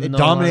following, even though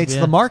it dominates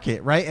the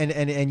market, right?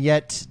 And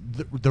yet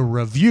the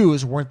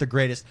reviews weren't the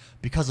greatest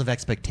because of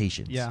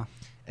expectations. Yeah.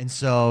 And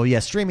so,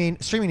 streaming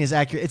is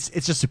accurate.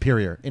 It's just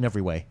superior in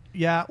every way.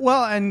 Yeah,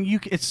 well, and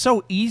it's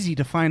so easy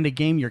to find a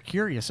game you're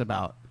curious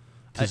about.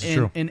 This is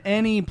true. In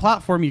any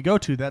platform you go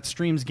to that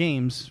streams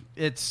games,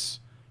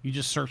 you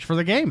just search for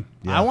the game.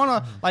 Yeah. I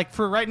want to,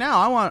 for right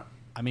now,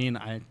 I'm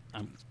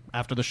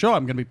after the show,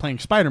 I'm going to be playing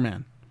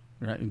Spider-Man.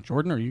 Right?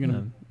 Jordan, are you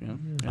going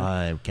to?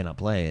 I cannot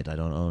play it. I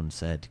don't own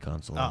said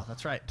console. Oh,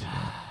 that's right.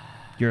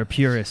 You're a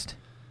purist.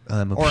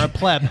 Or a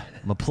pleb.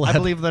 I'm a pleb. I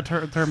believe the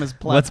term is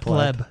pleb. What's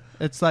pleb?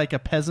 It's like a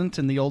peasant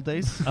in the old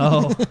days.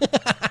 Oh.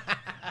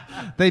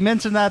 They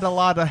mention that a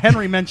lot.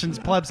 Henry mentions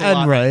plebs a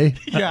lot. Henry.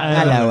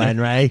 Yeah. Hello,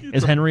 Henry.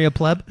 Is Henry a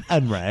pleb?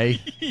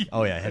 Henry.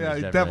 Oh, yeah.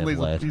 Henry's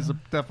definitely he's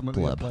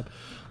definitely a pleb.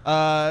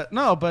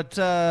 No, but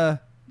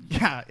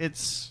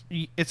it's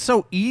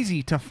so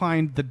easy to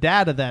find the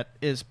data that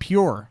is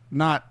pure,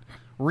 not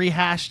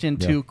rehashed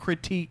into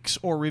critiques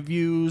or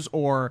reviews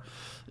or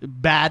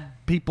bad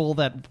people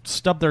that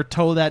stubbed their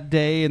toe that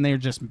day and they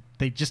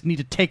just need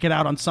to take it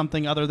out on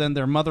something other than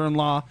their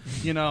mother-in-law.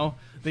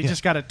 They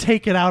just got to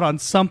take it out on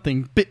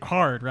something bit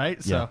hard,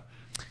 right? So,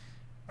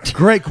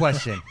 great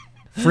question.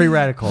 Free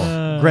Radical.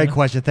 Great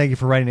question. Thank you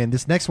for writing in.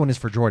 This next one is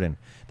for Jordan.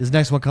 This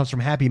next one comes from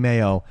Happy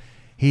Mayo.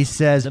 He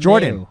says,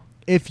 Jordan, Mayo.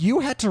 If you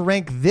had to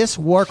rank this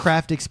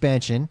Warcraft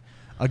expansion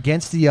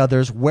against the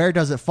others, where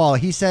does it fall?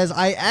 He says,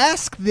 I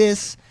ask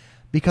this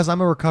because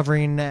I'm a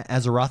recovering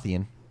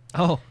Azerothian.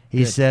 Oh,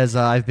 He says,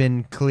 I've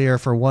been clear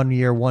for 1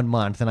 year, 1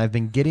 month, and I've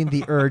been getting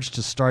the urge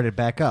to start it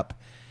back up.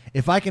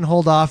 If I can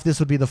hold off, this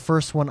would be the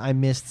first one I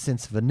missed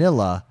since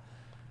vanilla.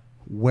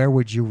 Where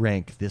would you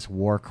rank this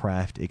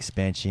Warcraft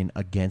expansion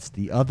against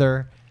the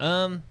other?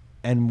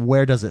 And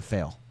where does it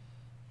fail?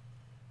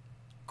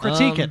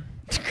 critique it.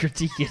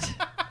 Critique it.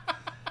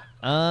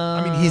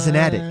 I mean, he's an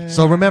addict.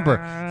 So remember,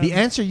 the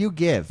answer you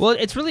give Well,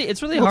 it's really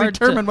will hard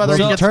determine to whether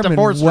he gets determine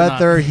divorced or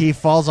whether not. he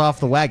falls off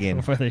the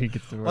wagon. whether he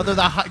gets divorced. Whether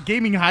the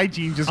gaming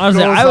hygiene just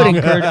Honestly, goes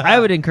I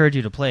would encourage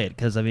you to play it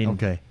because I mean,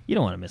 Okay. you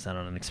don't want to miss out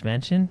on an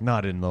expansion.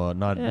 Not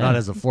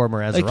as a former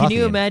Azerothian. Like, can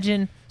you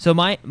imagine? So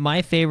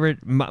my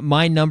favorite,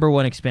 my number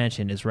one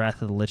expansion is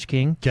Wrath of the Lich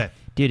King. Okay.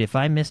 Dude, if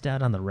I missed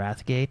out on the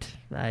Wrathgate,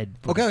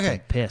 I'd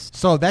be pissed.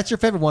 So that's your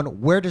favorite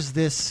one. Where does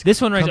this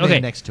one ranks come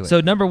in next to it?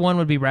 So number 1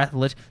 would be Wrath of the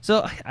Lich.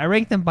 So I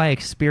rank them by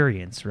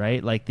experience,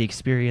 right? Like the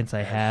experience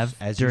I have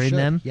As during you should.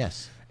 them.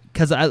 Yes.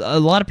 Because a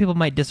lot of people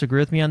might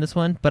disagree with me on this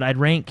one, but I'd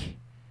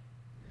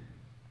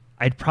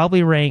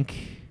probably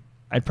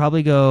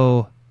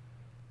go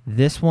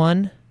this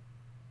one.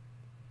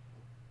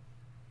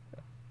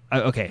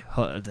 Okay,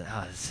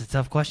 it's a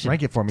tough question.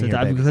 Rank it for me here,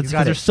 baby. Because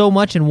there's so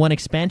much in one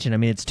expansion. I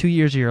mean, it's 2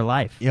 years of your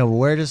life. Yeah,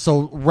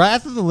 so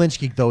Wrath of the Lich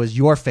King though is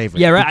your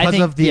favorite. Yeah, right. Because I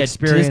think of the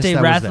experience to this day,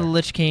 that Wrath was of there. the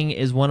Lich King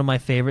is one of my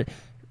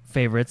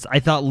favorites.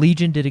 I thought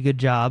Legion did a good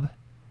job.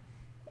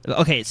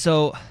 Okay,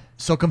 so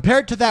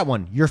compared to that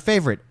one, your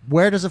favorite,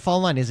 where does it fall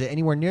in line? Is it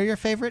anywhere near your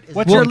favorite? Is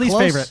What's it your close? least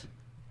favorite?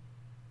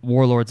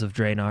 Warlords of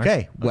Draenor.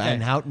 Okay. Well, and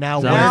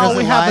now So where Now does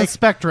we it have lie? the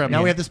spectrum.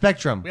 Now we have the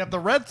spectrum. We have the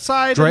red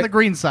side and the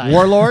green side.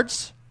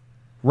 Warlords,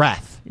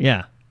 Wrath.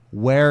 Yeah.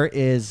 Where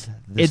is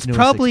this It's newest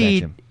probably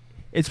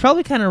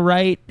expansion? kind of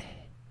right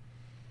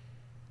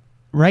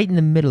in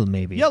the middle,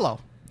 maybe.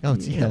 Yellow. Oh,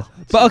 it's yellow.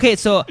 But okay,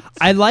 so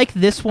I like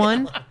this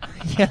one.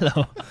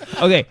 Yellow.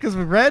 Okay. Because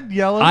red,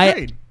 yellow,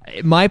 green.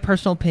 My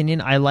personal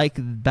opinion, I like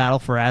Battle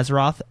for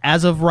Azeroth.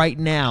 As of right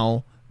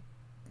now,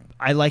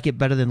 I like it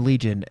better than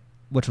Legion,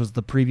 which was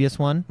the previous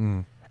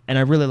one. And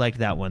I really liked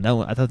that one.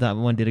 I thought that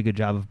one did a good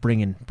job of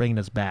bringing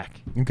us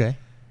back Okay.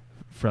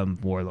 from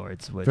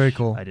Warlords, which Very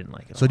cool. I didn't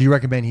like at So all. do you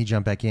recommend he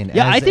jump back in?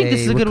 Yeah, as I think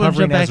this is a good one to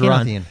jump back in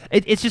on. Azerothian?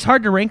 It's just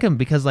hard to rank them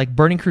because like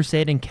Burning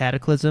Crusade and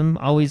Cataclysm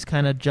always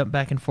kind of jump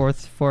back and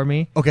forth for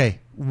me. Okay,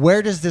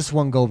 where does this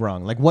one go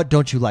wrong? Like, what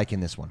don't you like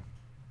in this one?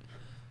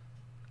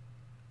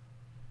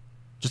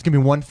 Just give me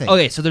one thing.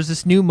 Okay, so there's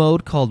this new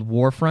mode called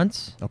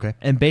Warfronts. Okay.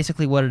 And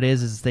basically what it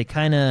is they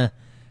kind of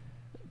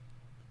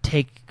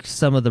take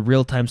some of the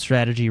real-time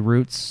strategy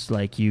routes.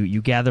 Like you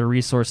gather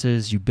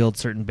resources, you build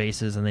certain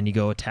bases, and then you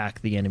go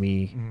attack the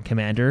enemy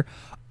commander.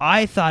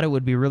 I thought it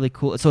would be really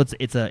cool. So it's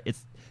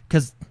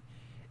because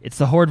it's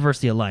the Horde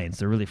versus the Alliance.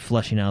 They're really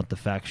fleshing out the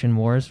faction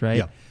wars, right?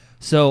 Yeah.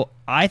 So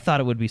I thought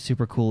it would be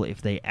super cool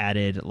if they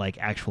added like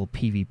actual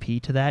PvP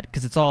to that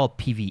because it's all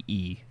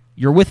PvE.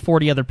 You're with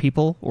 40 other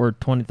people or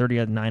 20,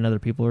 39 other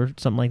people or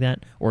something like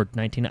that, or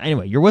 19.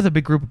 Anyway, you're with a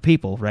big group of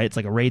people, right? It's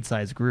like a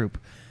raid-sized group.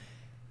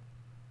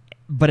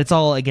 But it's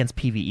all against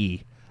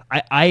PvE.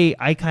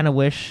 I kind of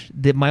wish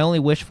that my only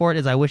wish for it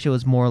is I wish it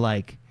was more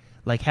like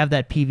have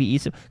that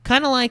PvE.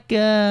 Kind of like,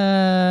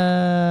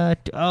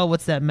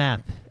 what's that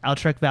map?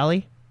 Outtrek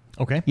Valley?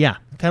 Okay. Yeah,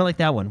 kind of like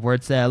that one where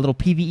it's a little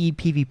PvE,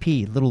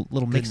 PvP,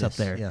 little mix up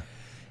there. Yeah.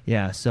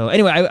 Yeah, so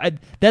anyway, I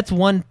that's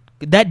one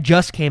that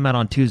just came out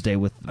on Tuesday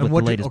with the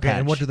latest patch.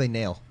 And what do they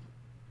nail?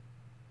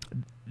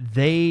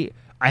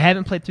 I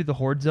haven't played through the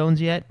Horde zones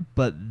yet,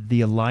 but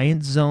the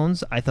Alliance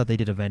zones, I thought they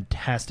did a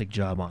fantastic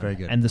job on. Very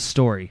good. And the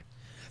story.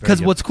 Because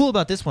good. what's cool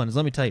about this one is,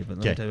 let me tell you.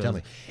 Tell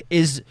me.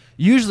 Is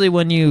usually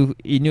when a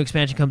new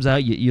expansion comes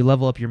out, you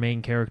level up your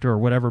main character or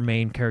whatever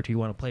main character you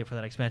want to play for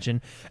that expansion,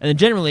 and then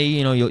generally,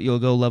 you'll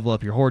go level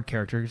up your Horde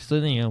character. So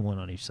then one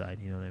on each side.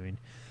 You know what I mean?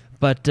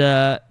 But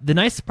the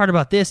nice part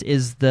about this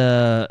is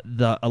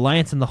the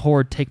Alliance and the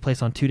Horde take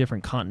place on 2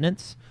 different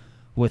continents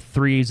with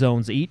 3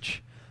 zones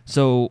each.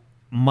 So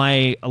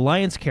my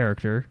Alliance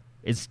character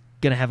is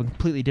going to have a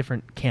completely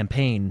different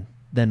campaign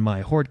than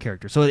my Horde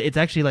character. So it's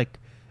actually like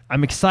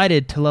I'm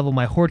excited to level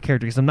my Horde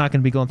character because I'm not going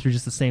to be going through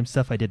just the same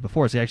stuff I did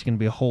before. It's actually going to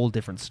be a whole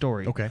different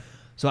story. Okay.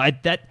 So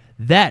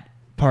that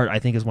part I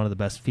think is one of the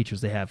best features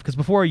they have because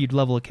before you'd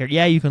level a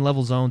character, you can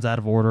level zones out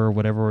of order or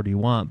whatever order you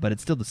want, but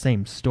it's still the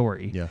same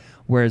story. Yeah.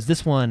 Whereas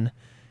this one,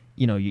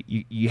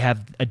 you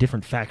have a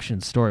different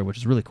faction story, which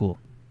is really cool.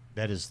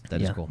 That is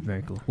cool.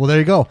 Very cool. Well, there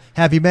you go.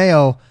 Happy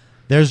Mayo.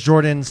 There's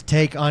Jordan's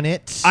take on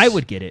it. I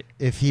would get it.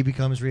 If he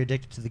becomes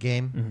re-addicted to the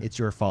game, it's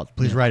your fault.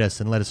 Please write us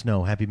and let us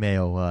know, Happy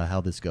Mayo, how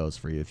this goes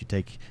for you. If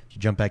you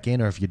jump back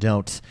in or if you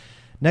don't.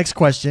 Next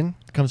question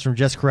comes from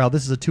Jess Corral.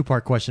 This is a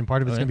 2-part question.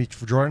 Part of it's going to be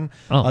for Jordan.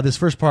 This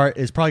first part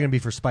is probably going to be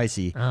for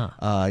Spicy.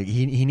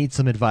 He needs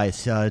some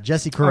advice.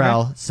 Jesse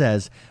Corral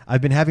says,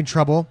 I've been having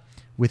trouble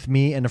with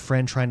me and a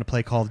friend trying to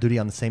play Call of Duty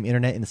on the same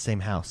internet in the same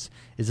house.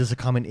 Is this a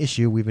common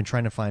issue? We've been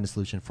trying to find a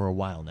solution for a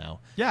while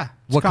now. Yeah,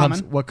 it's common.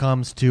 What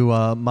comes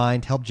to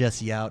mind? Help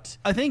Jesse out.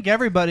 I think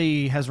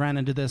everybody has ran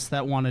into this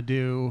that want to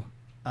do,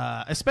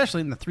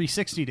 especially in the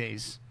 360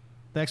 days,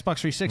 the Xbox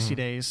 360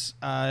 days.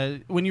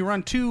 When you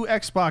run 2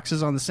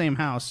 Xboxes on the same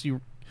house,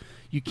 you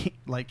can't,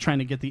 like, trying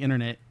to get the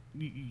internet.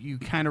 You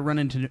kind of run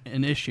into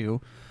an issue.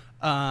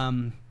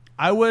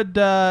 I would,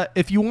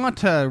 if you want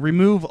to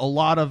remove a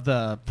lot of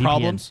the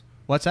problems.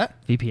 What's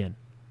that? VPN.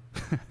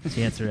 It's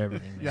the answer to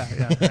everything.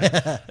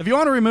 Yeah. If you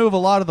want to remove a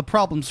lot of the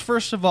problems,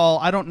 first of all,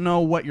 I don't know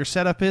what your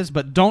setup is,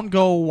 but don't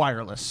go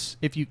wireless.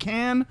 If you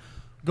can,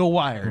 go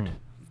wired.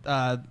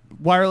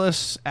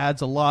 Wireless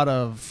adds a lot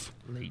of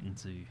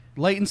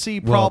latency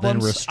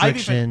problems,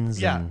 restrictions.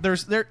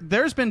 There's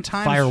been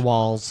times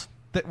firewalls.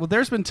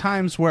 There's been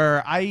times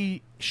where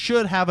I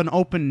should have an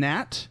open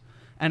NAT,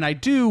 and I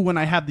do when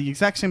I have the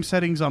exact same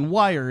settings on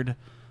wired.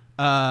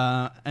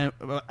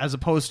 As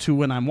opposed to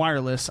when I'm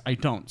wireless, I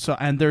don't. So,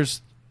 and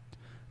there's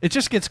it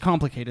just gets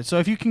complicated. So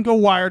if you can go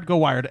wired, go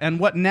wired. And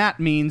what NAT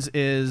means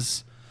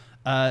is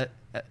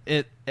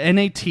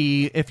NAT.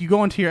 If you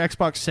go into your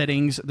Xbox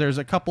settings, there's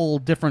a couple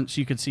difference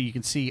you can see. You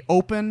can see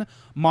open,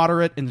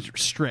 moderate, and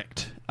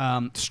strict.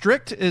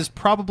 Strict is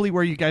probably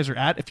where you guys are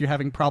at if you're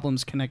having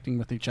problems connecting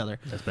with each other.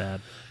 That's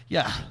bad.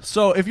 Yeah.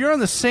 So if you're on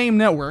the same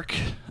network,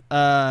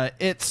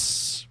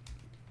 it's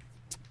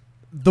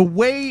the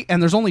way,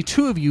 and there's only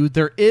 2 of you,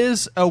 there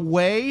is a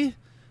way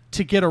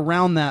to get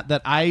around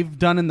that I've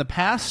done in the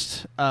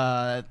past,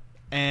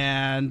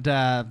 and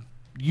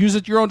use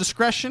at your own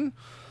discretion.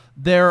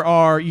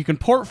 You can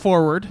port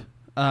forward,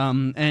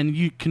 and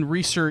you can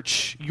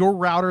research your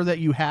router that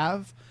you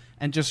have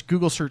and just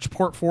Google search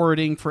port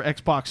forwarding for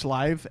Xbox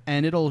Live,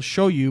 and it'll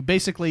show you.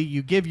 Basically,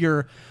 you give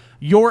your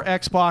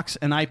Xbox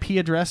an IP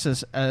address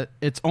as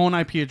its own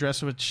IP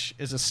address, which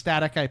is a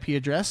static IP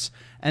address,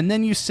 and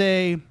then you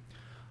say,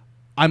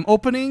 I'm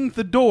opening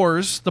the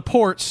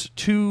ports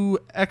to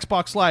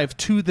Xbox Live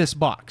to this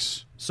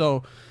box.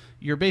 So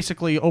you're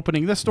basically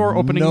opening this door,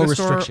 opening this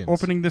door,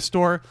 opening this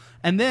door,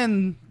 and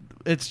then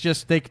it's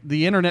just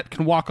the internet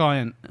can walk on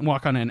in.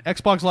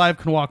 Xbox Live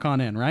can walk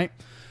on in, right?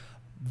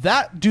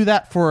 Do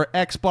that for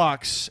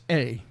Xbox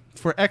A.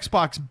 For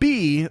Xbox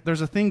B,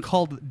 there's a thing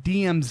called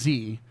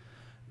DMZ.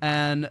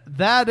 And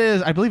that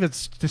is, I believe it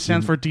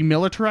stands for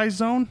demilitarized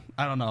zone.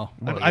 I don't know.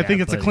 I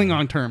think it's a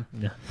Klingon term.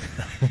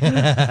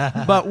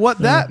 Yeah. But what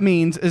that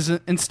means is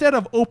instead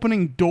of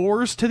opening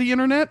doors to the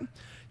internet,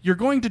 you're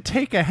going to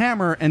take a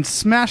hammer and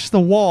smash the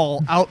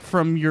wall out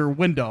from your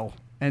window.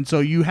 And so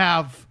you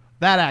have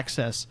that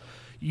access.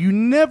 You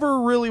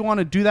never really want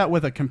to do that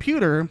with a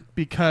computer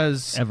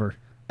because... Ever.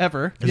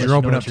 Because you're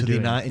open up to the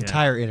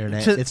entire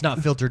internet. It's not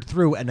filtered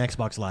through an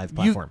Xbox Live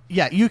platform.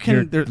 You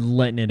can. You're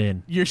letting it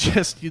in. You're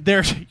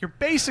You're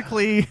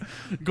basically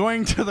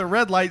going to the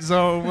red light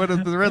zone,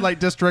 the red light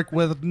district,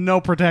 with no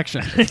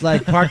protection. It's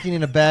like parking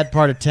in a bad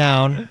part of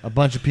town. A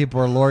bunch of people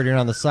are loitering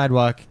on the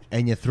sidewalk,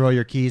 and you throw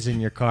your keys in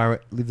your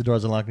car, leave the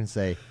doors unlocked, and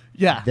say,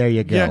 "Yeah, there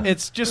you go." Yeah,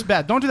 it's just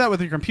bad. Don't do that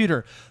with your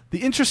computer. The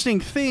interesting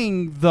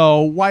thing,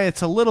 though, why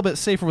it's a little bit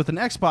safer with an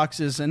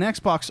Xbox is an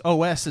Xbox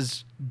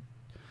OS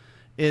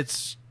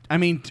is. I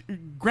mean,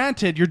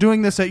 granted, you're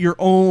doing this at your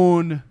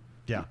own,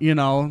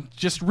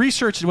 just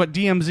research what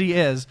DMZ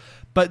is,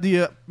 but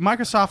the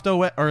Microsoft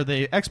OS or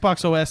the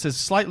Xbox OS is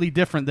slightly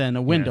different than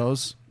a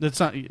Windows.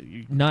 It's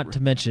not to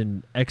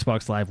mention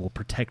Xbox Live will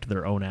protect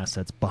their own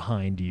assets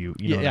behind you.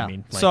 You know what I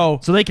mean? Like, so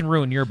they can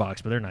ruin your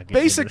box, but they're not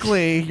getting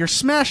basically, you're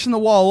smashing the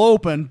wall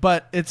open,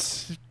 but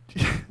it's...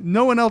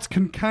 No one else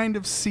can kind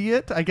of see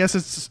it. I guess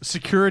it's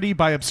security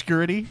by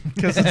obscurity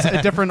because it's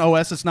a different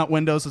OS. It's not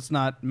Windows. It's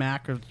not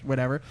Mac or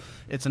whatever.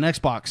 It's an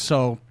Xbox.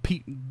 So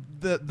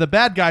the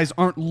bad guys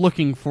aren't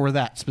looking for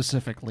that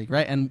specifically,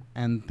 right?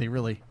 And they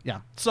really,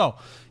 So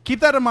keep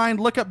that in mind.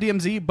 Look up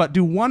DMZ, but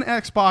do one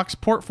Xbox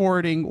port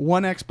forwarding,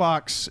 one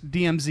Xbox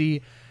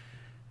DMZ,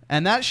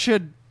 and that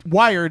should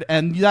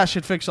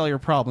fix all your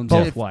problems.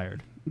 Both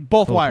wired.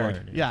 Both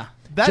wired. Yeah.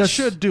 That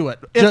should do it.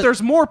 If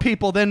there's more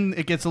people, then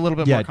it gets a little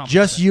bit more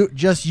complicated.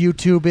 Just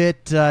YouTube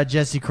it,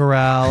 Jesse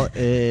Corral.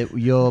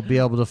 You'll be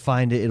able to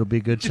find it. It'll be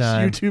a good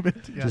time. Just YouTube it.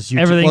 Yeah. Just YouTube.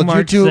 Everything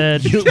Mark said.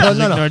 Just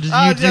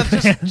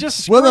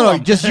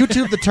YouTube. Just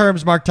YouTube the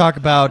terms Mark talk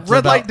about.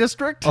 Red light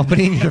district.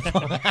 Opening your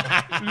phone.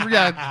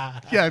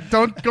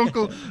 Don't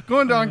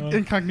go into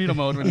incognito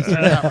mode when you say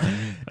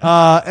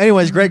that.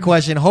 Anyways, great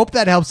question. Hope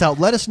that helps out.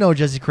 Let us know,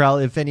 Jesse Corral,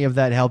 if any of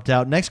that helped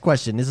out. Next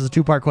question. This is a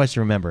 2-part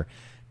question, remember.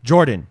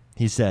 Jordan.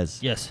 He says,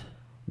 yes.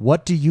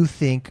 What do you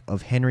think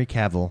of Henry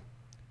Cavill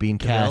being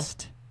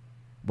cast?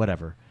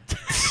 Whatever.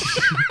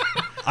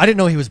 I didn't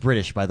know he was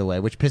British, by the way,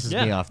 which pisses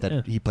me off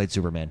that he played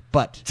Superman.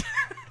 But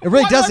it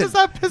really doesn't.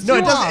 Why does that piss you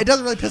off? It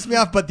doesn't really piss me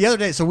off. But the other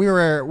day, so we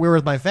were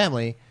with my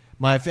family,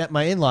 my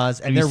in-laws,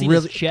 and Have they're you seen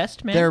really his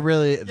chest, man. They're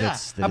really. Yeah.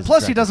 That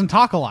Plus, he doesn't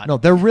talk a lot. No,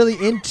 they're really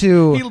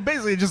into. He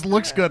basically just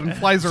looks good and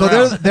flies so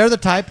around. they're the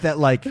type that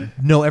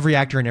know every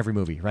actor in every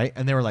movie, right?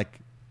 And they were like.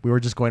 We were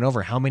just going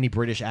over how many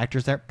British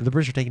actors there. The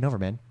British are taking over,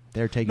 man.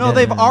 They're taking. No,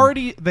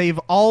 they've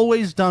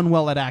always done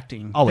well at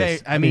acting.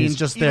 Always. It's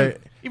just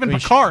even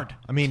Picard.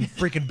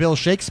 Freaking Bill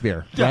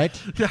Shakespeare, right?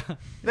 Yeah.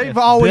 They've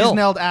always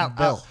nailed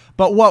out.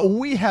 But what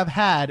we have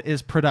had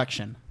is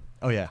production.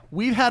 Oh yeah,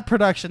 we've had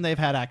production. They've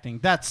had acting.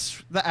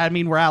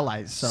 We're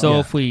allies. So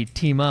if we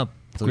team up,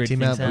 we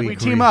team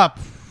up.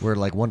 We're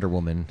like Wonder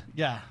Woman.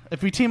 Yeah.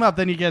 If we team up,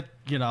 then you get,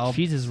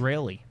 she's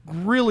Israeli.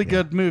 Really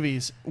good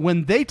movies.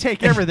 When they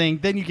take everything,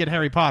 then you get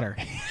Harry Potter.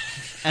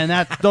 And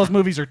those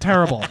movies are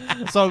terrible.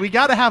 So we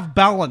got to have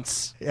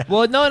balance. Yeah.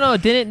 Well, no,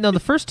 the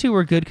first two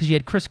were good because you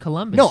had Chris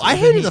Columbus. No, I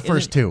hated the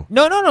first two.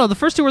 No, the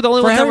first two were the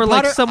only ones that were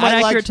Potter, somewhat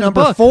accurate to the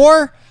number book.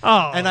 4,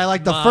 and I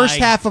liked the first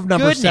half of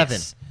number 7.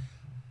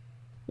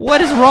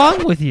 What is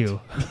wrong with you?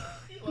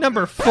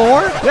 Number 4?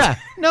 Yeah.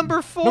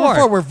 Number 4. Number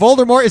 4, where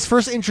Voldemort is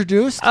first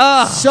introduced.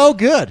 So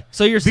good.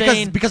 So you're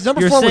saying because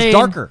number you're 4 was saying-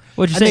 darker,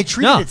 what'd you and they say?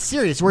 treated No. it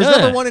serious. Whereas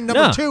No. number 1 and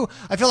number No. 2,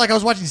 I feel like I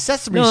was watching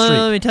Sesame No, Street.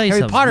 let me tell you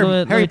Harry something. Potter,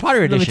 Let me- Harry Potter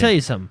edition. Let me tell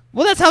you something.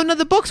 Well, that's how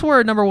the books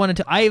were. Number 1 and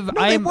 2.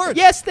 they weren't.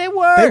 Yes, they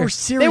were. They were They were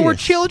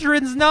serious.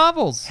 children's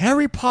novels.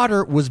 Harry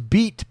Potter was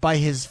beat by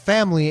his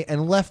family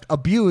and left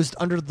abused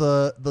under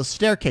the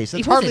staircase.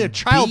 It's He hardly a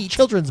wasn't beat.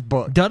 children's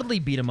book. Dudley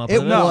beat him up. It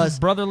with was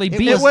brotherly it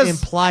beat. was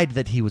implied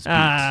that he was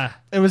beat.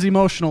 It was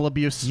emotional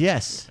abuse.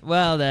 Yes.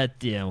 Well,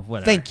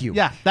 whatever. Thank you.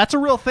 Yeah, that's a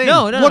real thing.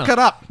 No, Look no. it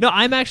up. No,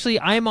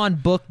 I'm on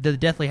book The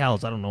Deathly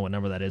Hallows. I don't know what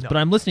number that is, but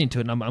I'm listening to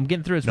it and I'm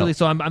getting through it. It's No. really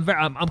so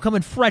I'm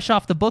coming fresh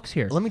off the books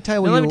here. Let me tell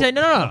you No, what let you-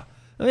 me tell you. No.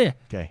 Oh, yeah.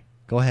 Okay.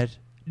 Go ahead.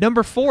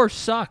 Number 4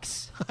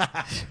 sucks.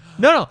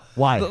 No.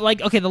 Why?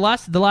 Like, okay, the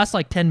last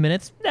like 10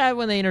 minutes.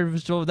 When they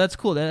introduced, that's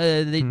cool.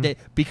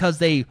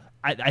 Because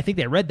I think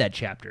they read that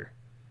chapter,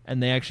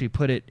 and they actually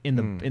put it in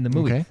the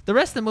movie. Okay. The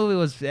rest of the movie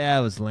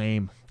was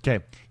lame.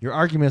 Okay. Your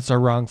arguments are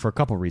wrong for a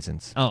couple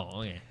reasons.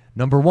 Oh, okay.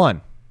 Number 1.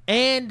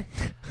 And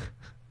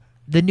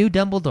the new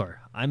Dumbledore.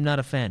 I'm not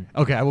a fan.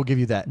 Okay, I will give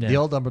you that. Yeah. The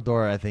old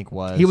Dumbledore, I think,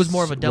 was He was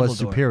more of a Dumbledore. was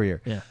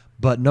superior. Yeah.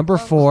 But number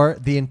 4,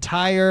 the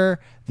entire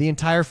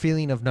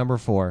feeling of number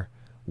 4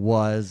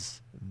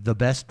 was the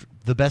best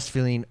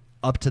feeling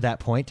up to that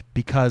point,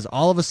 because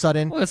all of a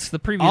sudden, Well, it's the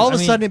previous. all of a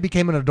sudden it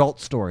became an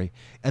adult story.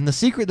 And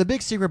the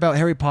big secret about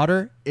Harry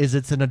Potter is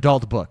it's an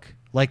adult book.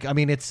 Like, I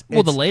mean, it's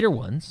the later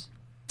ones.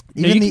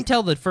 No, even you the- can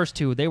tell the first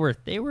 2 they were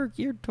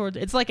geared towards.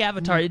 It's like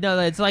Avatar. No,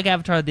 it's like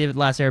Avatar: The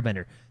Last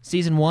Airbender.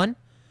 Season 1,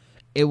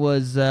 it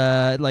was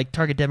like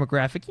target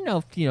demographic.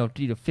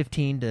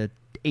 15 to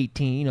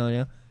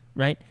 18.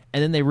 Right.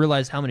 And then they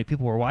realized how many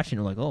people were watching.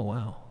 They're like, oh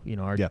wow,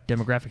 our Yeah.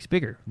 demographic's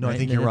bigger. No, right? I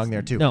think And you're then wrong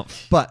it's- there too. No,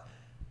 But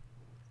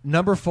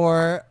number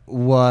 4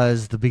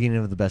 was the beginning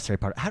of the best Harry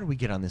Potter. How did we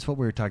get on this? What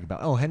were we talking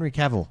about? Oh, Henry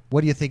Cavill.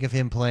 What do you think of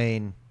him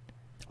playing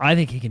I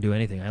think he can do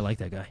anything. I like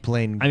that guy. I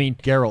mean, mean,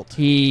 Geralt?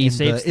 He in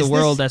saves the is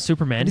world this- as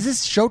Superman. And is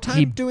this Showtime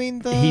He- doing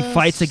the He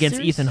fights against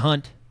series? Ethan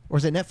Hunt. Or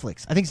is it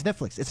Netflix? I think it's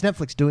Netflix. It's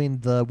Netflix doing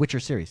the Witcher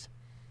series.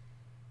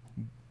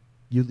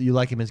 You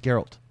like him as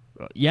Geralt?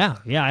 Yeah,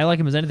 I like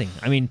him as anything.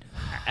 I mean,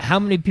 how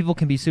many people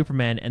can be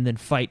Superman and then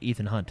fight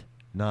Ethan Hunt?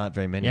 Not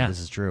very many. Yeah. This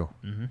is true.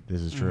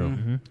 This is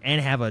true.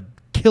 And have a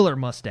killer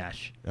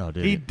mustache. Oh,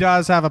 dude. He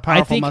does have a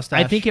powerful I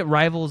mustache. think it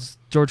rivals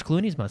George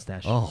Clooney's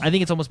mustache. Oh. I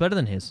think it's almost better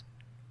than his.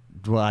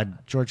 Well,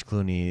 George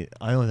Clooney.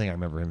 The only thing I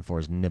remember him for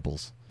is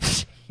nipples.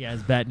 He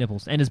has bat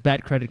nipples and his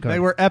bat credit card. they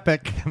were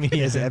epic. I mean,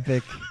 he is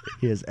epic.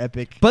 He is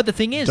epic. But the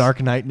thing is,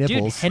 Dark Knight dude,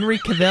 nipples. Henry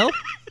Cavill,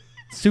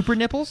 super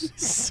nipples.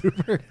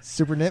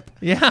 super nip.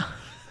 Yeah.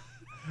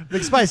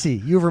 Big Spicy.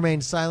 You've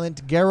remained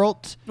silent.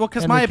 Geralt. Well,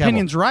 because Henry my Cavill.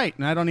 opinion's right,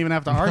 and I don't even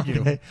have to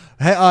argue. Okay.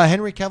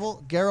 Henry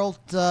Cavill,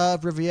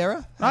 Geralt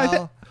Riviera. I thi-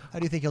 How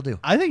do you think he'll do?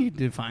 I think he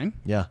did fine.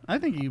 Yeah. I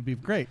think he'd be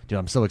great. Dude,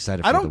 I'm so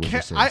excited for I the don't Witcher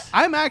care. series.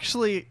 I'm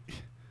actually.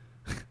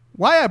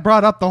 Why I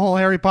brought up the whole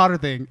Harry Potter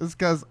thing is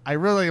because I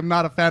really am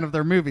not a fan of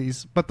their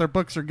movies, but their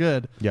books are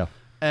good. Yeah.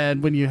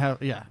 And when you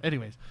have,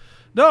 anyways,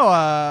 no,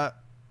 I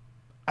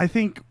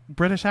think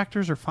British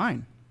actors are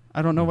fine.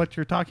 I don't know what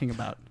you're talking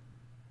about.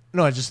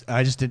 No,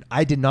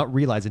 I did not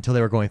realize until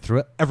they were going through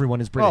it.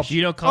 Everyone is British.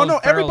 You don't Oh call no,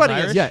 everybody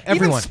is. Yeah,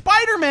 everyone. Even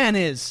Spider-Man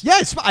is.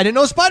 Yes, I didn't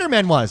know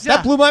Spider-Man was. Yeah.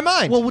 That blew my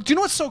mind. Well, do you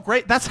know what's so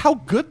great? That's how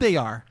good they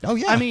are. Oh,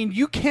 yeah. I mean,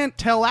 you can't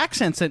tell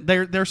accents.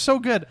 They're so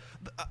good.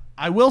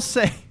 I will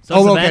say.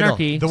 Sons of okay,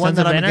 Anarchy. no. The one Sons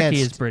that of I'm Anarchy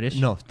against is British.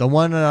 No, the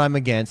one that I'm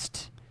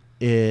against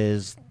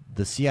is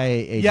the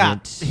CIA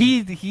agent.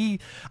 Yeah, he.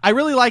 I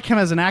really like him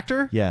as an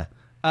actor. Yeah.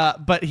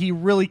 But he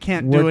really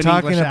can't do We're an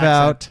talking English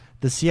about accent.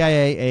 the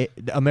CIA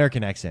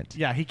American accent.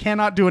 Yeah, he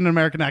cannot do an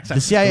American accent.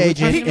 The CIA I think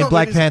agent in no,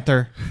 Black it is-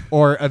 Panther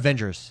or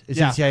Avengers. Is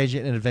he Yeah. the CIA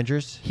agent in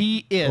Avengers?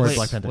 He is. Or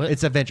Black Panther? what?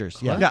 It's Avengers.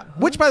 Yeah. Yeah.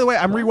 Which, by the way,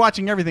 I'm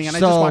rewatching everything, and I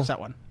just So- watched that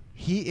one.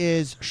 He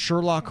is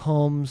Sherlock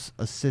Holmes'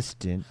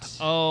 assistant.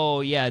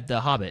 Oh yeah,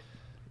 the Hobbit.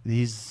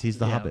 He's the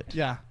Yeah. Hobbit.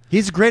 Yeah,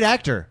 He's a great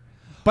actor.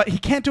 but he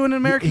can't do an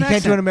American He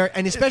accent. can't do an American,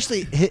 and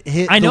especially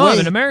I know I'm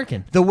an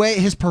American. The way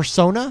his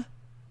persona,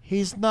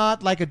 he's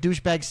not like a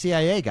douchebag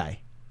CIA guy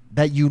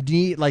that you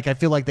need. Like I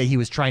feel like that he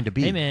was trying to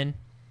be. Hey man,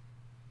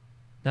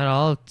 not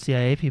all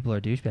CIA people are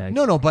douchebags.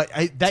 No, but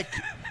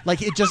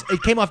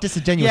it came off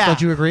disingenuous. Yeah.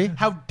 Don't you agree?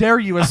 How dare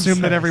you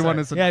assume that sorry, everyone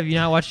sorry. is? Yeah, have you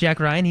not watched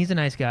Jack Ryan? He's a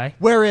nice guy.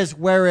 Whereas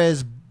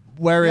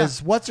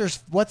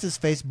what's his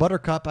face?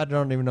 Buttercup. I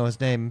don't even know his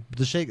name.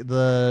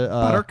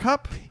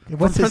 Buttercup from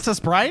what's his- Princess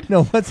Bride.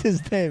 No, what's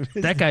his name?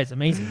 That guy's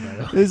amazing, by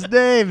the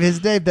way.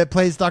 His name that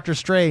plays Doctor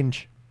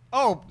Strange.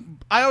 Oh,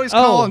 I always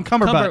call him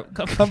Cumberbutt.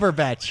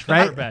 Cumberbatch,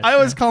 right? Cumberbatch, I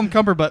always call him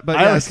Cumberbutt, but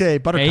I always yes. say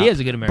Buttercup. Yeah, he is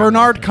a good American.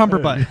 Bernard actor.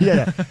 Cumberbutt.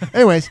 yeah.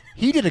 Anyways,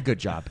 he did a good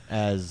job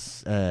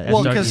as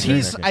Well, Dark because Knight.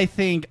 he's,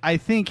 I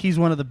think he's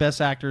one of the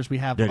best actors we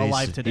have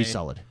alive today. He's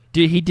solid.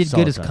 Dude, he did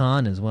Solid good as guy.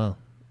 Khan as well.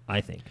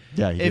 I think.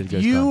 Yeah, he did If good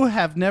as you Khan.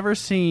 have never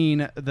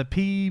seen it's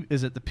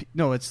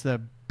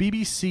the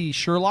BBC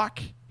Sherlock.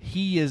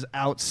 He is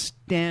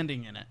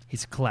outstanding in it.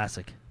 He's a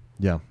classic.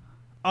 Yeah.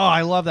 Oh,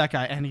 I love that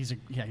guy, and he's a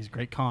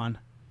great con.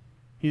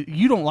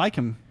 You don't like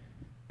him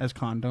as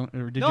Khan, don't?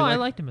 Or did No, you I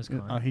liked him as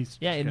Khan. Oh, he's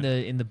in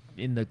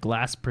good. the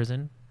glass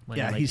prison when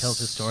Yeah, he he's tells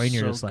his story and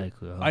you're so just like,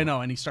 good. oh. I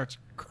know, and he starts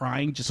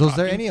crying. Just So is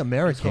there talking. any It's from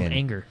American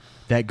anger.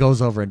 that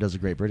goes over and does a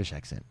great British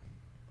accent?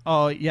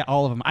 Oh yeah,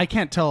 all of them. I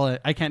can't tell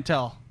it. I can't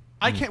tell.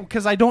 I can't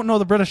because I don't know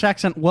the British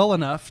accent well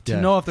enough to Yeah,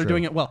 know if they're true.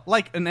 doing it well.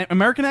 Like an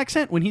American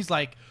accent when he's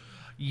like,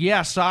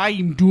 "Yes,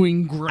 I'm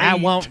doing great." I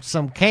want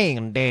some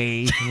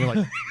candy. And you're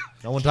like,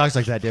 no one talks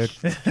like that, dude.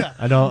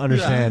 I don't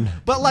understand.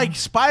 But like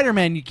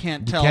Spider-Man, you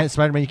can't tell.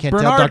 Spider-Man, you can't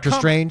Bernard tell. Doctor Cum-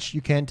 Strange,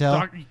 you can't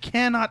tell. You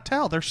cannot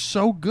tell. They're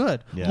so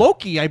good. Yeah.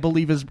 Loki, I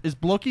believe, is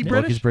Loki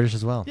British? Loki's British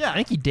as well. Yeah. I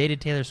think he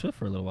dated Taylor Swift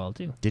for a little while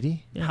too. Did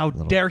he? Yeah. How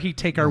Little- dare he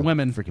take our Little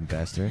women? Freaking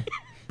bastard.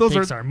 Those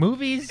Takes are our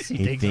movies.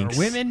 He takes thinks, our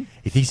women.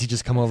 He thinks he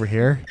just come over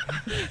here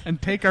and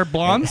take our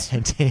blondes.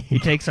 and He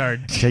takes our.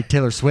 take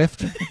Taylor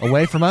Swift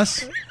away from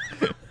us.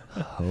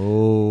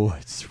 Oh,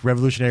 it's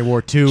Revolutionary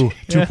War 2,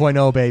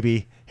 2.0,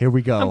 baby. Here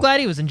we go. I'm glad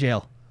he was in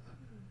jail.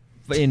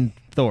 In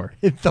Thor.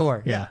 In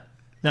Thor. Yeah.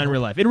 Not in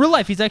real life. In real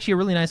life, he's actually a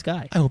really nice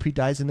guy. I hope he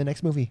dies in the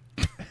next movie.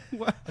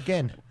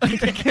 Again.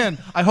 Again,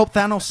 I hope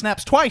Thanos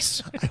snaps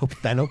twice. I hope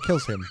Thanos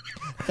kills him.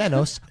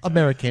 Thanos,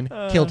 American,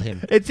 killed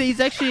him. He's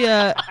actually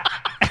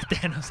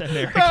Thanos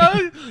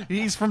American.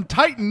 He's from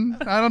Titan.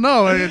 I don't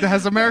know.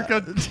 Has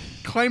America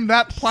claimed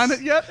that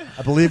planet yet?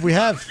 I believe we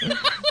have.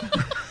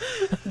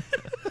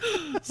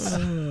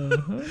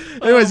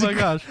 Anyways, Oh my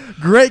gosh.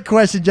 great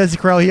question, Jesse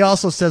Crowell. He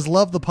also says,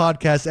 love the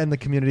podcast and the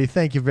community.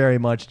 Thank you very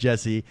much,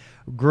 Jesse.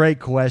 Great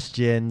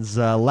questions.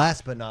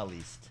 Last but not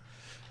least,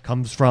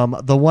 comes from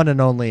the one and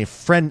only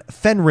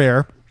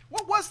Fenrir.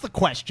 What was the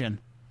question?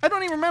 I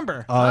don't even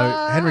remember.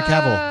 Henry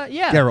Cavill.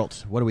 yeah.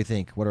 Geralt. What do we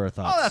think? What are our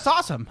thoughts? Oh, that's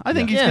awesome. I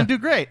think he's Yeah. going to do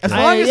great. As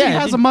long as he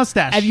has a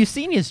mustache. Have you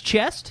seen his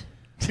chest?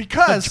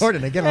 Because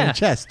Jordan, again on Yeah. the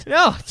chest.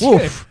 No, it's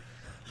Woof.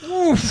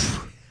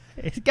 Woof.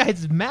 This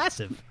guy's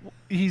massive.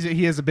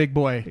 he is a big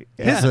boy.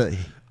 He's, a-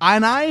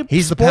 And I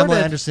he's the sported-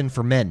 Pamela Anderson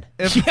for men.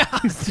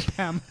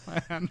 Pamela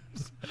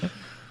Anderson.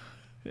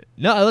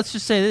 No, let's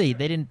just say that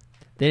they didn't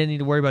need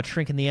to worry about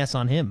shrinking the S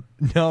on him.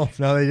 No,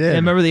 they did. And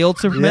remember the old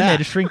Superman? Yeah. They had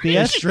to shrink the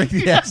S. Shrink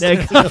the S.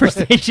 That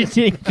conversation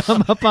didn't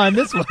come up on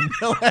this one.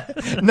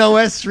 No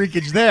S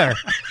shrinkage there.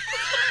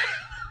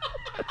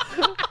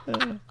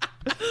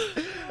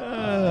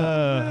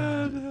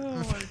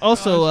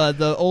 Also,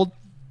 the old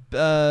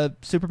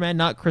Superman,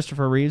 not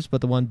Christopher Reeves,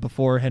 but the one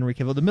before Henry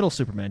Cavill, the middle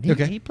Superman.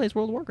 He plays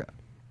World of Warcraft.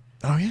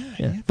 Oh,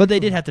 yeah. But they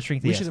did have to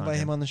shrink the We S should on invite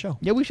him on the show.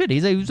 Yeah, we should. He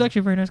was actually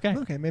a very nice guy.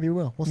 Okay, maybe we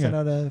will. We'll send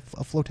out a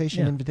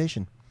flotation Yeah.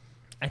 invitation.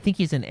 I think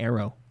he's in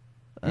Arrow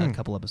a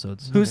couple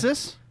episodes. Who's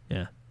this?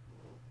 Yeah.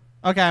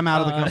 Okay, I'm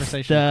out of the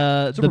conversation.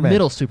 The Superman.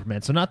 middle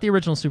Superman. So not the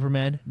original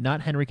Superman,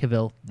 not Henry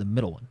Cavill, the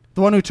middle one.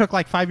 The one who took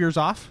like 5 years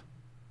off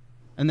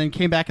and then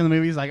came back in the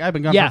movie. He's like, I've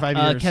been gone for 5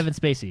 years. Kevin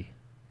Spacey.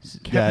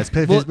 Yeah, it's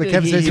Kevin Well,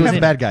 Spacey he was was the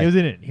in bad it. guy. He was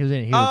in it. He was in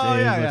it. He was, Oh,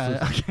 he was-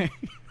 yeah. Okay.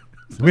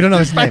 We don't know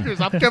his 5 name. years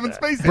off Kevin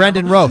Spacey.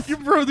 Brandon Roth.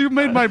 You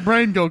made my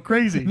brain go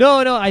crazy. No,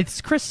 it's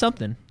Chris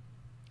something.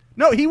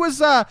 No, he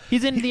was,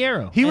 He's in the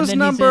Arrow. he And was then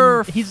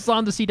number- He's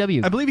on the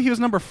CW. I believe he was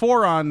number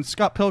 4 on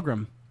Scott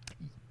Pilgrim.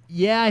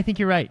 Yeah, I think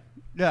you're right.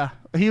 Yeah.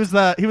 He was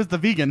the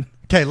vegan.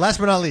 Okay, last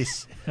but not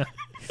least. He's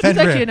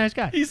Fenrir. actually a nice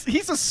guy.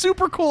 He's a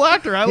super cool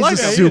actor. I He's like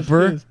a him.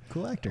 super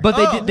cool actor.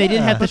 But they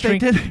did have to But they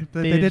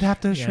shrink. did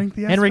have to shrink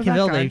the S Henry for that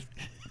Cavill. guy.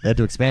 They had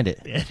to expand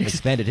it.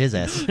 Expanded his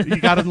ass. He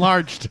got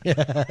enlarged.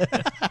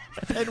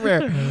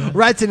 Fenrir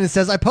writes in and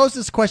says, I posed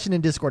this question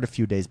in Discord a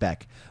few days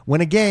back.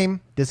 When a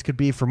game, this could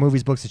be for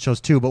movies, books, and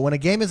shows too, but when a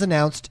game is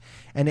announced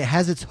and it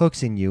has its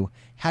hooks in you,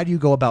 how do you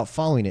go about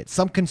following it?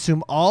 Some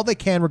consume all they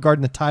can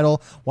regarding the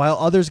title, while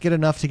others get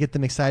enough to get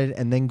them excited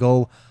and then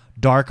go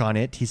dark on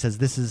it. He says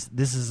this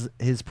is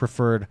his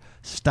preferred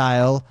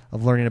style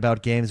of learning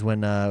about games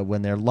when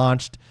they're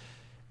launched.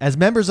 As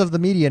members of the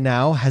media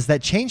now, has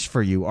that changed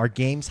for you? Are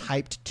games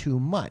hyped too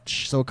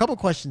much? So a couple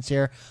questions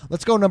here.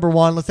 Let's go number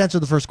one. Let's answer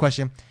the first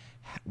question.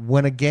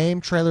 When a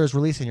game trailer is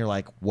released and you're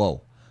like,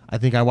 whoa, I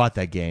think I want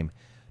that game.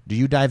 Do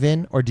you dive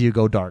in or do you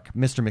go dark?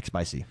 Mr.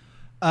 McSpicy.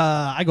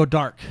 I go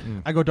dark.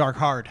 I go dark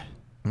hard.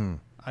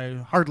 I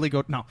hardly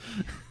go no.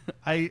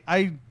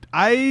 I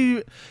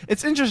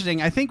it's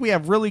interesting. I think we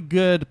have really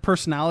good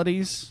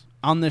personalities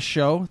on this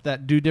show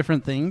that do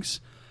different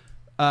things.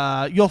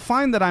 You'll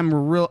find that I'm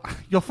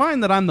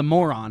the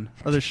moron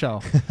of the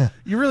show.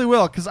 You really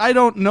will, because I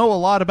don't know a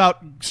lot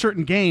about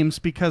certain games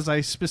because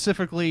I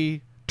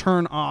specifically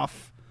turn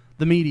off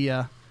the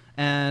media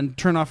and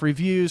turn off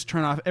reviews,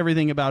 turn off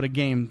everything about a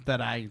game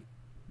that I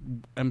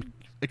am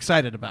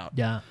excited about.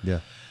 Yeah.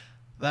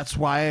 That's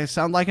why I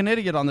sound like an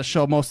idiot on the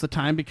show most of the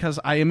time, because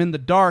I am in the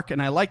dark and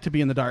I like to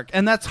be in the dark,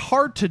 and that's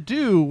hard to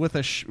do with a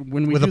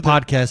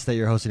podcast that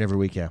you're hosting every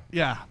week.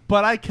 Yeah,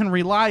 but I can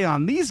rely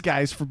on these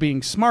guys for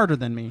being smarter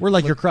than me. We're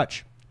like your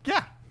crutch.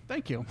 Yeah,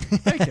 thank you,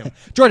 thank you.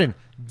 Jordan,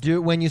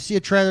 when you see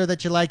a trailer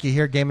that you like, you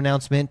hear a game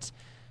announcement,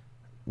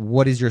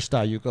 what is your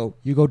style? You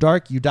go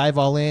dark, you dive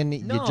all in,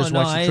 you just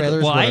watch the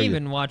trailers. I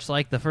even watch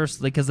like the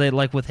first, because they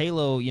like with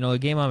Halo, a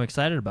game I'm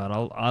excited about.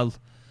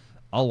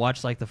 I'll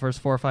watch like the first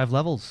 4 or 5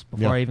 levels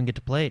before I even get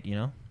to play it.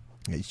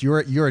 You're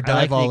a I like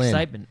dive the all in.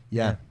 excitement.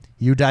 Yeah.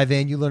 You dive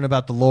in, you learn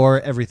about the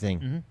lore,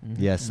 everything.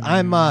 Yes.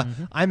 I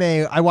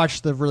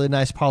watch the really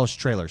nice polished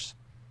trailers.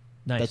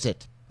 Nice. That's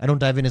it. I don't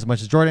dive in as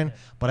much as Jordan,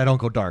 but I don't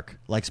go dark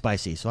like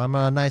Spicy. So I'm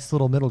a nice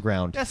little middle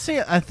ground. Yeah, see,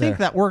 I think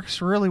that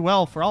works really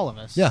well for all of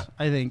us. Yeah.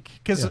 I think.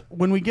 Because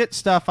when we get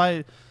stuff,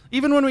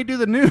 even when we do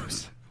the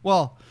news,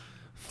 well,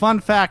 fun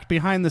fact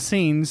behind the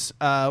scenes,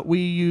 we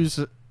use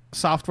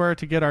software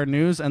to get our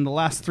news, and the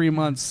last 3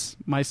 months,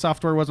 my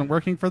software wasn't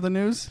working for the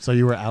news. So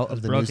you were out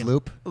of the news broken.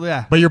 loop?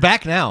 Yeah. But you're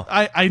back now.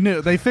 I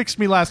knew. They fixed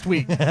me last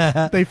week.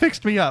 They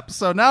fixed me up.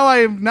 So now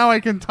I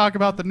can talk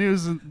about the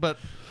news, but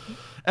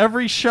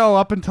every show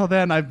up until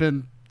then, I've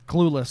been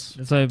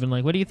clueless. So I've been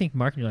like, what do you think,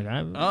 Mark? And you're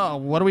like, Oh,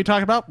 what are we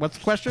talking about? What's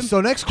the question?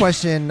 So next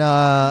question,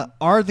 are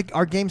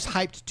games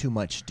hyped too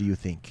much, do you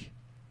think?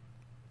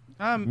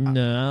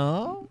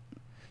 no.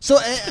 So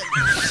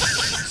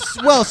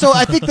so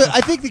I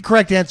think the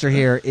correct answer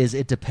here is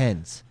it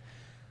depends.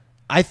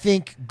 I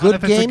think good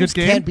if it's a games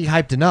good game? can't be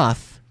hyped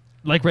enough.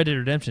 Like Red Dead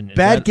Redemption. Is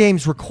Bad that-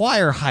 games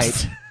require hype.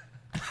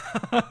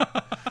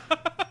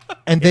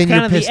 And then It's kind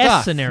you're of pissed the S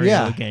off. scenario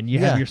Yeah. again. You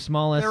Yeah. have your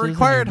small S's. They're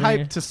required and then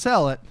hype to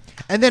sell it.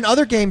 And then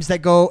other games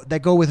that go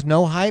with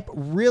no hype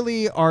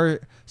really are.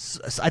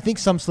 I think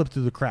some slip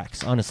through the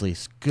cracks. Honestly,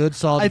 good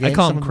solid I games.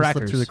 call some them of slip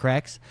crackers. through the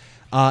cracks.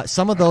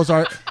 Some of those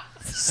are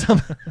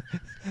some.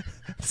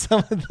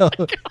 Some of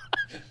those.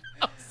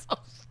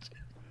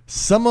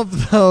 Some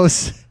of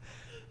those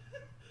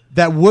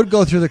that would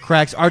go through the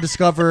cracks are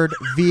discovered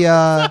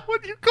via.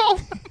 What do you call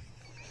them?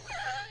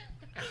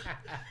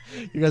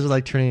 You guys are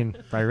like turning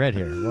bright red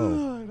here.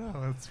 Whoa. I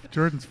know.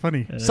 Jordan's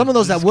funny. Some of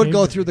those that just would came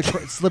go to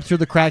through slip through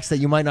the cracks that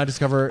you might not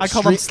discover. I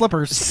call them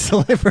slippers.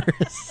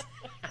 Slippers.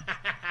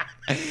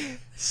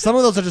 Some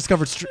of those are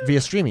discovered via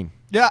streaming.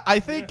 Yeah, I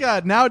think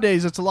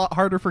nowadays it's a lot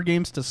harder for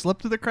games to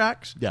slip through the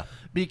cracks. Yeah.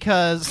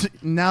 Because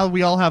now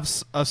we all have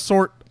a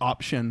sort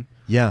option.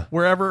 Yeah.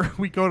 Wherever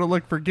we go to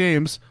look for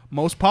games,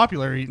 most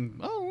popular,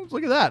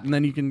 look at that. And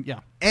then you can,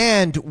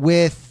 And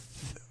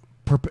with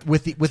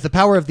the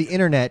power of the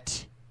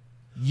internet,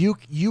 you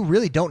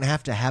really don't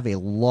have to have a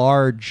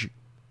large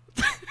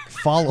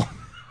follow.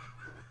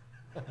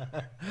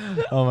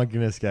 Oh my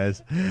goodness,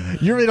 guys!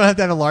 You really don't have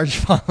to have a large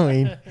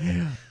following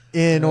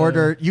in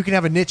order. You can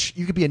have a niche.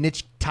 You could be a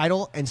niche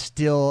title and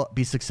still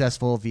be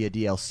successful via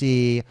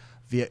DLC.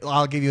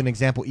 I'll give you an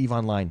example. EVE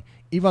Online.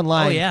 EVE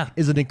Online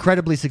is an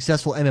incredibly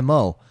successful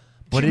MMO.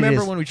 But Do you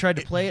remember when we tried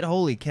to play it?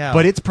 Holy cow!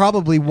 But it's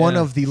probably one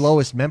of the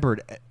lowest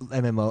membered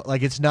MMO.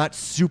 Like it's not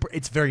super.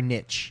 It's very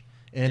niche.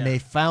 And they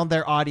found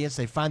their audience,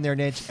 they find their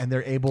niche, and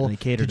they're able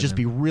to just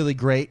be really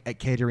great at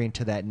catering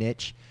to that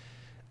niche.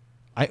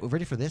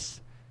 Ready for this?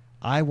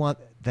 I want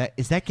that.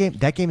 Is that game?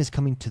 That game is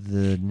coming to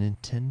the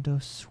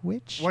Nintendo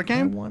Switch. What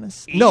game? I want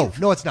to.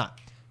 No, it's not.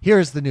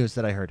 Here's the news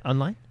that I heard.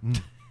 Online?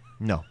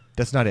 No,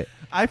 that's not it.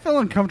 I feel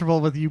uncomfortable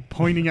with you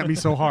pointing at me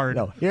so hard.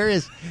 No, here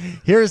is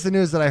the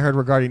news that I heard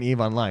regarding EVE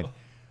Online.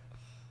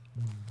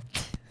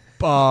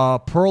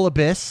 Pearl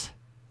Abyss,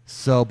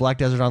 so Black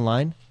Desert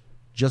Online,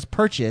 just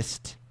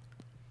purchased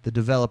the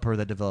developer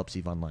that develops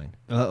EVE Online.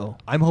 Uh-oh.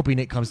 I'm hoping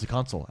it comes to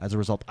console as a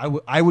result.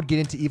 I would get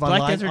into EVE Online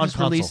Black Desert on just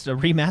console. released a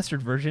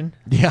remastered version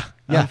Yeah.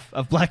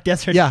 of Black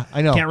Desert. Yeah,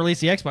 I know. Can't release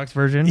the Xbox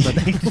version, but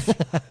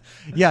they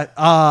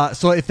Yeah.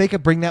 So if they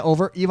could bring that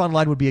over, EVE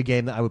Online would be a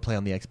game that I would play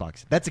on the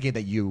Xbox. That's a game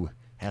that you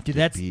have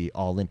to be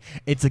all in.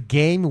 It's a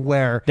game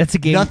where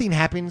nothing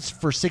happens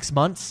for 6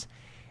 months,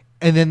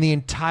 and then the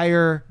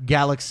entire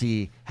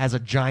galaxy has a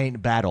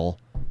giant battle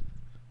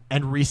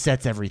and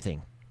resets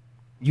everything.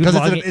 Because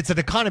it's an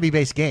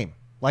economy-based game.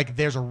 Like,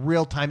 there's a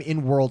real-time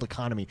in-world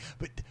economy.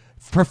 But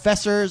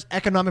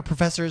economic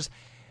professors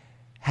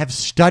have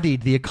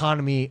studied the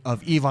economy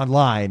of EVE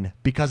Online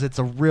because it's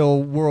a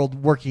real-world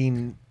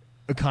working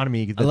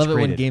economy that's I love it when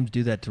created. games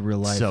do that to real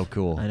life. So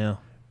cool. I know.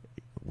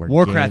 Where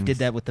Warcraft games- did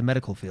that with the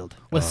medical field.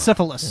 With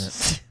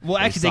syphilis. Well,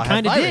 actually, saw they how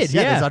kind of virus- did.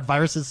 Yeah, Yeah. that's how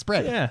viruses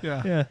spread.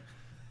 Yeah.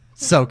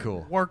 So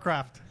cool.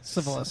 Warcraft.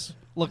 Syphilis.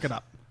 Look it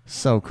up.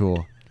 So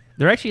cool.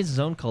 There actually is a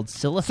zone called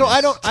Syllithus. So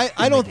I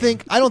don't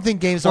think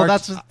games Well, are.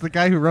 that's just the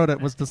guy who wrote it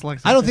was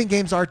dyslexic. I don't think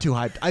games are too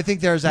hyped. I think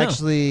there's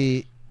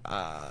actually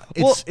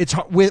it's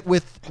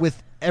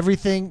with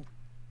everything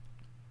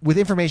with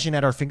information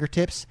at our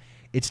fingertips.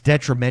 It's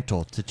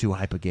detrimental to too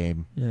hype a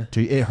game. Yeah.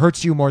 It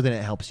hurts you more than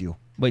it helps you.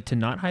 Wait, to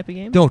not hype a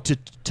game? No,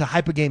 to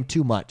hype a game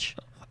too much.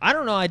 I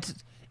don't know.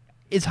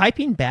 Is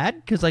hyping bad?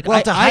 Because like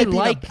Well, I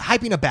like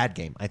hyping a bad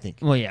game. I think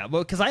Well, yeah.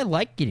 Well, because I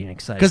like getting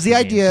excited. because the for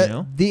idea, games, you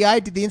know? the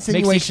makes the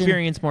insinuation,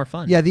 experience more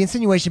fun. yeah, the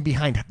insinuation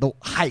behind the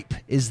hype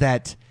is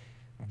that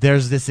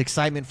there's this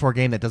excitement for a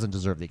game that doesn't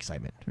deserve the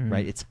excitement.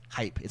 Right? It's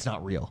hype. It's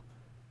not real.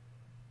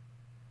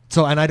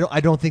 So, and I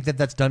don't think that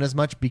that's done as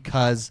much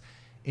because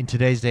in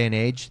today's day and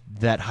age,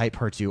 that hype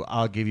hurts you.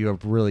 I'll give you a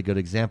really good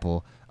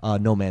example: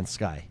 No Man's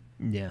Sky.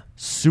 Yeah.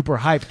 Super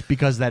hyped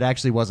because that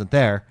actually wasn't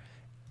there,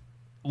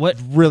 What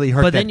really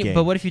hurt but that then game.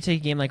 But what if you take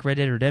a game like Red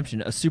Dead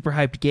Redemption, a super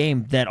hyped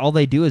game that all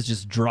they do is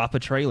just drop a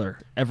trailer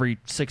every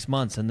 6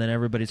 months and then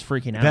everybody's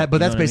freaking out? But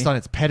that's based on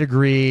its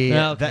pedigree.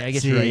 Oh, okay, I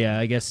guess you're right. Yeah,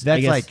 I guess that's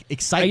I guess, like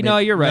excitement. No,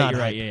 you're right. not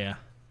You're right. hype. Yeah.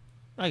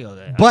 I go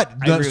there. But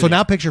I agree so with now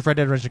you. picture if Red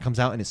Dead Redemption comes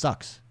out and it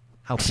sucks.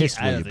 How pissed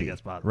I will don't you think be?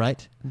 that's possible.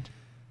 Right?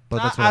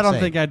 But that's what I I'm don't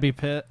saying. think I'd be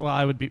pissed. Well,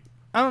 I would be.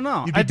 I don't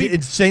know. You'd I'd be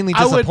insanely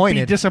I would be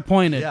disappointed.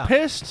 disappointed. Yeah.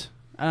 Pissed?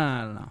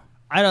 I don't know.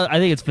 I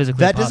think it's physically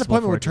That possible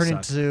disappointment for would it to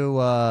turn suck.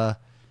 into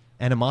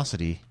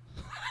animosity,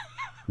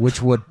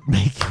 which would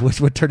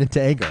turn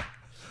into anger.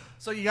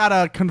 So you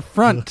gotta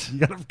confront. You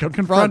gotta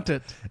confront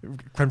it.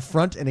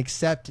 Confront and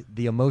accept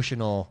the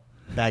emotional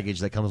baggage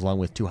that comes along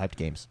with two hyped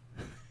games.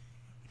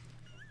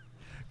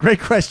 Great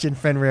question,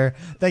 Fenrir.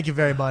 Thank you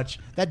very much.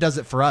 That does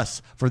it for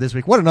us for this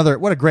week. What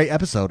a great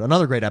episode.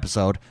 Another great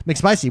episode.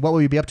 McSpicy, what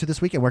will you be up to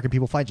this weekend? Where can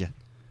people find you?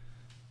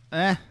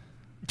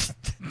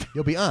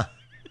 You'll be I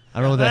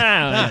don't know what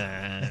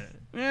that.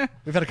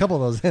 We've had a couple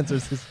of those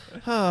answers.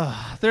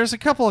 There's a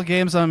couple of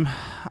games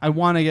I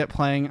want to get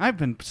playing. I've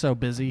been so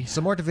busy.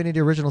 Some more Divinity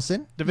Original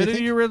Sin?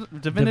 Divinity,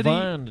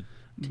 Divine.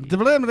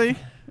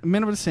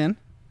 Minimum Sin,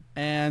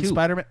 and 2.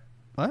 Spider-Man.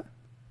 What?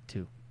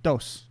 2. 2.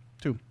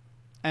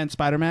 And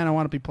Spider-Man. I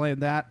want to be playing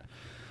that.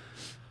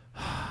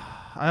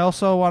 I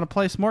also want to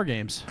play some more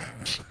games.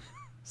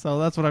 So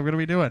that's what I'm going to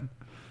be doing.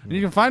 And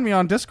you can find me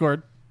on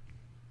Discord.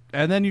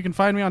 And then you can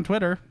find me on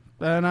Twitter.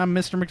 And I'm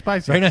Mr.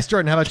 McSpicy. Very nice,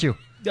 Jordan. How about you?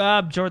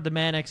 Jordan the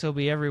Man,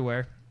 XOB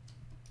everywhere.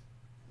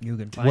 You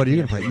can find What are you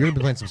me going to play? You're going to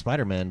be playing some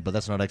Spider-Man, but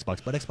that's not Xbox.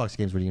 But Xbox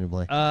games, what are you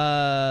going to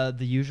play?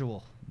 The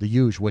usual. The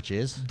Huge, which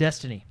is?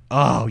 Destiny.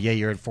 Oh, yeah,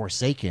 you're in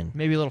Forsaken.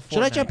 Maybe a little Fortnite.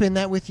 Should I jump in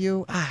that with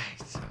you? I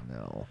don't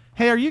know.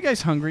 Hey, are you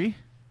guys hungry?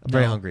 I'm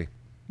very No. hungry.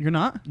 You're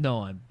not?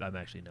 No, I'm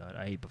actually not.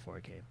 I ate before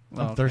I came. I'm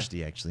okay.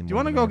 thirsty, actually. Do you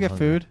want to go get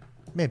food?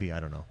 Maybe. I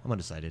don't know. I'm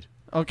undecided.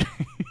 Okay.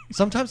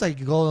 Sometimes I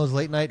go on those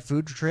late night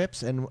food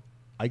trips, and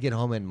I get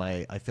home and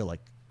I feel like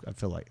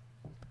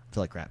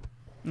crap.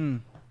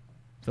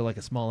 Feel like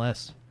a small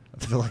S.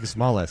 I feel like a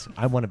small S.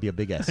 I want to be a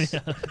big S,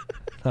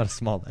 not a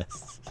small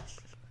S.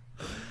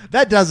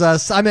 That does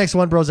us. I'm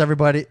XoneBros,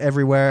 everybody,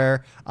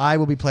 everywhere. I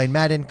will be playing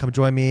Madden. Come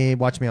join me.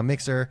 Watch me on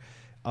Mixer.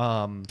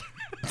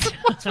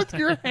 What's with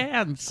your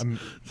hands? Hit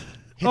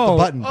the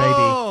button, baby.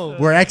 oh.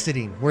 We're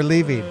exiting. We're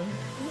leaving.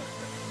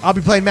 I'll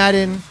be playing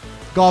Madden,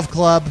 Golf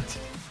Club,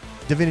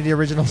 Divinity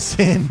Original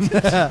Sin.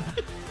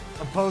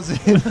 Opposing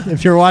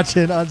if you're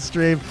watching on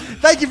stream.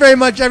 Thank you very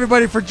much,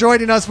 everybody, for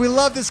joining us. We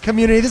love this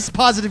community. This is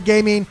positive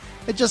gaming.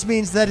 It just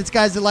means that it's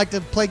guys that like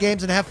to play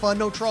games and have fun,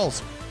 no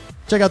trolls.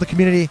 Check out the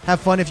community. Have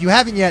fun. If you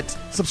haven't yet,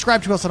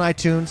 subscribe to us on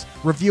iTunes.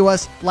 Review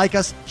us, like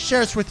us,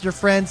 share us with your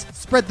friends.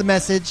 Spread the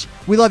message.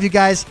 We love you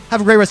guys.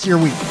 Have a great rest of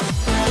your week.